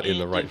 I'm not in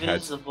the right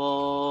head.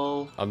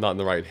 I'm not in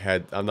the right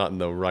head. I'm not in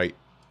the right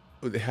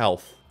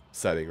health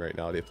setting right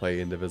now to play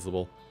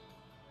Indivisible.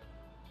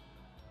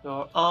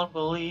 You're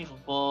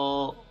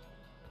unbelievable.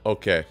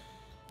 Okay,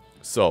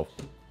 so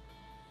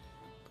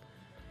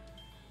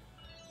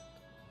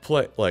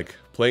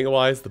playing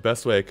wise, the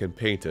best way I can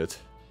paint it.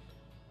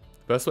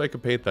 The best way I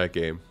can paint that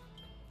game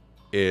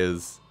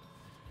is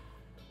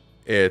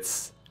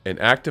it's an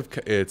active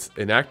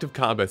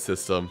combat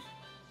system.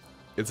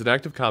 It's an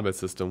active combat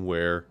system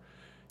where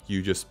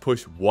you just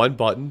push one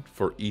button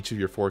for each of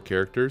your 4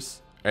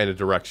 characters and a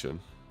direction.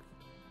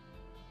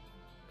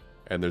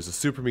 And there's a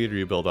super meter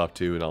you build up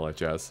to and all that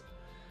jazz.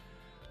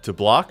 To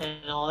block...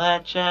 And all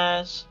that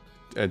jazz.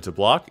 And to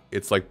block,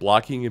 it's like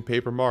blocking in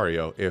Paper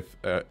Mario. If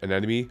an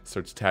enemy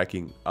starts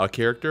attacking a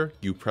character,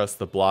 you press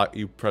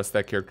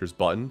that character's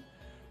button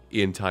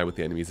in time with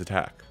the enemy's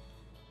attack.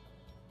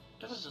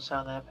 That doesn't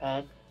sound that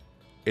bad.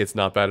 It's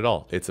not bad at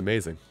all. It's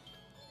amazing.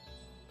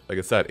 Like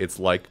I said, it's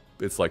like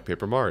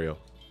Paper Mario,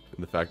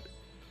 in fact,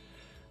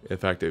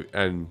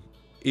 and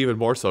even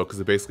more so because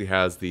it basically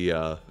has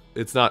the.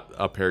 It's not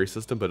a parry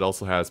system, but it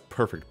also has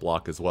perfect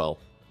block as well.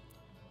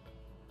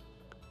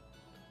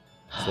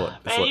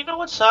 Man, you know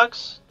what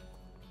sucks?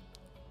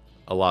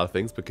 A lot of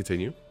things, but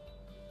continue.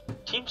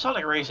 Team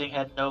Sonic Racing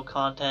had no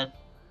content.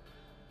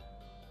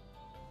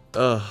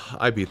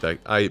 I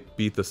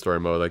beat the story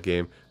mode of that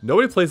game.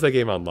 Nobody plays that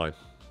game online.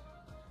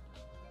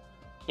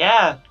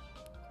 Yeah.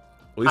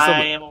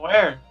 I am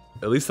aware.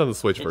 At least on the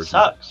Switch version. It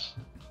sucks.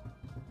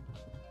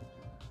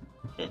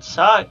 It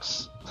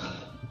sucks.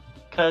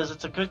 Because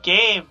it's a good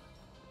game.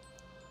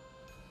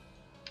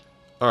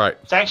 Alright.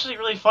 It's actually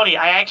really funny.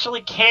 I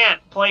actually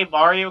can't play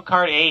Mario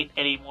Kart 8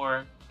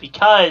 anymore.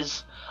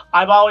 Because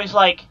I'm always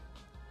like,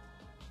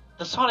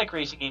 the Sonic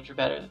Racing games are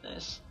better than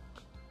this.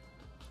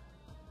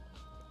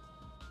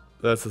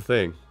 That's the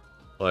thing.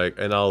 Like,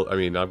 and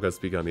I'm gonna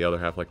speak on the other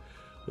half. Like,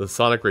 the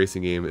Sonic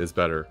Racing game is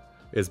better,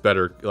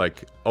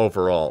 like,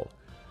 overall.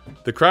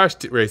 The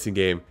Crash Racing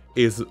game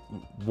is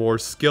more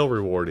skill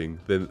rewarding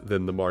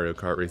than the Mario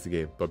Kart Racing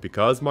game. But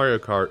because Mario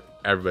Kart,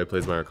 everybody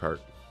plays Mario Kart.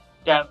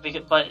 Yeah,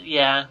 but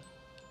yeah.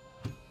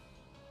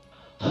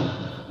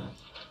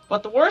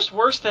 But the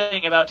worst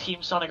thing about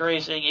Team Sonic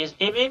Racing is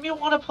it made me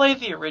want to play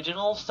the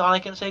original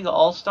Sonic and Sega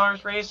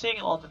All-Stars Racing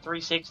on the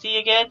 360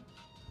 again.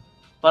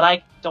 But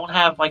I don't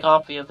have my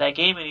copy of that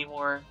game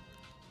anymore.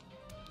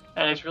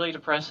 And it's really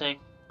depressing.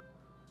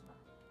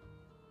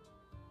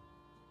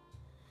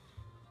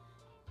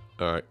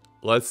 Alright,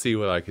 let's see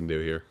what I can do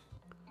here.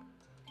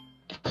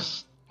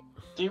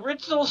 The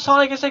original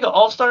Sonic and Sega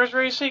All-Stars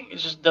Racing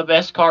is just the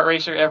best kart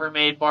racer ever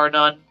made, bar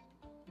none.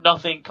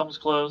 Nothing comes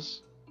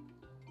close.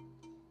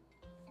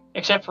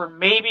 Except for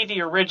maybe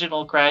the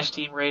original Crash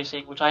Team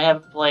Racing, which I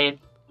haven't played.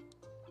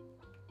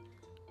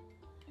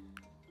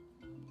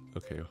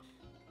 Okay.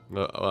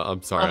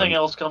 I'm sorry. Nothing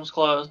else comes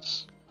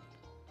close.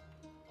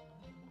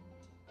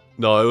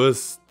 No, it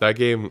was that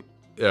game.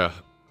 Yeah.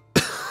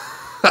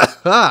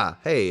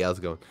 Hey, how's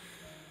it going?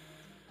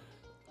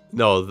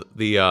 No,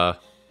 if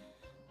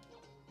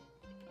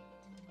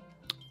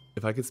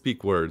I could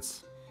speak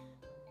words,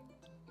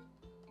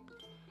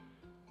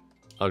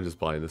 I'm just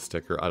buying this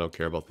sticker. I don't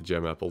care about the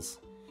gem apples.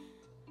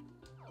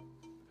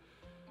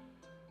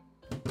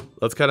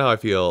 That's kind of how I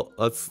feel.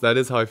 That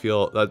is how I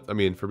feel.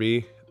 For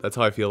me, that's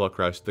how I feel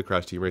about the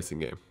Crash Team Racing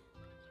game.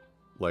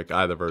 Like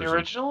either version. The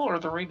original or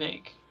the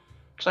remake?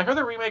 Because I heard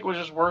the remake was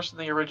just worse than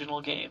the original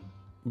game.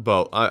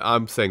 Both.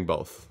 I'm saying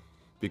both,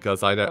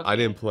 because I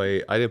didn't play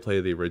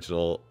the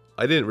original.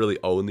 I didn't really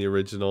own the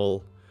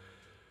original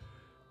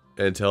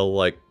until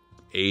like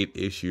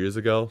 8-ish years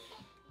ago,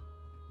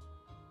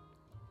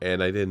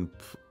 and I didn't.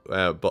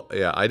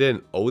 I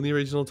didn't own the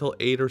original until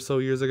 8 or so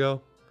years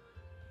ago.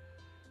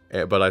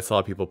 But I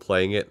saw people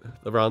playing it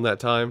around that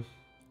time,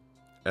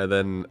 and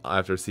then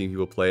after seeing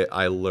people play it,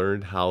 I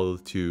learned how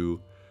to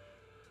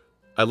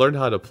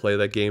play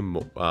that game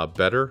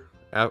better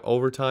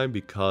over time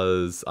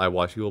because I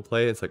watched people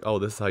play it. It's like, oh,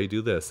 this is how you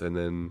do this, and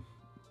then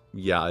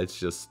yeah, it's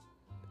just,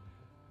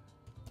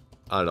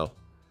 I don't know.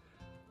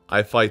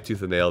 I fight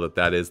tooth and nail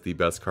that is the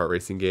best kart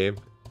racing game,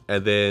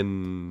 and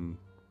then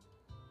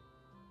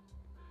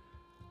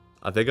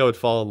I think I would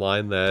fall in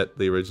line that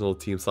the original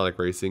Team Sonic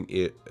Racing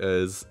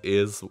is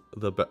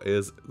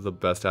the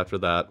best after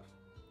that,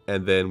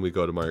 and then we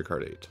go to Mario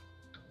Kart 8.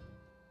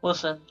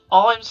 Listen,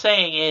 all I'm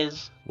saying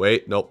is...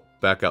 Wait, nope,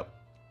 back up.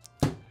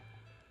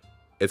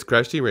 It's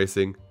Crash Team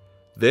Racing,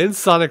 then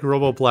Sonic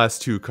Robo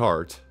Blast 2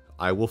 Kart.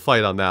 I will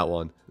fight on that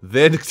one.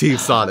 Then Team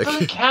Sonic. It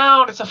doesn't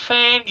count, it's a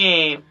fan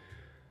game.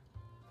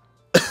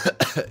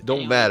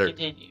 Don't matter.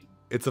 Continue.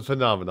 It's a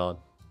phenomenon.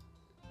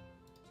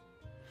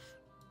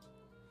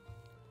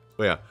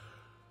 But yeah,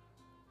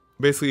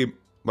 basically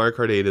Mario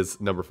Kart 8 is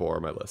number 4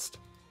 on my list.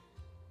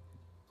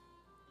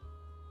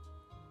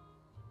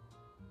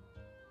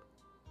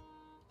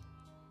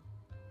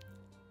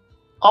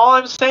 All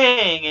I'm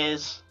saying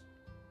is,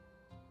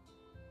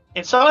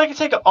 in Sonic and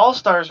Sega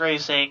All-Stars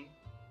Racing,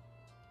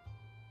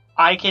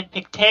 I can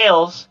pick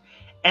Tails,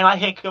 and I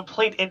can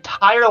complete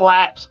entire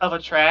laps of a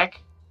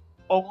track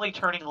only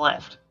turning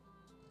left.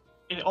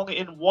 Only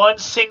in one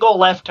single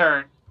left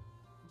turn,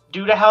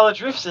 due to how the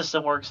drift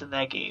system works in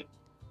that game.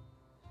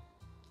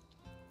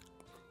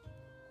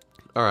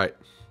 Alright.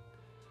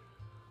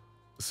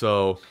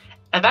 So...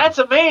 And that's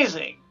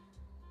amazing!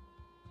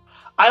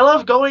 I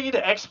love going into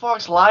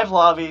Xbox Live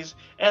lobbies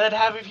and then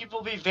having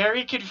people be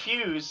very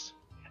confused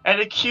and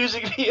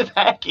accusing me of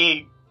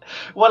hacking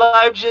when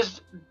I'm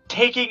just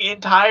taking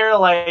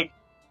entire,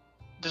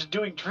 just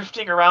doing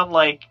drifting around,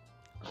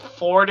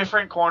 4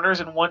 different corners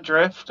in one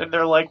drift, and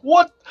they're like,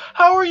 "What?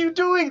 How are you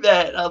doing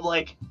that?" And I'm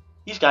like,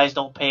 these guys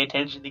don't pay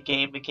attention to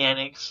game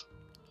mechanics.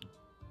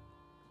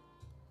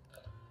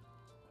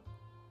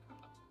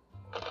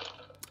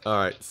 All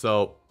right,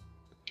 so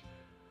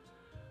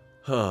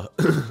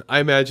I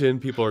imagine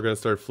people are gonna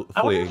start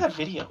I wonder if fleeing. that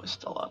video is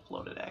still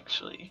uploaded,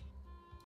 actually.